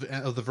of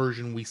the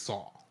version we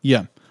saw.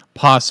 yeah,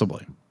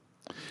 possibly.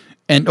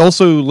 And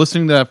also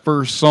listening to that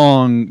first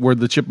song where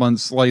the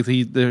Chipmunks, like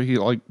he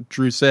like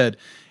Drew said,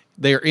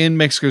 they're in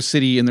Mexico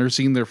City and they're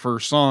singing their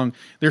first song.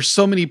 There's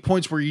so many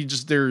points where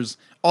there's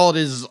all it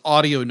is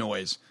audio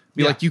noise.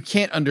 Like you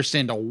can't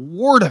understand a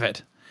word of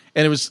it,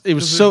 and it was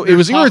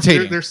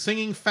irritating. They're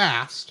singing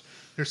fast.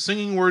 They're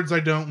singing words I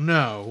don't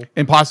know,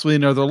 and possibly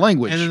another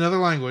language.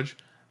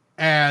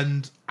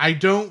 and I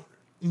don't.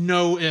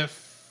 know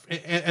if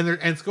and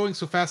it's going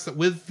so fast that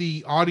with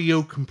the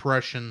audio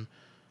compression,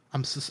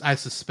 I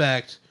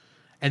suspect,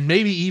 and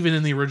maybe even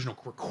in the original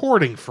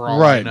recording, for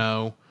all I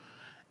know,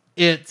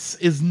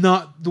 is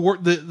not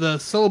the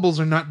syllables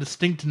are not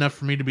distinct enough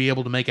for me to be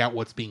able to make out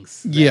what's being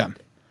said. Yeah.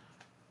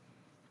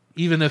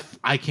 Even if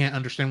I can't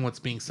understand what's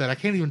being said, I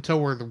can't even tell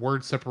where the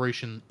word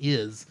separation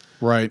is.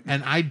 Right.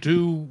 And I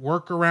do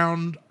work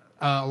around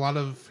a lot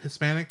of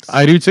Hispanics.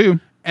 I do too.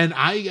 And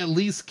I at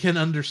least can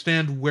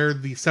understand where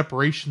the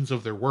separations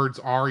of their words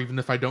are, even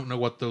if I don't know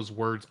what those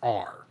words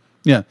are.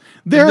 Yeah.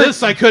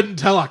 This I couldn't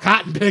tell a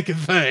cotton picking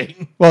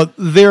thing. Well,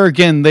 there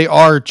again, they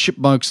are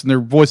chipmunks and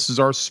their voices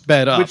are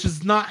sped up.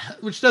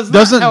 Which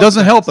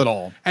doesn't help at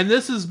all. And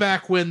this is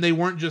back when they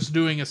weren't just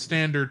doing a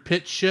standard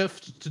pitch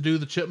shift to do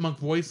the chipmunk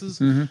voices.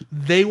 Mm-hmm.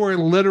 They were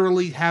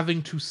literally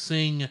having to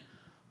sing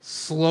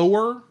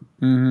slower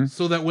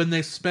so that when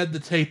they sped the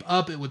tape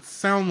up, it would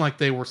sound like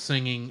they were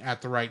singing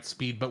at the right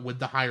speed, but with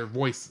the higher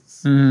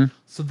voices. Mm-hmm.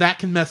 So that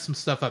can mess some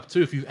stuff up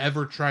too. If you've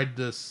ever tried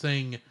to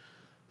sing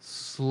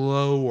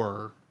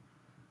slower,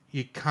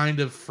 you kind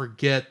of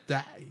forget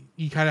that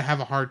you kind of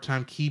have a hard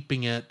time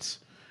keeping it,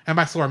 and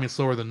by slower I mean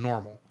slower than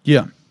normal.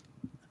 Yeah.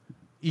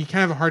 You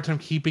kind of have a hard time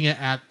keeping it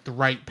at the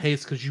right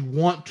pace because you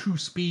want to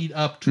speed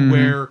up to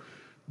where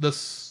the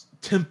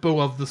tempo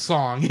of the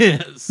song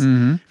is.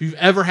 If you've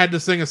ever had to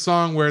sing a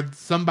song where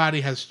somebody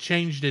has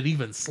changed it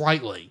even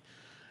slightly,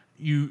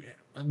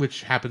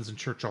 which happens in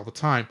church all the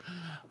time,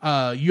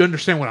 you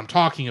understand what I'm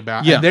talking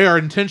about. Yeah. And they are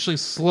intentionally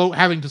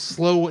having to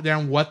slow it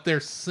down what they're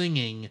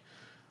singing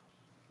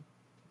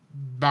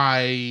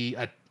by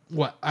a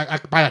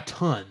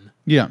ton.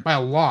 Yeah. By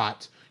a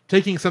lot.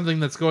 Taking something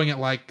that's going at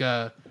like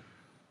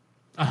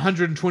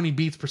 120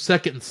 beats per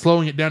second and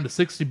slowing it down to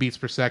 60 beats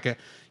per second,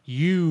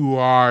 you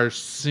are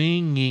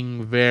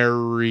singing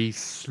very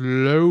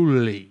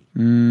slowly.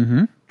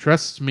 Mm-hmm.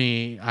 Trust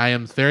me, I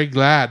am very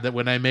glad that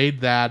when I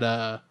made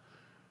that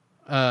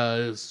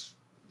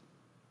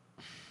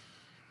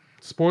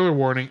spoiler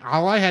warning,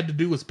 all I had to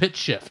do was pitch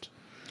shift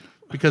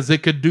because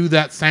it could do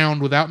that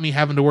sound without me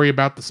having to worry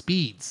about the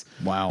speeds.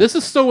 Wow. This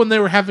is still when they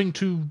were having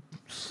to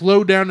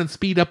slow down and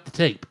speed up the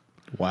tape.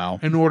 Wow.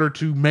 In order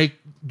to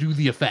do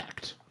the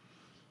effect,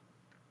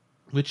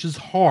 which is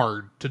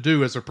hard to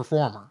do as a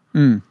performer.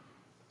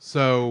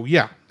 So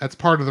yeah, that's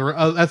part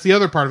of that's the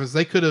other part of it. Is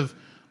they could have,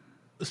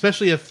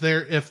 especially if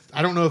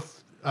I don't know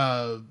if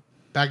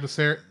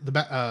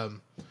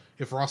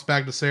if Ross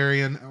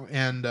Bagdasarian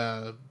and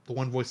the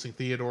one voicing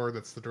Theodore,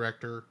 that's the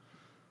director,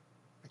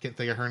 I can't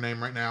think of her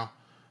name right now.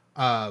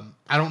 I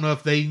don't know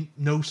if they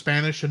know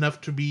Spanish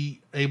enough to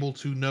be able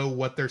to know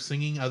what they're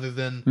singing, other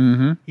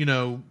than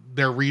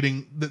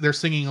they're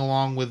singing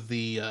along with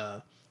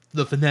the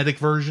phonetic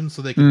version,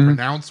 so they can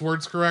pronounce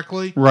words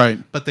correctly. Right.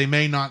 But they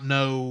may not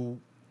know.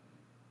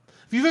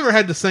 If you've ever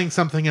had to sing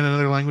something in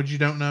another language you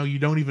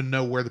don't even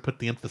know where to put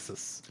the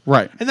emphasis.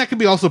 Right. And that could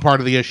be also part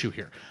of the issue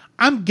here.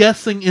 I'm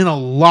guessing in a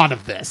lot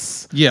of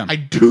this. Yeah. I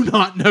do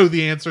not know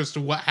the answers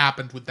to what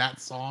happened with that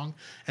song.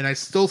 And I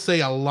still say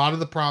a lot of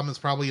the problem is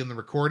probably in the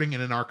recording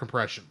and in our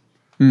compression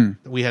that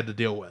we had to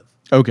deal with.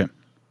 Okay.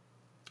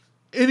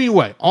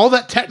 Anyway, all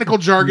that technical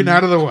jargon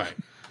out of the way.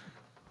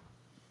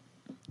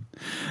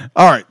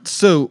 All right.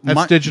 So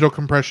that's digital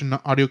compression,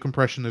 audio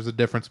compression. There's a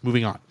difference.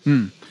 Moving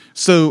on.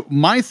 So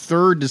my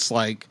third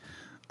dislike,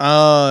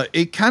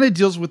 it kind of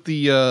deals with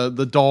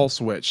the doll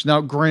switch.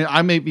 Now, granted,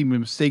 I may be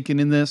mistaken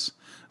in this,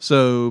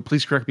 so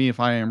please correct me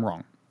if I am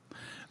wrong.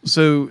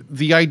 So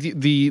the idea,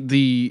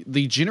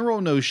 the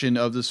general notion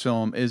of this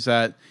film is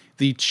that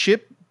the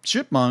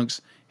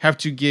chipmunks have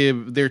to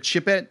give their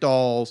chipette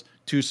dolls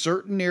to a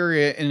certain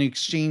area in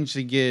exchange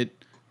to get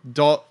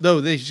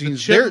they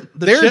exchange their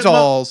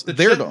dolls.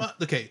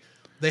 Okay,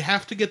 they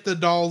have to get the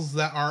dolls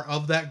that are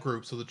of that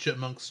group. So the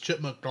chipmunk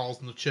dolls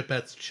and the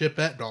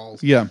chipette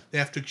dolls. Yeah, they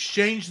have to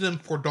exchange them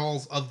for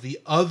dolls of the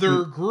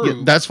other group.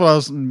 Yeah, that's what I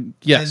was.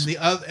 Yes,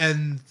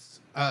 and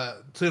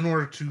in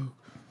order to,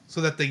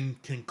 so that they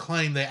can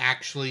claim they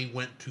actually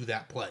went to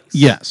that place.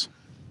 Yes,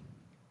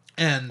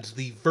 and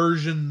the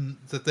version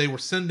that they were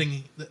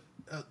sending.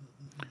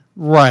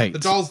 Right. The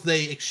dolls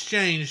they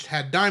exchanged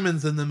had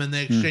diamonds in them, and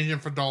they exchanged them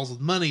for dolls with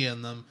money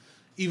in them,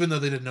 even though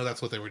they didn't know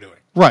that's what they were doing.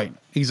 Right.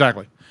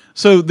 Exactly.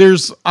 So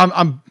there's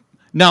I'm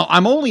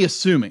only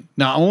assuming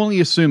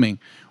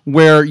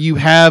where you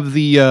have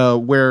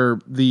where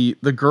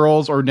the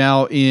girls are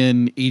now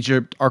in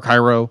Egypt or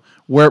Cairo,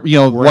 where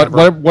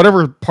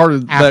whatever part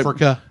of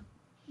Africa.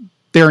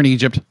 They're in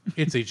Egypt.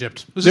 It's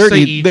Egypt. Let's just say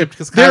Egypt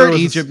because Cairo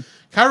is Egypt.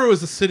 Cairo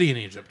is a city in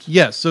Egypt.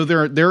 Yes, so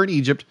they're in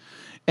Egypt.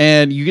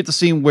 And you get the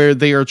scene where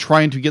they are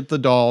trying to get the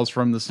dolls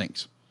from the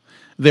Sphinx.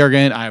 There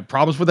again, I have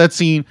problems with that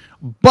scene,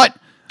 but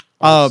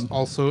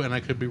also, and I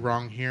could be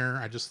wrong here.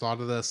 I just thought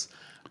of this.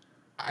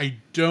 I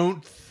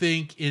don't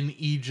think in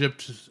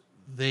Egypt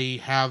they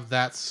have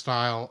that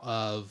style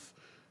of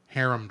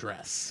harem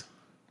dress.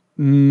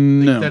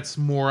 No, I think that's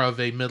more of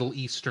a Middle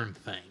Eastern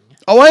thing.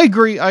 Oh, I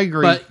agree.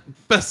 But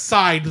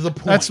beside the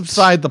point. That's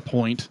beside the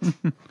point.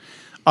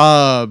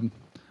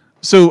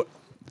 So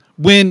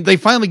when they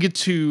finally get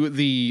to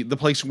the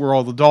place where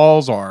all the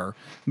dolls are,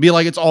 be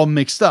like, it's all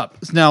mixed up.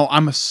 Now,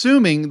 I'm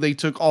assuming they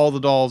took all the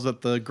dolls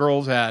that the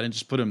girls had and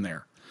just put them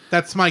there.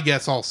 That's my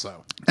guess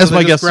also. That's So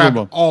my they guess. just grabbed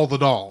too. all the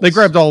dolls. They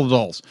grabbed all the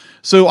dolls.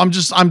 So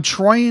I'm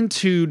trying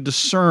to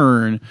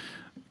discern,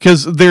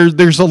 because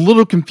there's a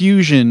little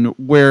confusion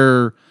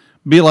where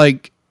be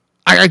like,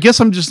 I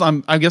guess I was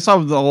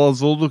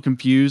a little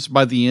confused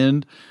by the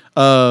end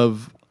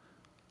of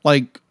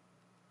like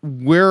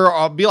where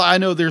I'll be like, I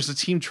know there's a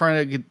team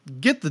trying to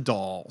get the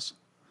dolls,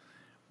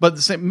 but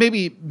the same,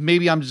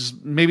 maybe I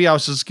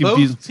was just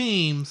confused. Both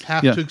teams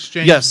have Yeah. to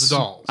exchange Yes, the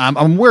dolls. I'm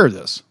aware of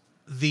this.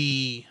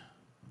 The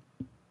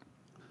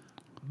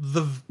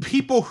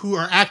people who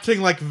are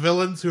acting like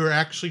villains, who are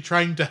actually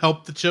trying to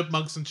help the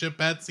Chipmunks and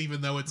Chipettes,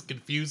 even though it's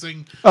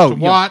confusing to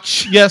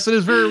watch, Yes, it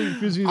is very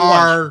confusing to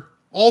watch. are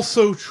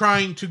also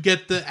trying to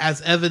get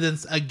as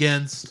evidence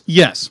against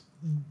Yes,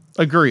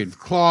 agreed.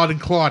 Claude and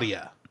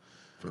Claudia.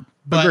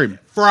 But Agreed.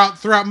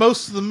 throughout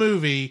most of the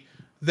movie,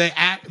 they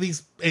act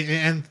these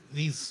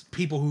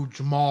people who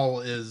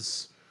Jamal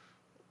is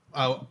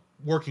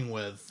working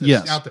with.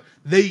 Yes. Out there.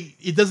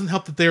 It doesn't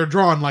help that they are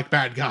drawn like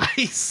bad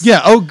guys.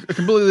 Yeah. Oh,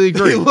 completely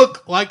agree. They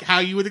look like how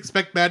you would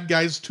expect bad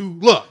guys to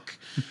look.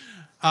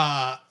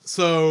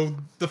 So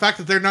the fact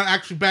that they're not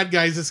actually bad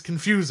guys is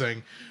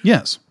confusing.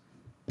 Yes.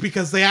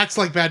 Because they act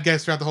like bad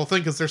guys throughout the whole thing,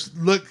 because they're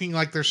looking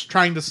like they're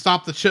trying to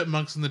stop the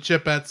Chipmunks and the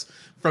Chipettes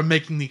from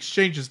making the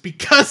exchanges,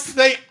 because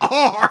they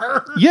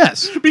are.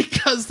 Yes.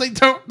 Because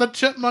the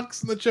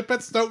Chipmunks and the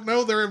Chipettes don't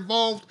know they're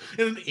involved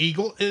in an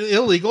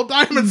illegal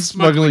diamond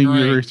smuggling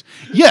ring. Yours.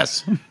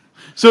 Yes.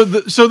 So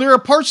there are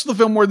parts of the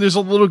film where there's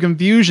a little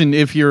confusion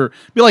if you're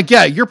like,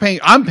 yeah,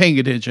 I'm paying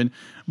attention.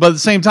 But at the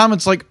same time,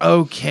 it's like,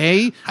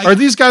 okay, are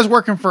these guys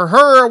working for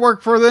her or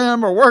work for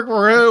them or work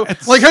for who?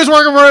 Like, who's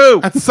working for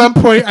who? At some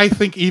point, I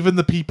think even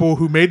the people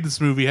who made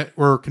this movie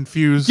were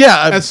confused.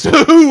 Yeah. As to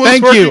who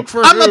was working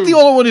for I'm who. not the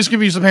only one who's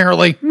confused,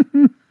 apparently.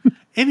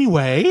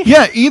 Anyway.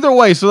 Yeah, either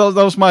way. So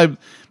that was my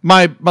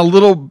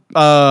little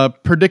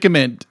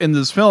predicament in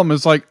this film.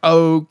 It's like,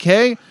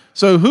 okay,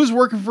 so who's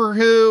working for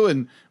who?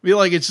 And be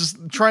like, it's just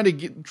trying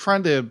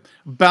to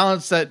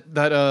balance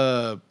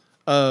that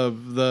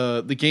of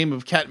the game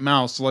of cat and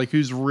mouse, like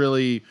who's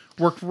really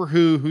working for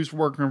who's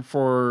working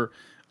for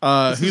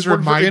who's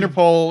working for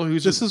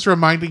Interpol. This is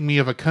reminding me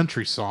of a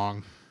country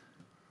song.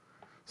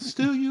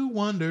 Still you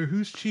wonder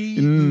who's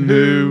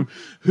cheating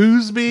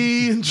who's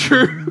being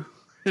true,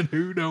 and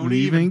who don't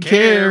even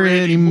care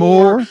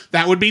anymore.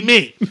 That would be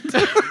me.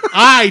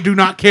 I do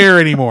not care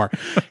anymore.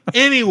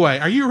 Anyway,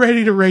 are you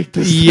ready to rate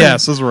this film?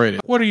 Yes, let's rate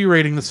it. What are you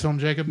rating this film,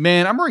 Jacob?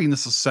 Man, I'm rating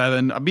this a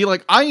 7. I'd be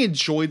like, I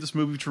enjoyed this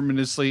movie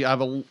tremendously. I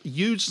have a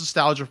huge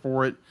nostalgia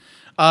for it.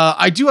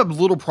 I do have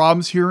little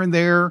problems here and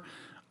there.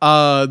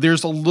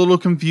 There's a little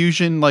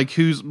confusion, like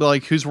who's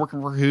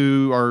working for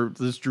who, or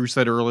as Drew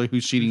said earlier,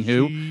 who's cheating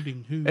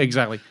who.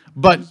 Exactly.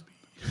 But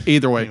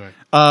either way,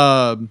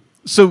 Anyway.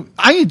 So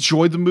I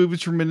enjoyed the movie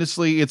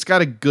tremendously. It's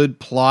got a good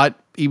plot,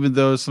 even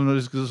though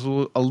sometimes it's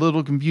a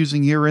little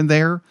confusing here and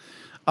there.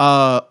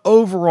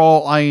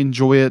 Overall, I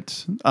enjoy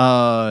it.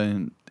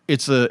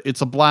 It's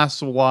a blast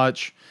to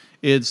watch.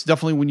 It's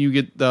definitely when you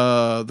get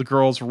the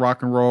girls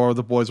rock and roll or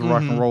the boys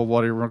rock and roll,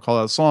 whatever you want to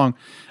call that song.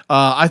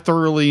 I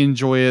thoroughly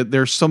enjoy it.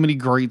 There's so many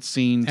great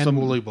scenes. And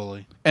Wooly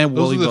Bully. And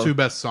Those Wooly are the Bully. two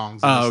best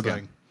songs in this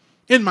thing.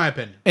 In my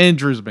opinion. And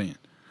Drew's band.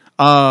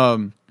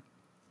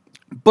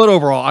 But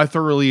overall, I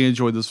thoroughly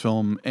enjoyed this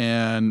film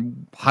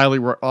and I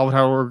would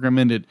highly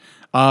recommend it.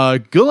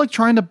 Good luck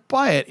trying to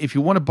buy it. If you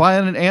want to buy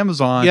it on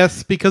Amazon.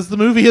 Yes, because the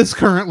movie is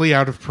currently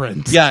out of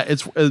print. Yeah,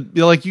 it's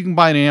like you can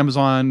buy it on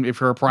Amazon if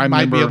you're a Prime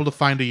member. Might be able to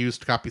find a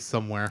used copy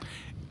somewhere.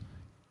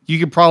 You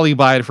could probably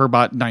buy it for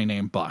about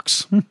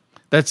 $99.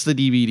 That's the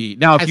DVD.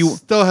 Now, if I you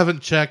still haven't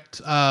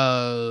checked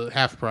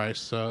half price,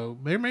 so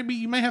maybe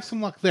you may have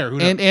some luck there. Who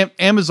knows? and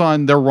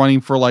Amazon, they're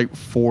running for like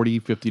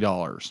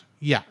 $40-$50.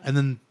 Yeah, and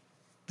then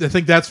I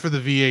think that's for the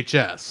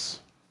VHS.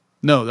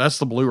 No, that's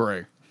the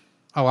Blu-ray.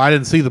 Oh, I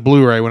didn't see the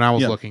Blu-ray when I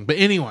was Yeah. looking. But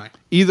anyway,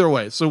 Either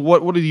way, so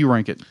what did you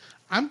rank it?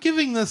 I'm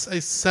giving this a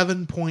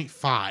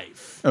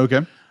 7.5.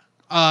 Okay.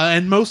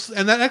 And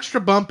that extra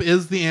bump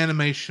is the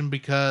animation,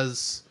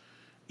 because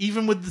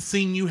even with the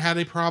scene you had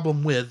a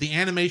problem with, the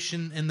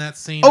animation in that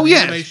scene, Oh, the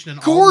yeah, animation in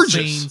all gorgeous.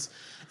 the scenes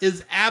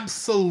is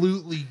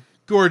absolutely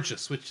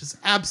gorgeous, which is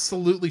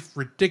absolutely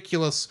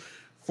ridiculous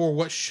for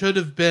what should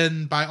have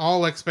been, by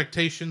all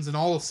expectations and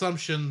all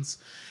assumptions,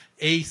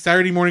 a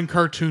Saturday morning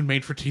cartoon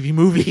made for TV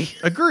movie.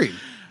 Agreed.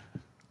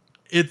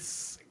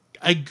 It's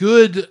a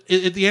good...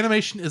 the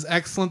animation is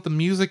excellent. The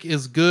music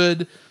is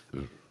good.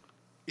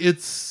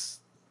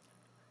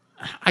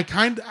 I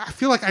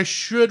feel like I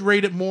should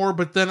rate it more,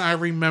 but then I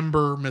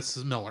remember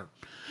Mrs. Miller.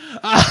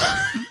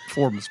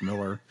 For Miss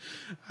Miller.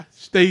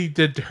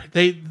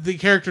 The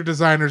character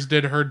designers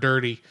did her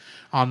dirty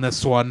on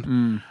this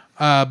one.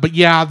 But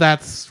yeah,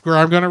 that's where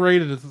I'm going to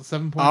rate it. It's a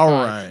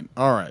 7.5.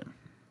 All right.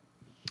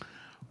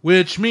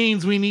 Which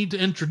means we need to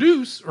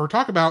introduce or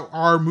talk about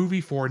our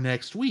movie for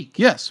next week.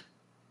 Yes.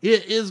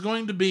 It is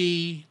going to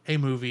be a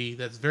movie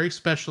that's very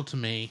special to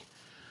me.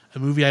 a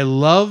movie I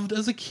loved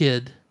as a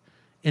kid,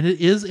 and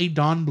it is a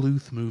Don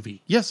Bluth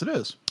movie. Yes, it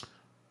is.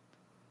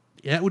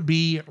 That would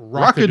be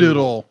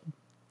Rockadoodle.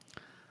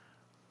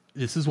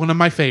 This is one of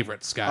my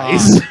favorites,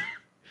 guys.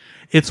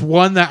 It's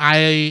one that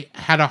I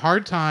had a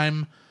hard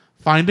time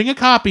finding a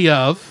copy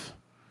of,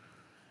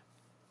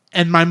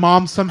 and my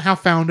mom somehow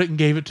found it and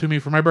gave it to me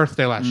for my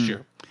birthday last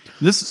year.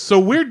 So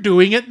we're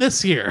doing it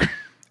this year.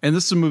 And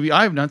this is a movie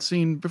I have not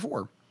seen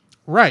before.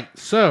 Right.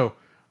 So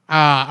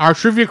our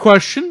trivia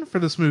question for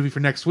this movie for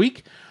next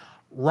week: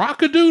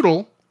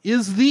 Rockadoodle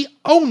is the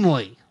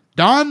only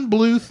Don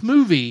Bluth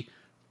movie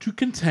to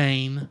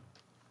contain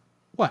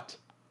what?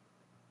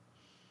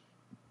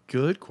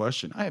 Good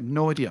question. I have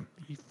no idea.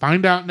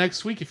 Find out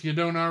next week if you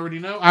don't already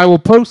know. I will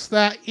post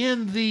that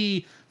in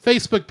the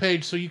Facebook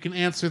page so you can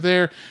answer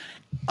there.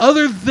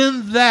 Other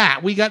than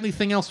that, we got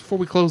anything else before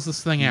we close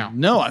this thing out?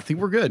 No, I think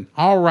we're good.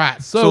 All right.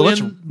 So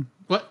let's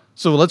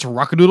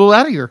Rockadoodle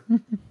out of here.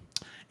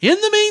 In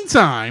the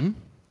meantime,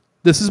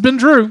 this has been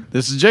Drew.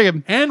 This is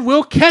Jacob. And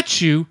we'll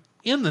catch you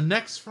in the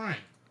next frame.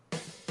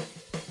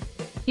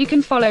 You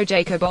can follow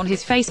Jacob on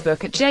his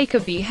Facebook at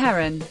Jacob B.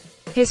 Heron.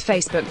 His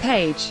Facebook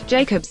page,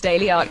 Jacob's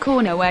Daily Art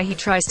Corner, where he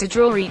tries to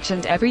draw each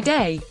and every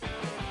day.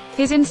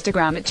 His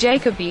Instagram at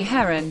Jacob B.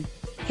 Heron.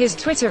 His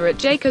Twitter at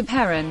Jacob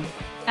Heron.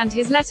 And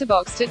his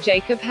Letterboxd at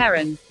Jacob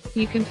Heron.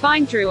 You can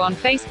find Drew on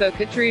Facebook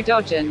at Drew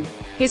Dodgen.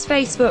 His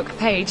Facebook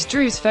page,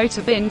 Drew's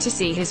Photo Bin, to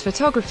see his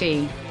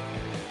photography.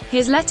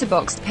 His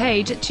Letterboxd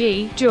page at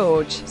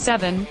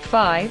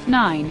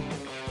GGeorge759.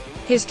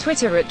 His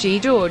Twitter at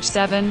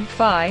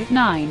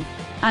GGeorge759.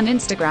 And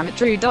Instagram at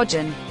Drew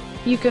Dodgen.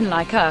 You can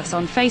like us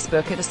on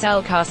Facebook at the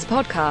Cellcast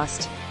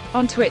Podcast,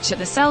 on Twitch at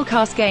the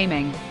Cellcast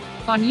Gaming,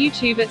 on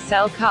YouTube at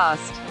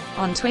Cellcast,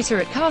 on Twitter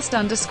at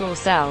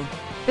cast_cell.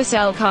 The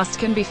Cellcast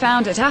can be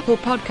found at Apple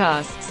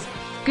Podcasts,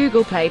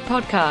 Google Play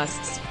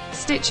Podcasts,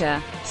 Stitcher,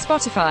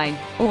 Spotify,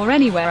 or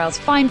anywhere else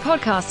fine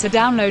podcasts are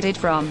downloaded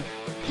from.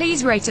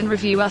 Please rate and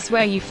review us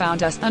where you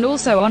found us, and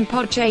also on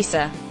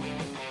Podchaser.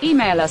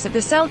 Email us at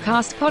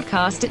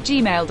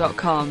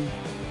thecellcastpodcast@gmail.com.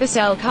 The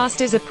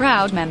Cellcast is a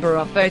proud member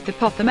of both the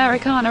Pop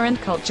Americana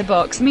and Culture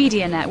Box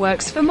media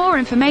networks. For more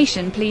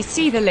information, please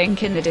see the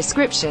link in the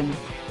description.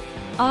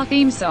 Our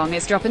theme song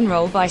is Drop and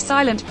Roll by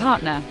Silent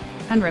Partner.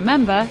 And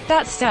remember,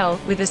 that's Cell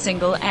with a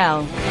single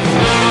L.